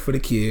on there for the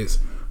kids.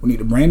 We need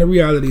to bring the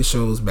reality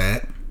shows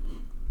back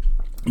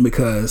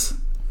because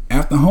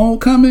after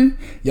Homecoming,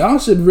 y'all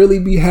should really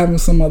be having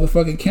some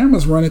motherfucking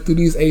cameras running through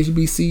these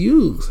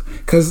HBCUs.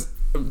 Because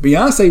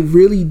Beyonce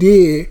really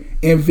did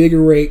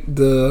invigorate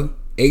the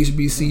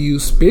HBCU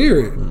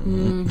spirit.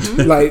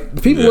 Mm-hmm.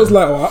 Like, people was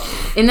like,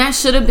 and that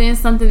should have been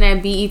something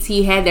that BET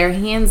had their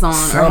hands on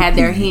or had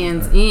their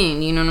hands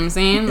in. You know what I'm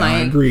saying? Like, I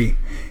agree.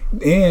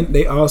 And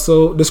they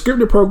also, the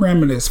scripted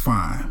programming is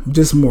fine.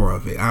 Just more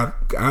of it. I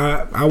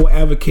will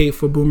advocate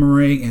for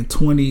Boomerang and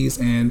 20s,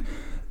 and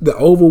the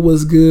Oval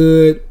was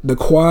good. The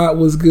Quad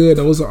was good.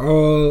 Those are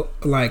all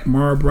like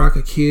Mara Brock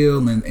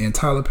Kill and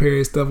Tyler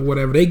Perry stuff or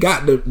whatever. They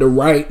got the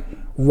right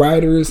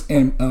writers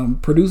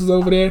and producers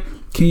over there.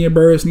 Kenya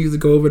Burris needs to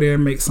go over there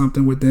and make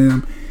something with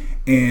them.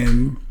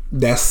 And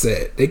that's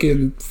it. They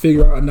can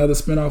figure out another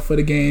spinoff for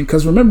the game.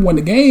 Because remember when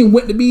the game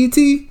went to BET,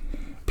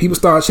 people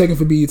started checking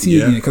for BET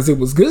again because it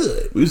was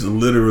good. We used to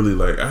literally,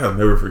 like, I'll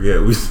never forget,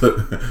 we used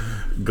to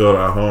go to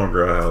our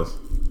homegirl house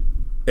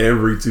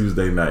every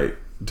Tuesday night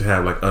to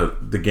have like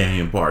the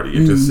game party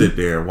and just sit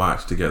there and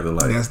watch together.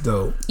 Like that's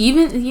dope.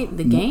 Even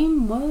the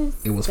game was.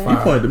 It was that? fire.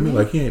 He pointed to me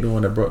like he ain't the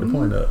one that brought the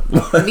point up.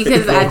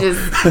 Because I just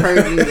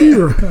heard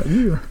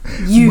you.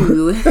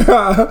 You.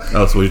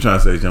 Oh, so what you're trying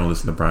to say is you don't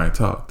listen to Brian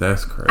talk?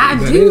 That's crazy. I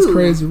That do. is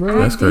crazy, right?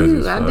 That's crazy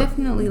as I fuck.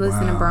 definitely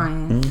listen to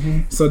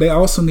Brian. So they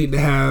also need to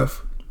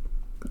have.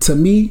 To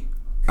me,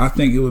 I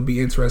think it would be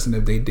interesting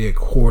if they did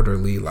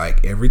quarterly,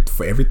 like every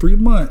 3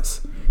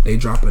 months, they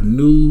drop a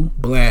new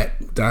Black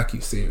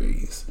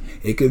docuseries.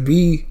 It could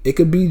be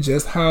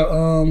just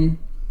how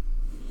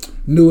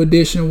New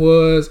Edition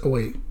was. Oh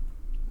wait,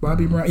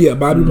 Bobby Brown. Yeah,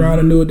 Bobby Brown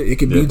and New Edition. It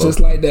could be just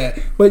like that.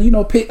 But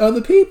pick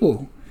other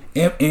people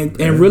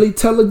and really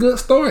tell a good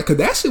story, because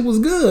that shit was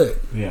good.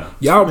 Yeah,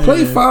 y'all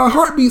play 5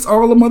 Heartbeats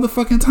all the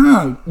motherfucking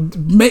time.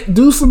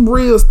 Do some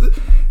real.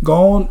 Go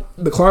on.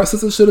 The Clark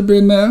sisters should have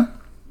been there.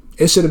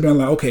 It should have been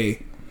like,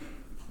 okay,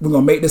 we're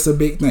gonna make this a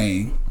big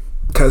thing,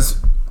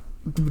 because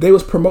they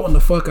was promoting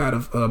the fuck out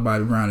of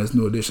Bobby Brown's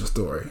New Edition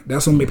story.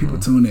 That's what made people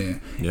tune in.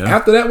 Yeah.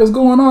 After that was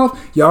going off,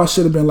 y'all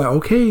should have been like,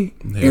 okay,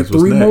 in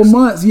 3 more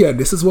months,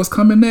 this is what's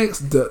coming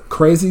next. The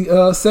crazy,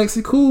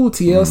 sexy, cool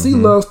TLC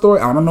love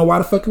story. I don't know why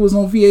the fuck it was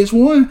on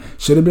VH1.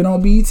 Should have been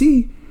on BET.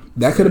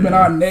 That could have been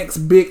our next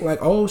big, like,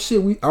 oh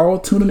shit, we all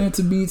tuning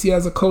into BET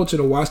as a culture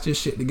to watch this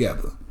shit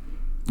together.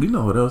 You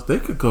know what else? They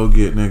could go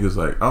get niggas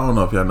like, I don't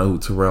know if y'all know who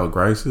Terrell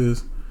Grice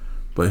is,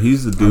 but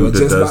he's the dude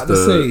that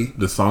does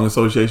the song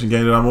association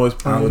game that I'm always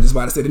playing. I was just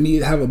about to say, they need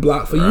to have a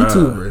block for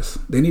YouTubers.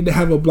 They need to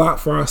have a block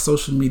for our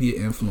social media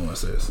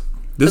influencers.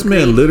 This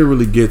man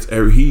literally gets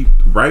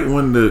right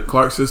when the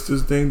Clark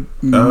sisters thing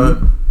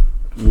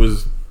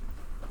was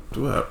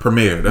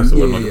premiere. That's the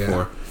word I'm looking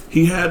for.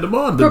 He had them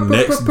on the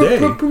next day.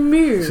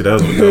 Premiere. See, that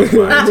was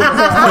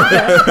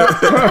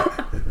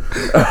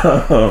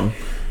what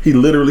he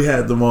literally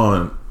had them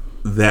on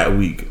that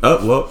week.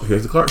 Oh, well,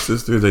 here's the Clark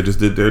sisters. They just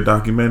did their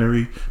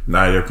documentary.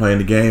 Now they're playing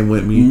the game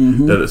with me.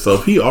 So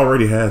if he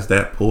already has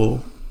that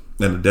pull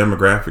and the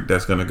demographic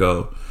that's going to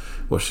go,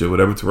 well, shit,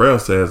 whatever Terrell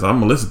says, I'm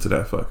going to listen to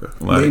that fucker.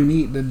 Like, they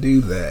need to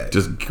do that.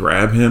 Just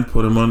grab him,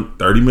 put him on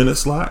 30-minute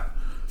slot.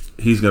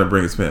 He's going to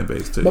bring his fan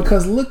base to you.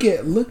 Because look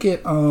at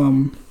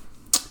the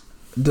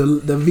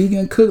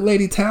vegan cook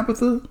lady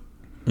Tabitha.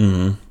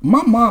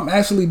 My mom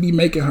actually be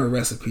making her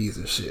recipes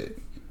and shit.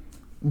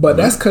 But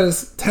that's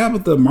because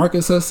Tabitha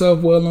markets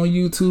herself well on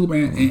YouTube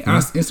and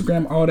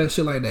Instagram, all that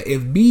shit like that.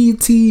 If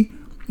BET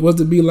was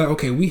to be like,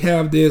 okay, we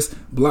have this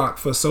block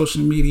for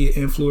social media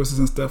influencers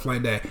and stuff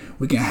like that,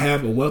 we can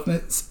have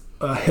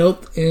a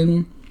health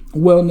and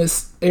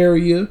wellness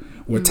area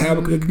where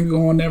Tabitha can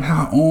go on there,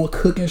 have her own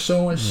cooking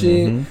show and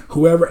shit.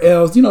 Whoever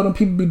else, them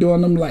people be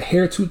doing them like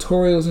hair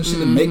tutorials and shit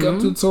and makeup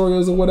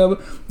tutorials or whatever.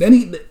 They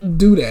need to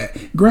do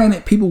that.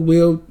 Granted, people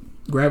will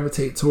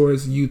gravitate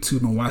towards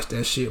YouTube and watch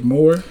that shit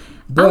more.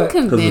 But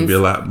because it'd be a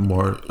lot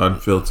more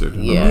unfiltered.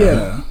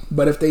 Yeah.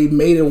 But if they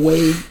made a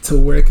way to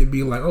where it could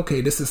be like,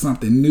 okay, this is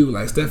something new,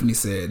 like Stephanie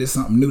said, this is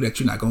something new that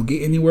you're not gonna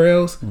get anywhere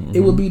else,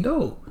 it would be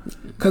dope.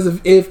 Because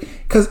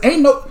because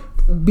ain't no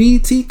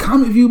BET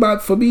comment view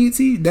for BET,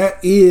 that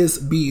is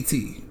BET.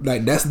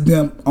 Like, that's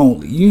them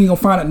only. You ain't gonna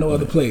find it no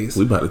other place.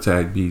 We about to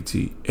tag BET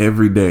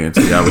every day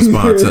until y'all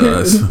respond to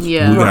us.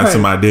 Yeah, we got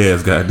some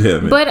ideas,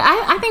 goddamn it. But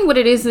I think what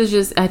it is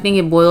just, I think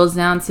it boils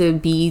down to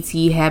BET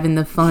having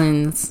the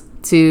funds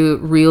to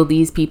reel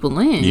these people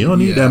in. You don't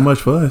need that much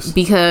for us.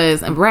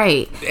 Because,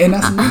 right. And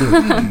that's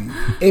another thing.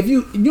 If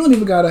you don't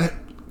even gotta,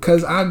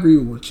 because I agree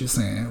with what you're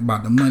saying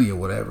about the money or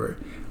whatever,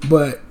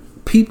 but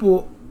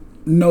people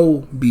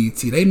know BET.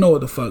 They know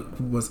what the fuck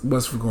what's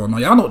going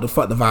on. Y'all know what the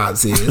fuck the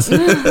vibes is.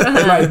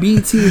 Like,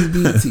 BET is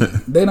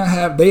BET.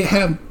 They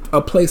have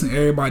a place in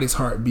everybody's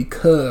heart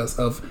because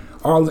of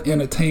all the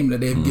entertainment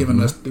that they've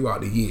given us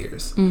throughout the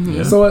years.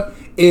 Yeah. So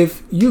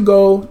if you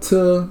go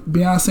to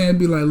Beyonce and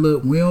be like,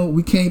 look,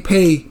 we can't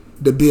pay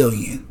the $1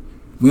 billion.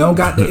 We don't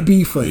got that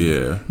beef for you.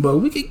 Yeah. But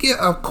we could get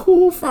a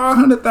cool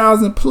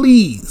 500,000,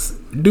 please.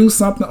 Do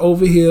something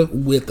over here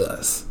with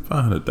us.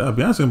 500,000.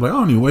 Beyonce be like, I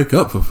don't even wake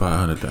up for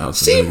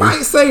 500,000. She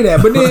might say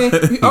that, but then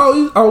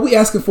we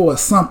asking for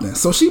something,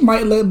 so she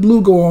might let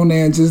Blue go on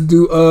there and just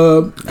do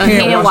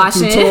hand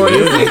washing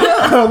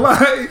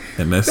tutorials.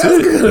 And that's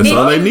it. That's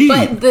all they need.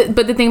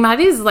 But the thing about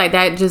it is, like,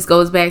 that just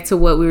goes back to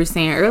what we were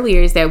saying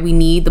earlier, is that we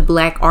need the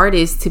black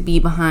artists to be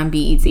behind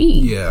BET.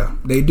 Yeah,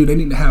 they do. They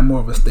need to have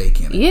more of a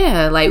stake in it.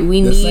 Yeah, like,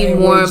 we need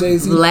more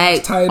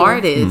black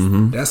artists.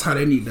 That's how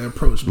they need to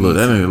approach BET. Look,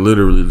 that nigga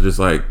literally just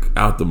like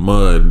out the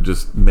mud and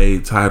just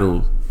made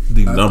Tidal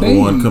the number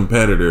one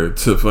competitor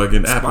to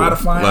fucking Spotify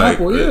Apple. Like,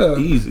 Apple, yeah.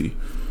 Easy.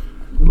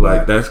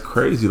 Like, that's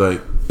crazy. Like,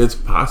 it's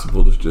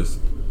possible to just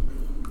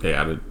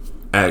to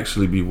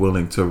actually be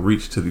willing to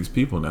reach to these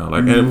people now.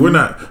 Like, and we're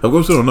not, of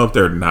course, we don't know if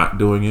they're not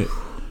doing it,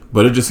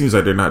 But it just seems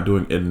like they're not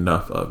doing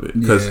enough of it.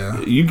 Because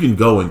you can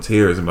go in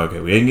tiers and be like, okay,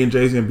 we ain't getting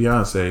Jay-Z and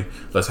Beyonce.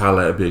 Let's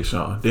holla at Big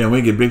Sean. Damn, we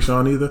ain't get Big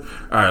Sean either.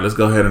 All right, let's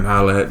go ahead and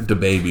holla at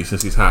DaBaby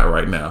since he's hot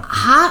right now.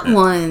 Hot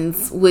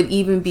Ones would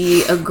even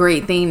be a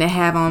great thing to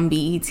have on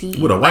BET.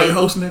 With a white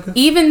host, nigga?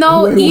 Even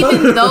though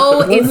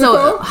it's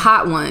a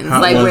Hot Ones.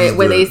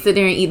 Where they sit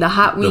there and eat the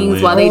hot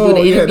wings while they do the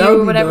interview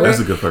or whatever. That's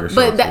a good fucking show.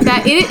 But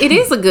it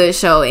is a good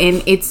show.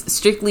 And it's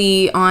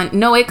strictly on...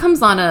 No, it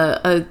comes on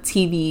a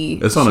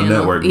TV It's on channel. a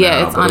network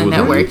Yeah, now, it's on a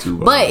network.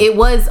 YouTube, but it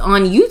was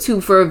on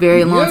YouTube for a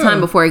very long time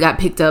before it got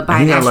picked up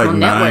by a national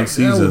network. 9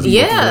 seasons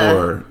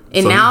before.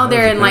 And now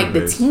they're in like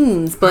the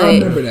teens.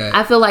 But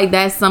I feel like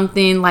that's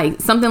something like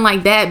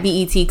that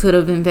BET could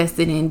have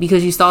invested in,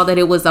 because you saw that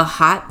it was a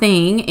hot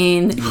thing.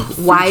 And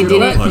why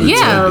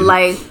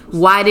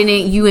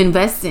didn't you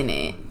invest in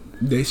it?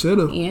 They should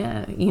have.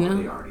 Yeah, you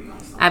know.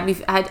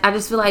 I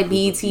just feel like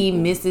BET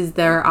misses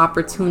their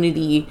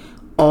opportunity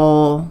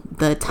all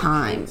the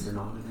time.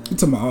 You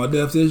talking about All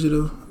Def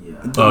Digital?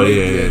 Oh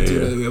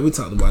yeah. We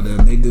talked about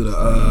that. They do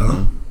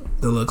the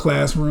little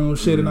classroom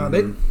shit and all.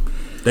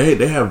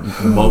 They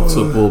have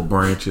multiple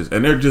branches,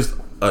 and they're just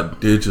a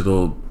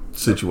digital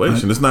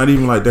situation. It's not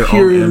even like they're on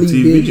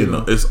MTV. You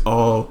know, it's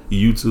all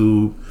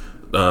YouTube,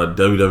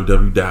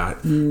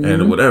 www.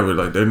 And whatever.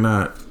 Like they're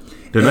not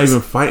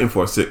even fighting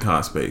for a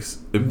sitcom space.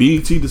 If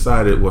BET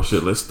decided, well,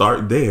 shit, let's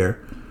start there.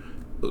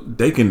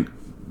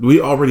 We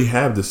already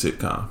have the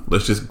sitcom.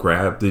 Let's just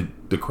grab the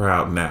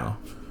crowd now.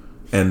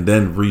 And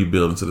then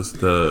rebuild into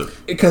the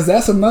because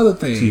that's another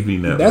thing. TV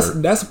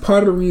network. That's part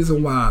of the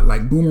reason why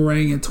like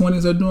Boomerang and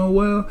 20s are doing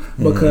well,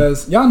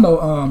 because y'all know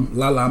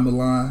Lala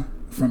Milan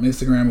from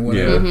Instagram or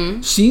whatever.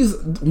 Yeah. She's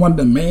one of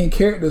the main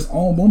characters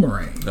on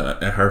Boomerang,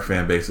 and her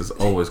fan base is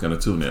always going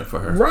to tune in for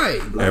her. Right,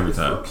 every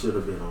time. Should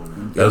have been on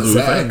that. That's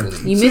exactly.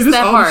 What you missed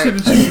that part.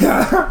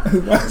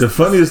 The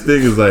funniest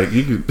thing is like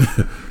you can.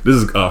 This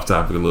is off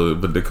topic a little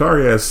bit, but the car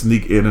ass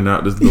sneak in and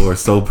out this door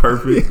so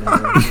perfect.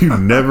 You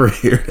never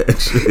hear that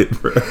shit,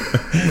 bro.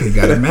 He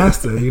got a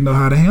master. You know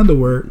how to handle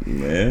work.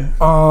 Yeah.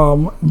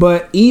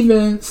 But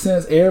even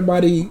since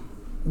everybody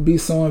be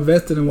so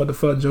invested in what the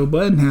fuck Joe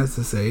Budden has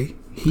to say,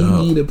 he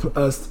needed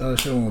a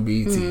show on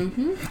BET.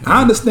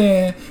 I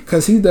understand,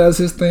 because he does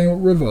his thing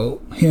with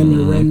Revolt. Him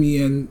and Remy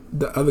and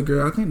the other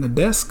girl, I think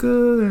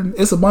Nadeska, and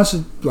it's a bunch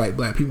of like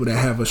black people that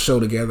have a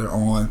show together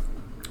on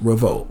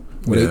Revolt.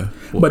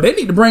 But they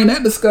need to bring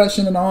that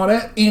discussion and all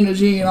that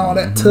energy and all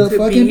that to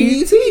fucking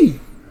BET.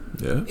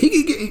 Yeah. He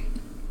could get.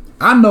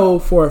 I know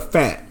for a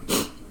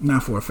fact,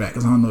 not for a fact,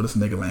 because I don't know this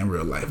nigga in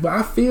real life, but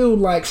I feel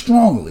like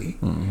strongly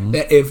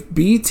that if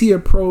BET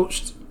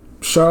approached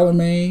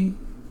Charlamagne,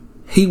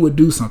 he would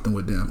do something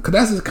with them, because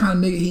that's the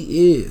kind of nigga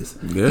he is.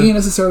 Yeah. He ain't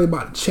necessarily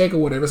about the check or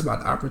whatever. It's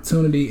about the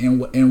opportunity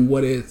and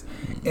what is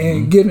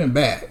and giving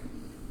back.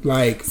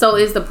 Like, so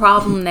is the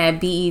problem that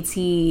BET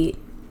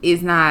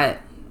is not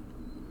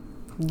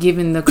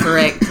given the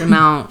correct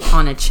amount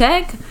on a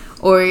check,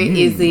 or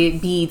is it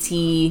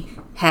BET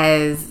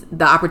has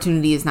the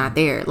opportunity is not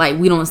there? Like,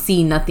 we don't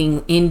see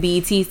nothing in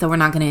BET, so we're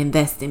not going to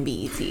invest in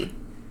BET.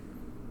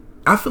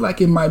 I feel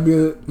like it might be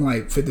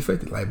like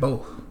 50-50, like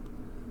both.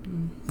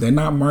 They're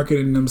not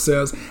marketing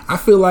themselves. I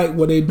feel like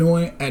what they're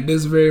doing at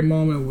this very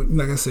moment,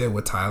 like I said,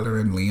 with Tyler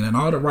and Lena and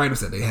all the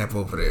writers that they have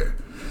over there,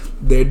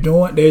 they're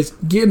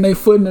getting their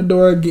foot in the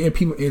door, getting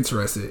people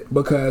interested.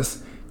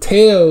 Because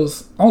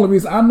Tales, only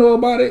reason I know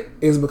about it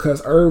is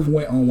because Irv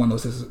went on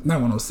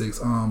 106,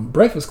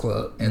 Breakfast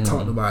Club, and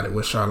talked about it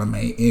with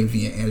Charlamagne,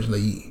 Envy, and Angela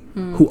Yee,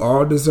 who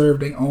all deserve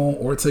their own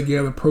or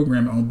together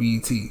programming on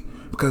BET,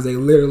 because they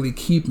literally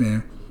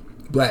keeping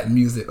black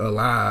music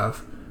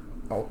alive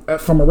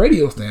from a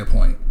radio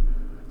standpoint.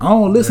 I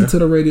don't listen to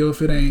the radio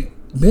if it ain't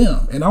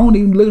them, and I don't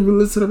even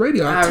listen to the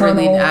radio. I turn on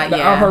the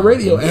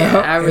iHeartRadio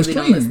I really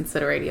don't listen to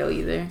the radio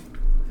either.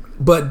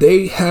 But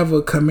they have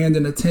a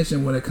commanding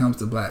attention when it comes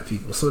to black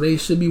people, so they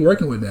should be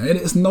working with them. And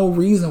it's no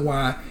reason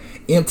why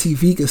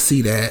MTV could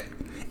see that,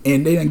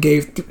 and they done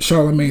gave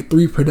Charlamagne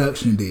 3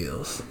 production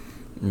deals.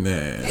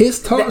 Man,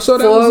 his talk show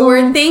that was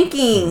forward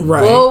thinking.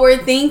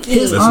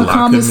 His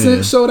Uncommon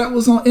Sense show that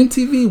was on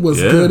MTV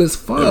was good as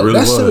fuck. Really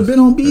that should have been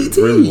on BET. It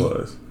really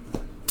was.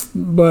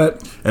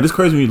 And it's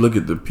crazy when you look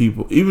at the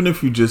people. Even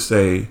if you just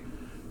say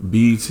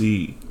BET,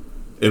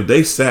 if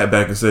they sat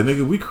back and said,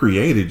 "Nigga, we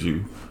created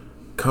you.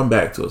 Come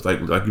back to us," like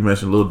you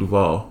mentioned, Lil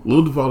Duval.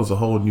 Lil Duval is a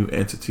whole new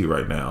entity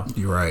right now.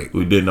 You're right.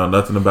 We didn't know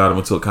nothing about him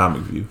until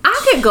Comic View. I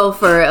could go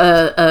for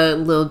a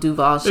Lil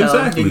Duval show.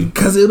 Exactly,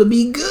 because it'll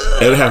be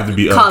good. It'll have to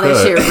be call that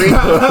shit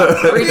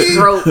Rich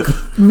Broke.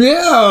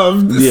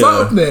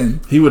 Something.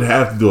 He would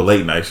have to do a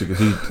late night shit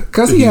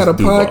because he had a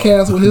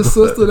podcast with his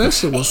sister. That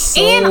shit was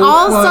so and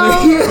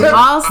funny.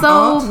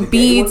 also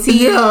BET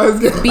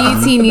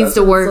needs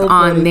to work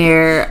on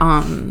their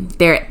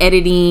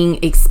editing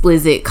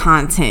explicit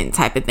content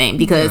type of thing,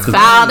 because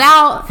fouled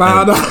out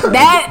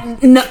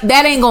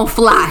that ain't gonna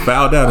fly.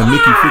 Fouled out and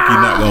Mickey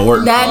Ficky not gonna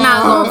work. That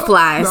not gonna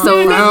fly.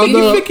 So Mickey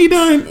Ficky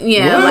done.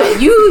 Yeah, what?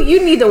 Like you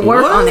need to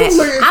work on that.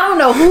 I don't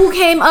know who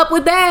came up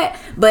with that,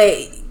 but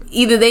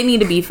either they need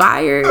to be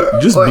fired.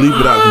 Just bleep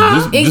it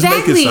out. Just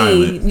Exactly. make it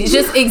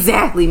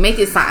silent. Make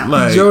it silent.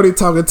 Like, Jody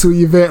talking to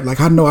Yvette like,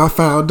 I know I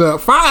fouled up.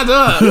 Fouled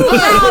up. You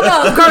fouled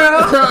up,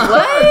 girl.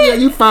 What? Yeah,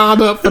 you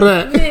fouled up for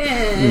that.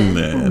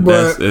 man,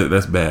 But-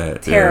 that's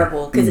bad.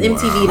 Terrible. Because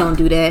MTV don't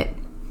do that.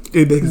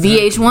 Exactly.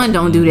 VH1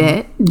 don't do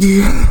that.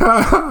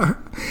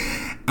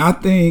 I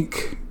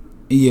think,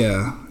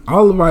 yeah,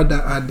 all of our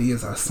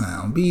ideas are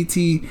sound.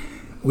 BT,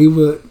 we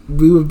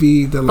would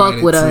be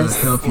delighted with to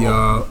us. help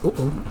y'all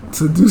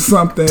to do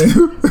something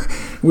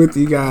with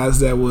you guys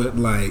that would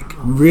like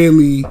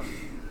really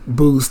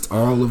boost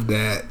all of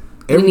that.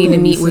 We need to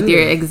Everything meet you with said,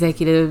 your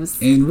executives.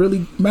 and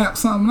really map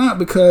something out,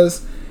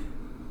 because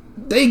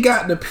they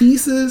got the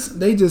pieces,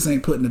 they just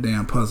ain't putting the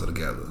damn puzzle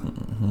together.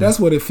 That's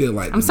what it feel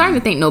like. I'm starting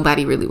to think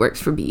nobody really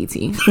works for BET.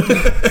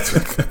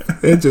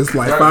 It's just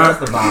like That's five.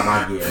 the vibe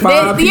I get.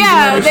 Five They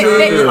people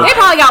in the shit.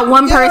 probably got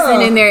one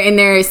person Yeah. in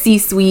their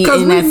C-suite,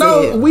 Because and we that's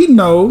know, it.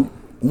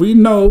 we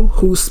know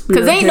who's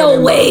spearheading ain't no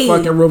way.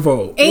 fucking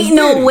revolt. Ain't It's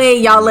no Diddy. way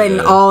y'all letting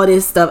Yeah. all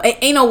this stuff.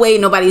 Ain't no way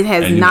nobody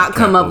has And you not not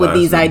come up with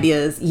these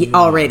capitalizing. ideas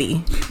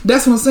already.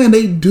 That's what I'm saying.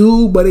 They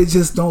do, but it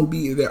just don't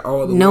be there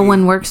all the way. No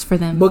one works for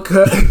them.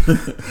 because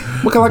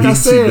like I BT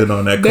said, been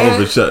on that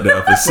COVID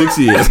shutdown for 6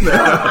 years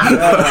now.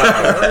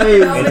 Nobody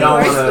don't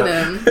works wanna- for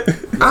them.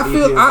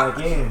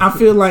 I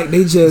feel like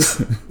they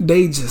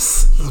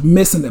just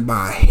missing it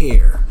by a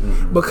hair,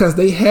 because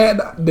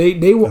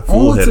they were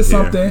full on head to of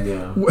something.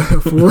 Yeah.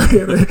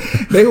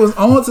 They was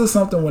on to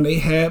something when they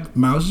had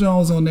Mouse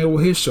Jones on there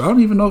with his show. I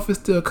don't even know if it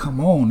still come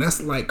on.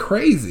 That's like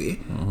crazy,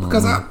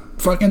 because I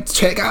fucking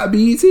check out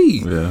BET.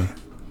 Yeah,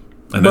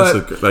 and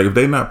that's like if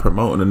they not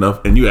promoting enough,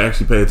 and you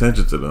actually pay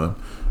attention to them.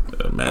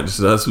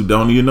 Imagine us who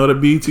don't even know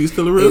that BET's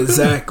still a real thing.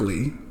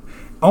 Exactly.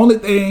 Only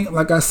thing,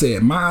 like I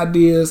said, my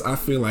ideas I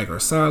feel like are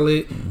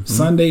solid.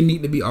 Sunday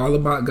need to be all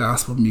about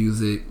gospel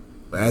music,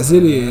 as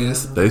it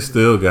is. They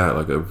still got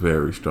like a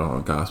very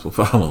strong gospel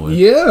following.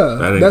 Yeah,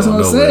 That ain't that's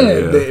what going I'm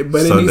nowhere, saying. yeah.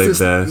 But Sunday it needs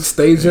to best.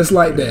 stay just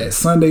like that.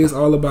 Sunday is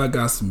all about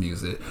gospel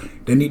music.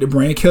 They need to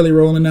bring Kelly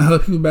Rowland and her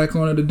people back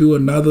on it to do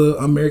another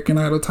American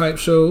Idol type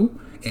show,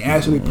 and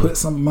actually put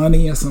some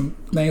money and some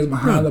things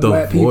behind the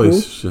black Voice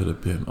people. should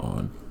have been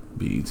on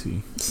BET.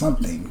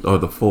 Something, Or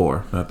the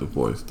Four, not the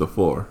Voice, the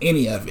Four.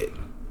 any of it.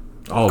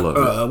 All of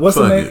it. What's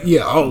the Fuck name? it.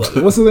 Yeah, all of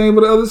it. What's the name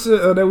of the other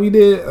shit that we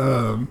did?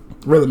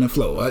 Rhythm and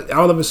Flow.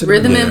 All of it should.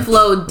 Rhythm been and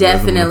Flow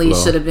definitely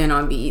Flow. should have been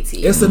on BET.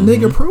 It's a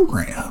nigga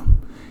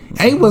program.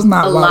 It was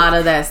not a like, lot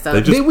of that stuff.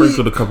 They just Did we-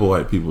 sprinkled a couple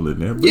white people in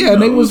there. but, Yeah,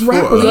 and they it was for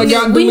rappers us. that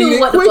got we knew deleted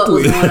what the fuck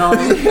was quickly. going on.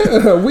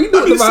 Yeah, we knew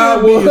I mean, the Sam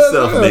vibe B was.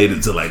 himself made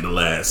it to like the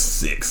last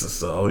 6 or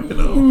so, you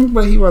know.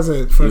 But he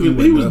wasn't fucking He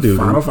with was the doing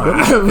final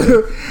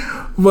it.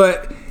 5.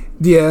 But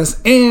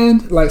yes,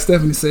 and like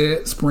Stephanie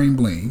said, Spring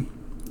Bling.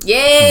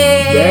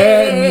 Yay!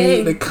 That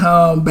need to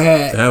come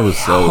back. That was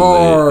so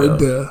hard.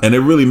 lit, yo. And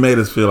it really made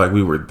us feel like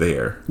we were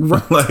there.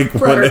 like when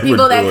For they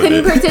people were that doing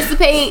couldn't it.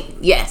 participate,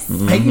 yes.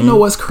 And you know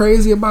what's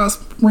crazy about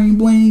Spring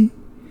Bling?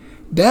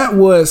 That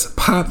was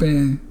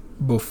popping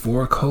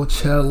before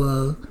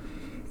Coachella.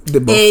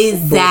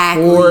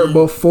 Exactly.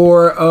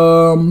 Before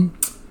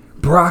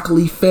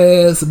Broccoli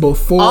Fest,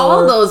 before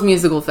All those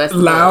musical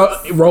festivals.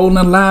 Loud,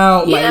 Rolling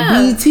Loud, Yeah,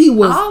 like BT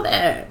was all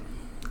that.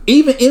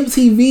 even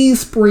MTV's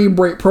Spring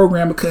Break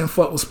program couldn't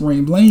fuck with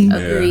Spring Bling.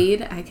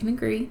 Agreed. I can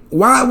agree.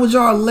 Why would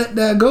y'all let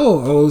that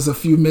go? Oh, there's a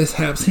few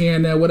mishaps here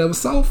and there, whatever.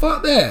 So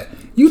fuck that.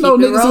 You know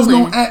Keep it niggas is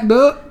rolling. gonna act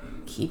up.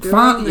 Keep it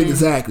Find rolling.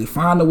 exactly.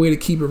 Find a way to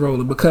keep it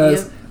rolling,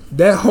 because Yep.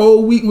 that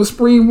whole week with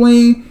Spring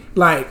Bling,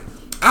 like,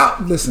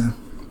 listen,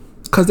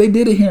 because they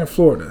did it here in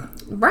Florida.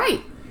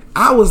 Right.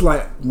 I was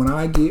like, when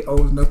I get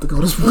old enough to go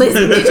to Spring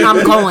Listen, bitch,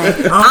 I'm going.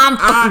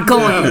 I'm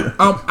going.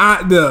 I'm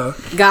out there.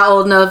 Got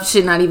old enough,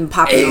 shit not even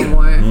popping no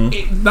more.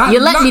 Not-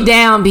 You let not- me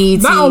down,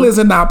 BT. Not only is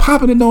it not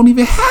popping, it don't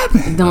even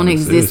happen. Don't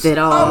exist at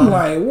all. I'm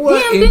like,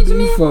 what Damn, in the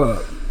Benjamin.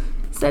 fuck?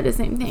 Said the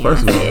same thing.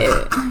 First of I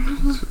all,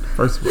 said.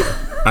 First of all,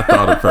 I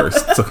thought it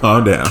first, so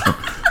calm down.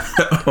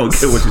 I don't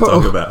care what you're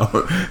talking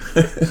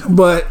about.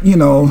 But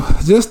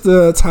just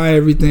to tie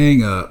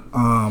everything up,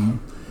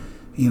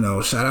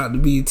 shout out to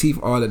BET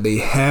for all that they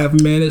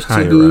have managed to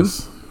Hire do.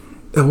 us.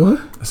 What?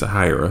 That's a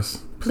hire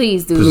us.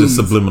 Please do. It's just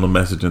subliminal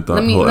messaging throughout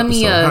Let me the whole let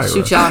me episode. Hire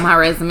shoot us. y'all my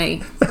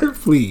resume.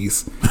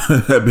 Please.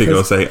 That big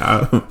gonna say,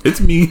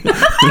 "It's me,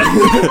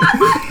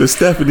 it's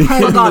Stephanie.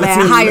 Fuck all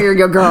that. Hire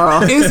your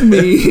girl. It's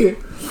me.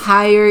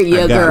 Hire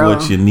your I got girl.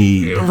 what you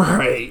need."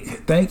 Right.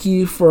 Thank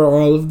you for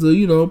all of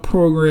the,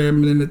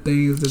 programming and the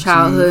things that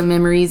Childhood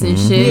memories and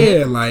shit.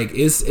 Yeah, like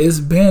it's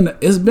been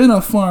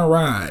a fun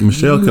ride.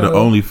 Michelle could have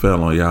only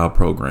fell on y'all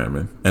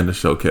programming, and the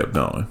show kept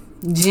going.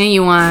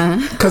 Genuine.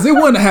 because it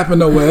wouldn't happen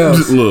nowhere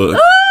else. Look,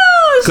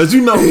 because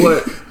you know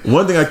what?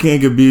 One thing I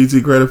can't give BET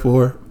credit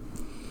for,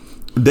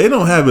 they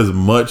don't have as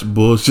much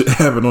bullshit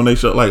happen on their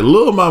show. Like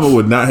Lil Mama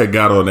would not have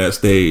got on that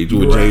stage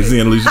with Right. Jay-Z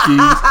and Alicia Keys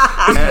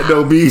at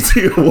no BET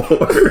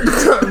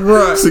Awards.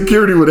 Right.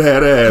 Security would have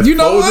had ass. You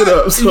know folded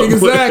what? up somewhere.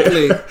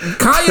 Exactly.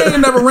 Kanye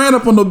ain't never ran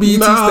up on no BET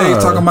Nah.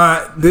 stage talking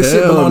about this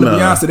shit Hell belong to nah.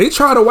 Beyonce. They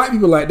try to white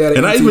people like that. At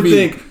And I MTV. even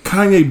think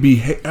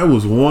Kanye that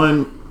was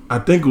one. I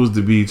think it was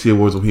the BET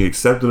Awards when he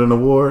accepted an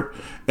award,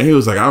 and he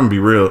was like, "I'm gonna be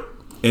real.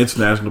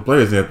 International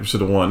Players Anthem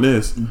should have won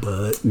this."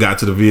 But got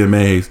to the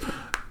VMAs,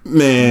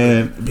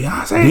 man.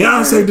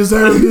 Beyonce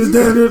deserved this.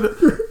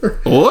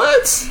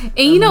 What?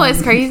 And you know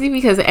it's crazy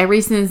because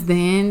ever since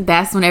then,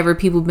 that's whenever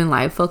people been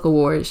like, "Fuck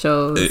award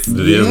shows." Since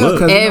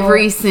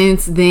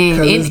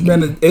then,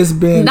 it's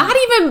been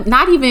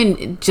not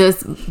even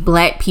just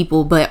black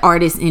people, but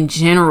artists in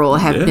general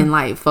have been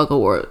like, "Fuck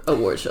award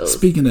shows."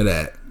 Speaking of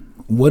that,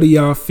 what do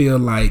y'all feel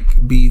like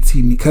BET?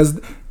 Because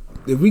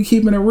if we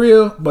keeping it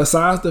real,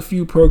 besides the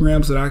few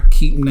programs that I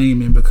keep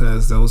naming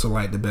because those are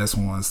like the best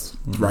ones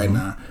right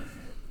now,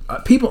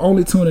 people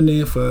only tuning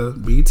in for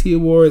BET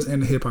Awards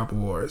and the Hip Hop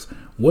Awards.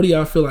 What do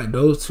y'all feel like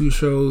those two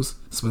shows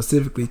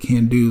specifically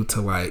can do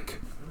to like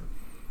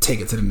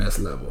take it to the next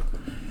level?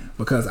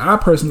 Because I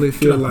personally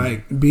feel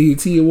like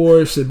BET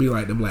Awards should be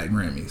like the Black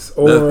Grammys,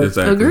 or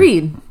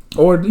agreed,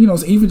 or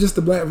even just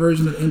the black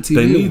version of MTV.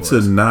 They need Awards.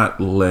 to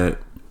not let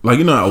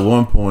at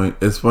one point,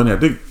 it's funny. I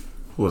think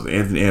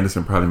Anthony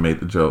Anderson probably made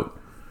the joke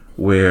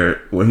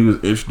where when he was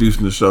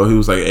introducing the show, he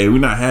was like, "Hey, we're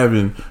not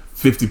having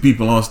 50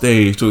 people on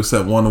stage to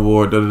accept one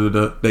award."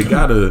 They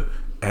gotta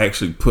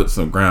actually put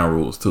some ground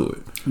rules to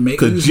it.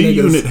 Because G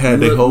Unit had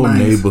their whole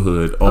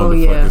neighborhood on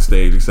the fucking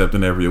stage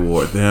accepting every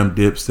award. Damn,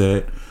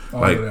 Dipset,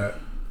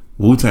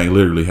 Wu-Tang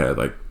literally had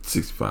like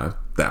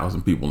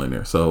 65,000 people in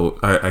there. So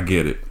I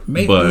get it.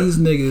 Make these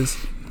niggas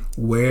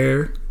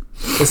wear.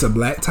 It's a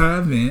black tie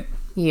event.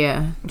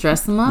 Yeah,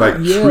 dress them up.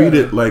 Treat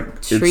it like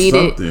it's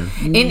something.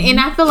 And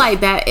I feel like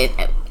that.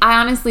 I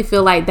honestly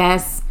feel like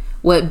that's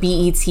what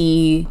BET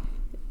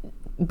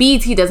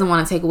doesn't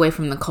want to take away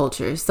from the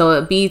culture.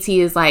 So BET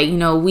is like,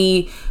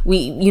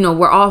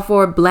 we're all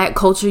for black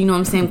culture. You know what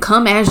I'm saying?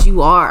 Come as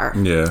you are.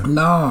 Yeah.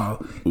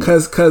 No,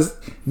 cause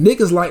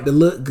niggas like to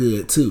look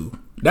good too.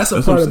 That's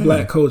part of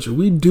black culture.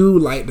 We do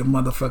like the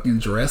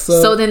motherfucking dress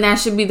up. So then that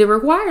should be the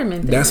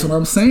requirement. That's what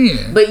I'm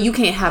saying. But you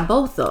can't have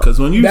both though. Because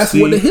when that's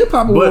what the Hip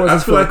Hop Awards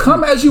is for. Like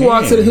come as you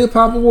are to the Hip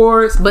Hop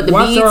Awards. But the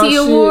BET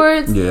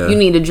Awards, you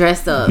need to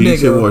dress up.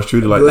 BET Awards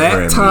treated like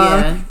black the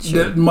tie.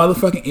 The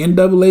motherfucking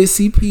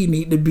NAACP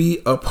need to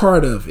be a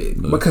part of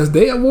it because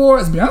they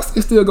awards.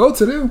 Beyonce still go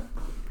to them.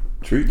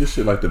 Treat this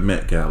shit like the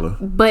Met Gala.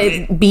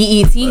 But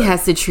BET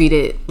has to treat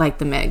it like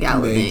the Met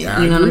Gala. You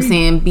know what I'm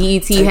saying?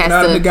 BET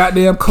has to the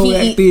goddamn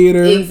Kodak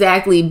Theater.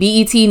 Exactly.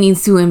 BET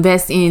needs to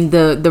invest in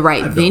the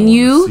right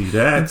venue.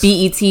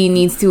 BET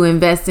needs to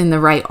invest in the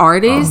right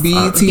artist.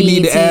 BET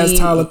need to ask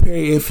Tyler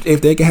Perry if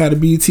they can have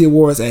the BET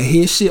Awards at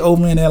his shit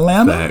over in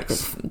Atlanta.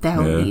 Facts. That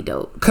would be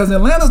dope. Because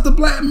Atlanta's the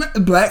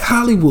black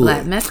Hollywood.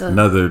 Black Mecca.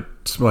 Another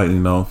slightly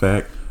known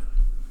fact.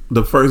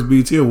 The first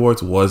BET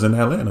Awards was in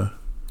Atlanta.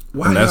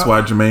 And that's why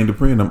Jermaine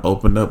Dupri and them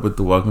opened up with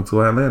the "Welcome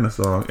to Atlanta"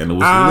 song, and it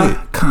was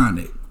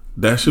iconic.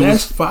 That shit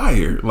was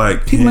fire.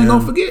 Like people ain't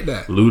gonna forget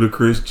that.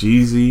 Ludacris,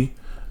 Jeezy,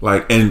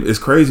 and it's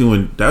crazy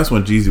that's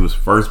when Jeezy was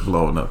first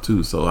blowing up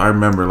too. So I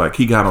remember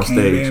he got on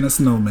stage, and a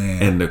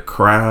snowman, and the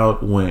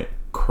crowd went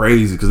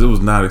crazy because it was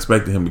not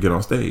expecting him to get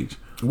on stage.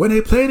 When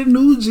they play the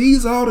new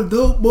G's, all the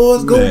dope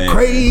boys go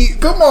crazy.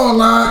 Come on,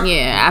 line.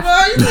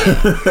 Yeah,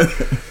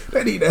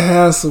 they need to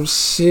have some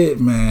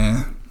shit,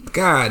 man.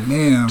 God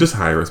damn. Just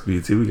hire us,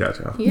 BET. We got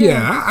y'all.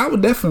 Yeah, I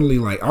would definitely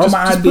all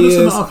my ideas. Put us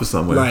in the office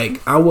somewhere.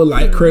 I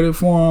would credit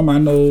for them. I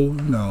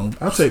know,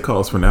 I'll take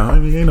calls for now. I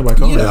mean, ain't nobody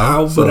calling.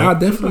 But I'll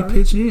definitely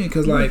pitch in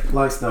because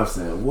like Steph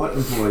said, what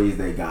employees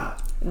they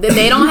got?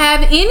 They don't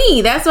have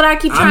any. That's what I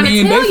keep trying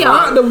to tell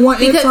y'all. The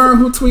one intern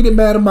who tweeted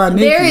bad about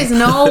Nicki. There is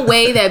no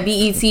way that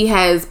BET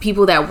has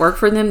people that work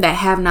for them that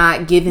have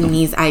not given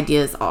these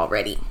ideas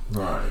already.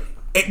 Right.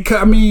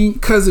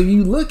 Because if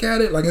you look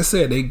at it, like I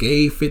said, they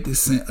gave 50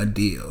 Cent a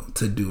deal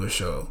to do a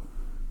show,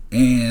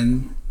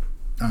 and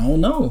I don't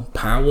know,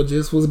 Power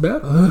just was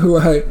better.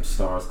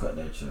 Stars cut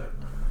that check,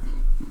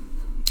 man.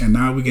 And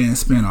now we're getting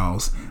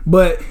spinoffs.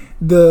 But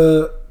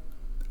the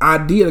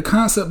idea, the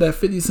concept that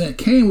 50 Cent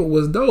came with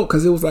was dope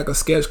because it was like a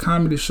sketch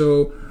comedy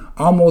show,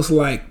 almost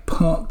like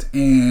Punk'd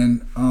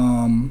and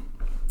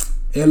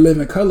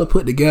Living Color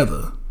put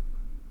together.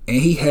 And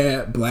he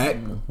had black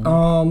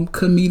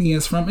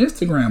comedians from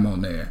Instagram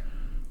on there.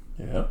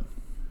 Yeah.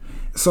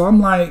 So I'm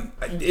like,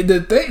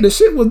 the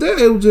shit was there.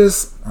 It was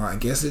just, I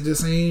guess it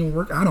just ain't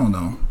work. I don't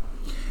know.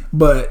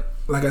 But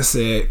like I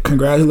said,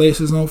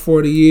 congratulations on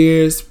 40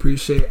 years.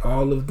 Appreciate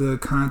all of the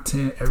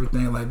content,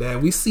 everything like that.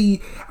 I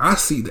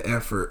see the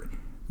effort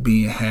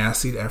being had. I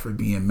see the effort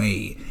being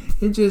made.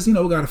 It just, we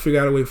got to figure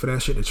out a way for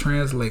that shit to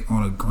translate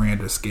on a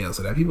grander scale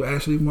so that people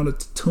actually want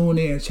to tune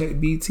in and check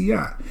BT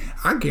out.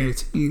 I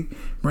guarantee you,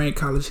 bring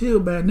College Hill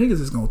back, niggas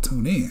is going to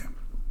tune in.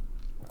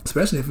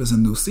 Especially if it's a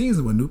new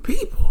season with new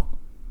people.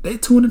 They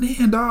tuning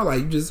in, dog.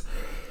 You just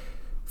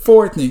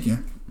forward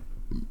thinking.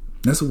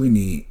 That's what we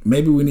need.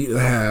 Maybe we need to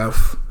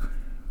have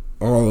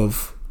all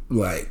of,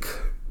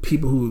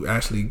 people who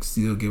actually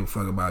still give a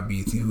fuck about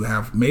BT, who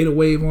have made a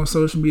wave on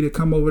social media,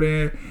 come over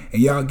there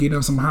and y'all get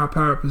them some high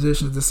power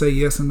positions to say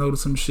yes and no to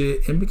some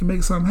shit, and we can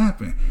make something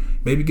happen.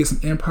 Maybe get some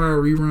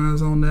Empire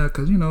reruns on there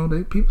because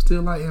people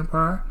still like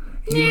Empire.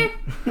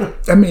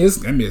 I mean, it's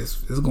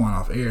going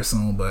off air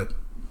soon, but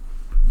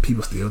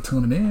people still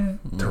tuning in.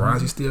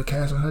 Taraji still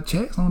cashing her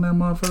checks on that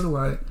motherfucker.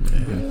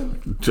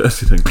 Like,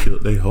 Justin done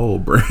killed their whole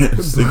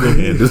brand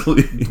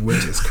single-handedly,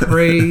 which is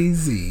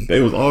crazy.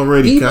 They was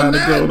already kind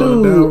of going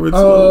on a downward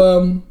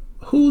slope.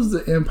 Who's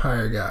the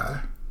Empire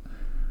guy?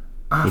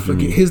 I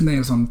forget his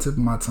name's on the tip of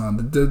my tongue.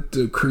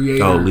 The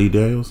creator. Oh, Lee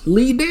Daniels.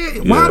 Lee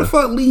Daniels. Why the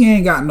fuck Lee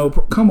ain't got no?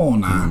 Come on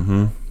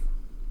now.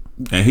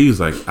 And he's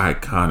like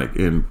iconic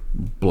in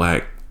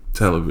black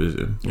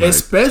television, like,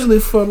 especially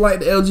for like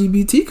the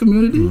LGBT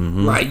community.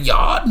 Like,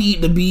 y'all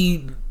need to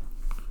be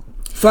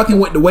fucking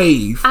with the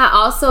wave. I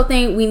also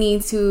think we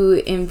need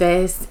to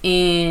invest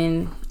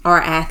in our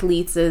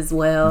athletes as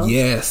well.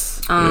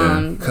 Yes.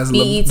 Because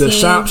BET. the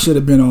shop should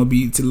have been on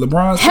BET.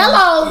 LeBron's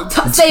Hello.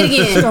 Say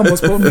it again.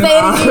 almost put me Say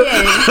in it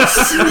again.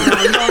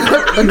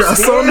 I got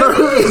so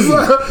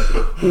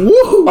nervous.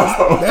 Woo!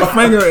 That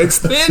finger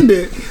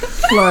extended.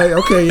 Like,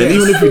 okay, yes. And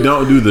even if you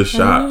don't do the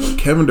shop,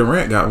 Kevin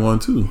Durant got one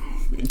too.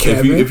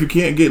 If you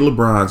can't get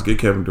LeBron's, get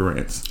Kevin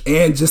Durant's.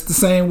 And just the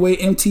same way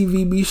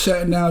MTV be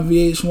shutting down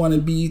VH1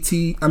 and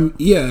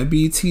BET,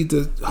 BET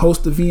to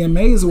host the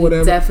VMAs or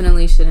whatever.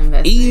 Definitely should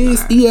invest.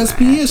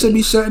 ESPN should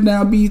be shutting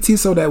down BET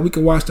so that we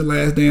can watch The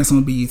Last Dance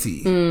on BET.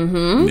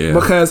 Yeah.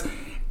 Because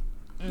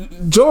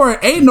Jordan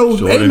ain't no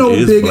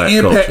bigger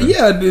impact. Culture.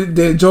 Yeah,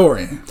 than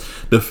Jordan.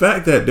 The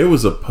fact that there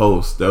was a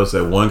post that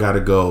said one gotta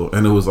go,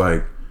 and it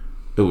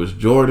was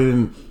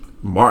Jordan,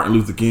 Martin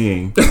Luther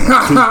King,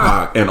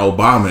 Tupac, and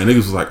Obama, and niggas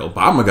was like,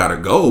 Obama gotta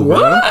go,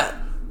 what?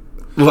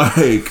 Bro.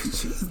 Like,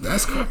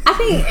 that's crazy. I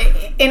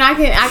think, and I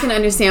can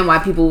understand why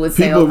people would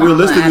say people Obama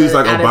realistically, it's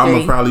like out of Obama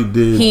three. probably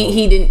did.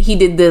 He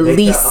did the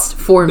least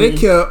for me. They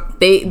kept.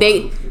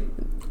 They.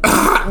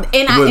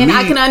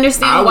 I can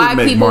understand why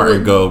make people Martin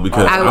would go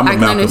because I'm a I can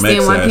Malcolm understand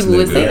X why ass people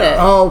would nigga. say that.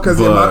 Oh, because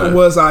Malcolm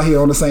was out here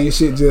on the same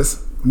shit,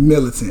 just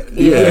militant.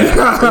 Yeah.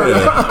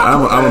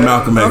 I'm a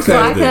Malcolm X So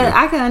ass nigga.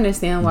 I can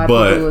understand why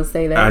But people would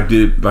say that. I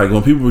did, like,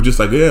 when people were just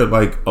like, yeah,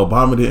 like,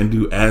 Obama didn't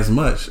do as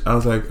much. I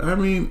was like, I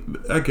mean,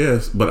 I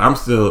guess. But I'm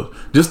still,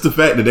 just the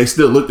fact that they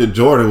still looked at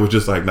Jordan was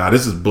just like, nah,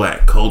 this is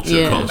black culture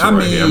Yeah. right I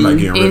mean, here. I'm not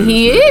getting rid and of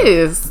he this nigga.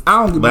 is.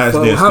 I don't give Last a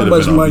fuck Dance how could have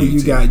much been on money you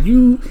BET. got.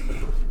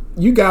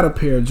 You got a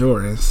pair of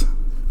Jordans.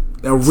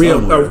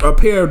 A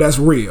pair that's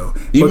real.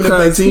 Even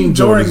because if they Team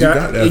Jordans, you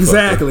got that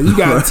exactly. fucker. You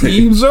got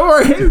Team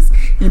Jordans,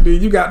 and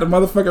then you got the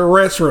motherfucking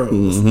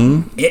retros,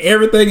 and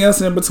everything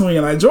else in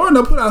between. Like, Jordan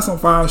will put out some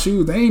fire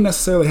shoes. They ain't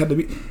necessarily had to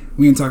be.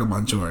 We ain't talking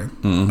about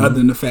Jordan, other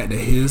than the fact that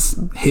his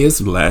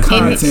Last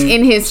content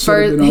And his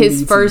should've been on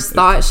BET. first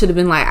thought should have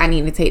been like, I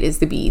need to take this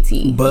to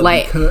BET. But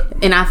like,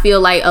 and I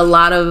feel like a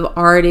lot of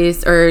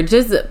artists or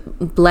just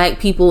black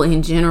people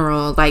in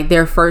general, like,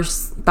 their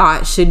first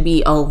thought should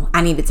be, oh,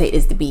 I need to take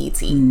this to BET.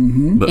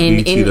 But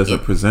And- BET and doesn't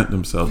present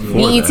themselves for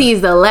BET that.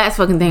 is the last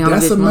fucking thing on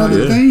That's this another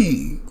month.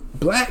 thing.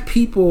 Black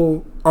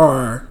people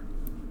are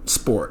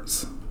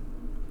sports.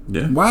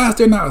 Yeah. Why is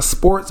there not a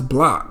sports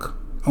block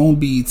on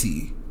BET?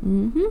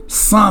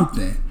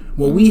 Something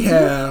where we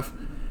have,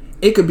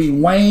 it could be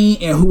Wayne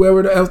and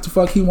whoever else the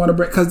fuck he want to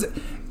bring. Because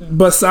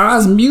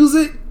besides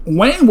music,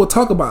 Wayne will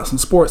talk about some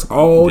sports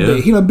all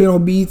day. He done been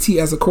on BET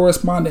as a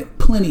correspondent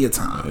plenty of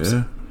times.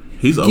 Yeah.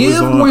 He's always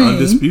Give on Wayne-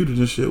 Undisputed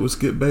and shit with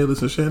Skip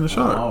Bayless and Shannon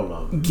Sharp. All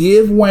of them.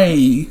 Give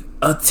Wayne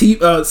a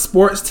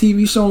sports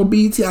TV show on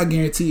BET. I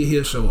guarantee you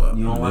he'll show up.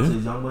 You don't watch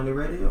his Young Money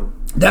Radio?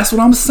 That's what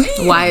I'm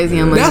saying. Why is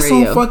Young Money That's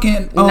Radio on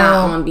fucking not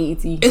on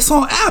BET? It's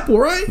on Apple,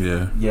 right?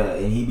 Yeah. Yeah,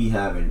 and he be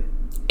having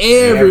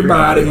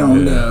Everybody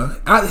on Yeah.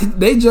 there.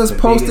 They just The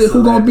posted biggest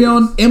who gonna be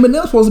on.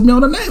 Eminem's supposed to be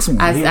on the next one.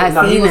 I he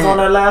seen was on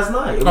that. there last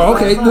night. It was Oh,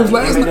 okay, it was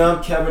last night.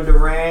 Eminem, Kevin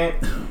Durant.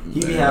 He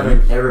be having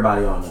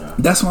everybody on there.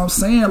 That's what I'm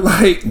saying.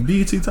 Like,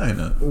 BET tighten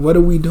up. what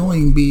are we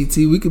doing,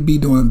 BT? We could be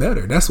doing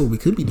better. That's what we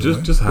could be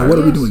doing. Just But hire what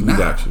are we us. doing We now?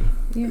 got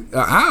you.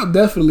 I'll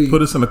definitely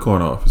Put us in the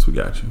corner office. We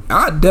got you.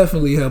 I'll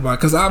definitely help out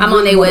because I'm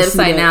on their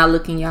website now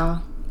looking,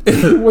 y'all.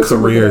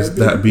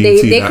 Careers.bt.com.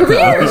 They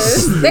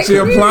careers. They She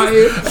apply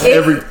it.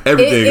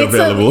 Everything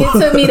available. It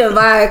took me to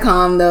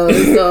Viacom though,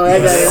 so I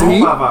got See? On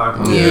my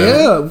Viacom.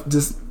 Yeah,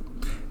 just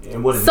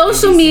And what is it,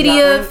 social NBC,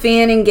 media, I think?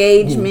 fan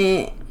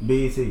engagement.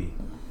 BET.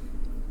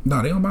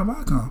 no, they on my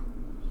Viacom.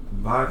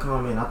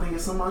 Viacom, and I think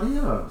it's somebody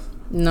else.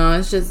 No,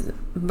 it's just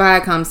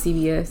Viacom,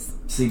 CBS.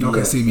 CBS.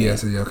 Okay,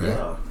 CBS. Yeah, okay.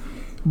 Yeah.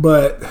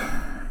 But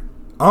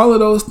all of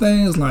those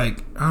things,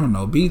 like, I don't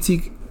know,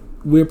 BT,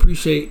 we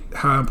appreciate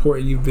how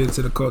important you've been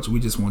to the culture. We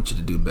just want you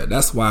to do better.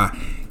 That's why,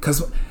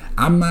 because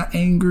I'm not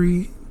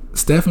angry.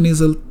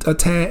 Stephanie's a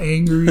tad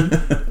angry.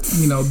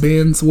 You know,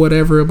 Ben's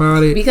whatever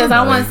about it. Because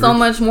I want so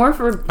much more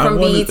from want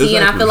BET, it- and I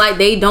exactly. feel like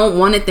they don't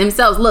want it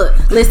themselves.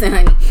 Look, listen,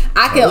 honey,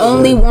 I can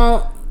only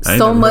want I ain't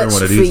so never heard much one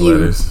for of these you.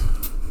 letters.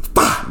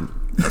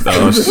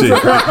 Oh shit!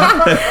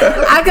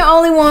 I can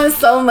only want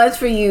so much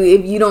for you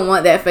if you don't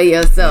want that for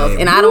yourself,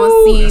 and I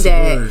don't see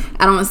that.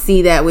 I don't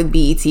see that with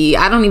BET.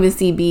 I don't even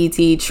see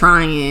BET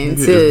trying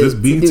to Is this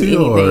BET to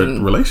do or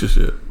anything.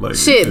 Relationship? Like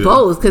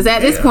Both. Because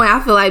at this point, I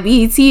feel like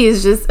BET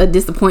is just a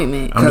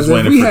disappointment. I'm just Because if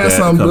waiting we for had Dad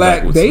some to come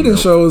back black with dating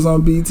some shows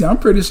on BT, I'm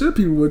pretty sure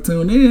people would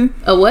tune in.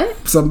 A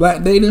what? Some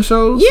black dating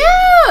shows.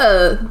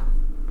 Yeah.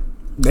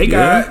 They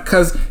got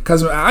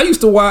because I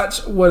used to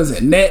watch what is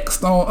it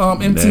Next on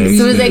MTV. As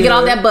soon as they get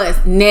off that bus,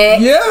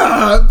 next, Yeah,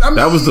 I mean,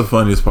 That was the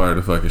funniest part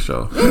of the fucking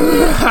show.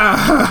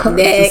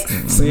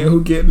 next. seeing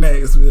who get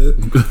next, man.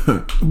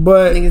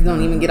 But Niggas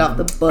don't even get off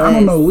the bus. I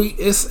don't know.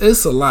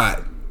 It's a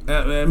lot.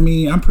 I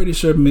mean, I'm pretty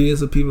sure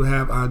millions of people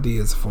have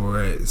ideas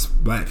for it. It's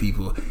black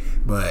people,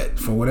 but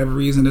for whatever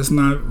reason, it's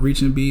not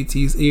reaching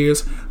BET's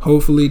ears.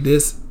 Hopefully,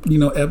 this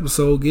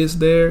episode gets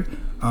there.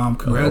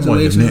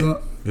 Congratulations!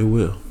 It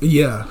will.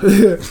 Yeah,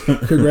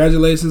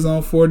 congratulations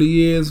on 40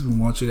 years. We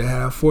want you to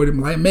have 40.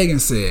 Like Megan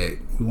said,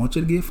 we want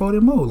you to get 40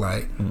 more.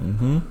 Like,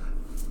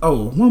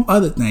 oh, one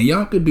other thing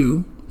y'all could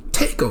do: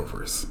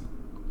 takeovers.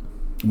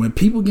 When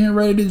people getting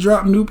ready to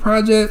drop new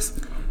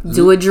projects.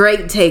 Do a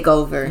Drake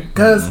takeover.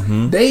 Because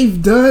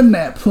they've done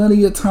that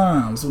plenty of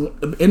times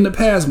in the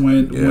past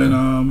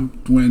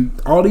when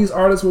all these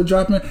artists were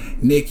dropping,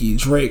 Nicki,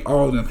 Drake,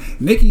 all of them.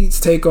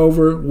 Nicki's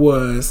takeover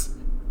was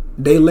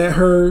they let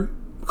her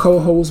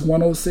co-host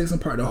 106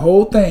 and part the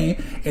whole thing,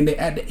 and then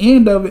at the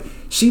end of it,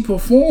 she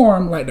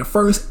performed like the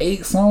first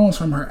 8 songs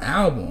from her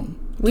album.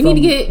 We need to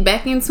get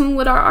back in tune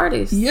with our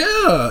artists.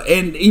 Yeah,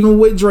 and even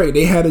with Drake,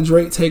 they had a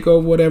Drake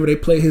takeover, whatever. They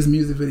play his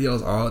music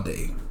videos all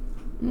day.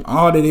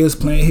 All they did was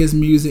playing his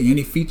music,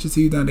 any features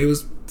he done, they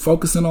was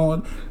focusing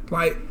on.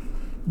 Like,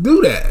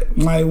 do that.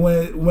 Like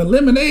when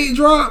Lemonade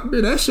dropped,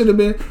 that should have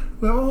been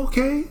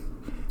okay.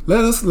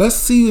 Let's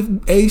see if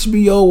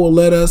HBO will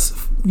let us,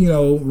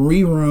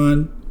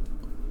 rerun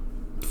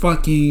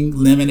fucking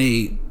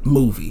Lemonade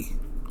movie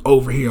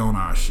over here on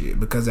our shit,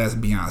 because that's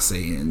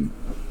Beyonce and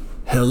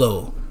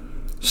hello,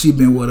 she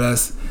been with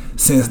us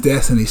since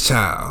Destiny's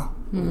Child.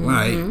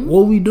 Like,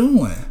 what we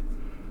doing?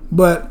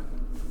 But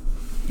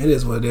it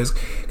is what it is.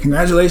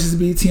 Congratulations to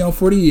BET on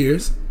 40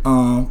 years.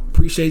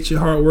 Appreciate your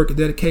hard work and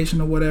dedication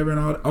or whatever,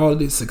 and all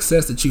the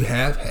success that you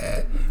have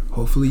had.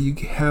 Hopefully you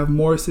have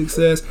more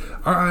success.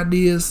 Our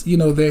ideas,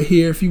 they're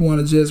here if you want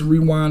to just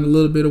rewind a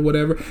little bit or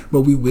whatever.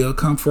 But we will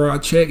come for our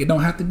check. It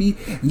don't have to be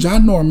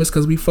ginormous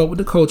because we fuck with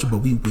the culture, but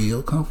we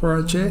will come for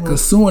our check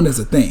because suing is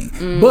a thing.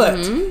 But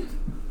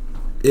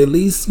at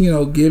least,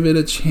 give it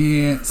a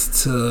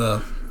chance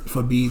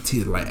for BET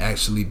to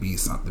actually be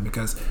something,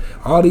 because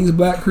all these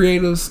black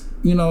creatives,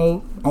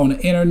 on the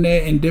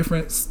internet in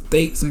different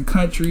states and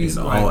countries,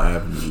 in all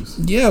avenues.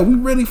 Yeah, we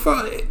really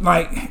fought it.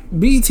 Like,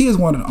 BET is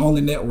one of the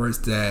only networks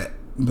that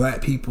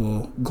black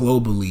people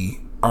globally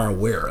are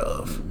aware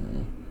of.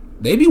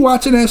 They be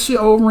watching that shit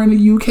over in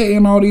the UK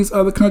and all these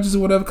other countries or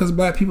whatever, because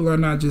black people are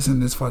not just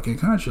in this fucking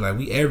country. Like,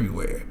 we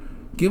everywhere.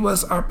 Give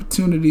us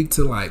opportunity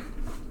to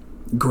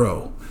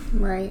grow,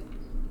 Right.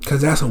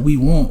 because that's what we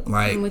want.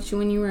 Like, I'm with you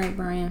when you're right,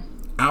 Brian.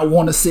 I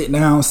want to sit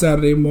down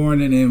Saturday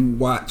morning and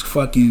watch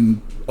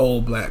fucking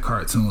old black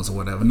cartoons or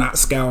whatever, not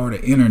scour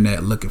the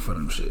internet looking for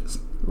them shits.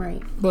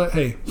 Right. But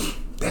hey,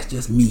 that's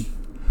just me.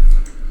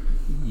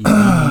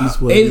 But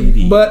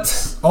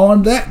But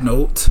on that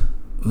note,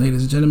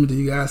 ladies and gentlemen, do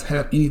you guys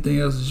have anything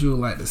else that you would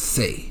like to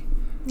say?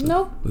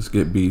 Nope. let's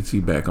get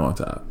BET back on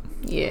top.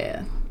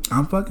 Yeah.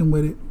 I'm fucking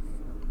with it.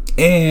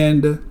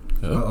 And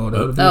Oh, Put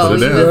you it down.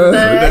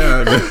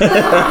 was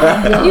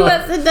Put You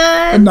wasn't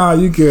done. nah,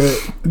 you good.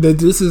 The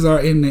deuces are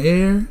in the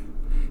air.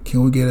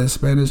 Can we get a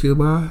Spanish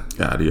goodbye? it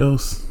down.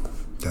 Adios.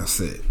 That's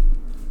it.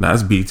 Nah,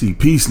 it's BT.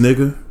 Peace,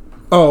 nigga.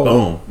 Oh,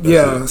 Boom. That's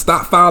yeah. it.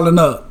 Stop filing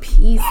up.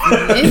 Peace,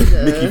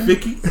 nigga.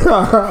 Ficky.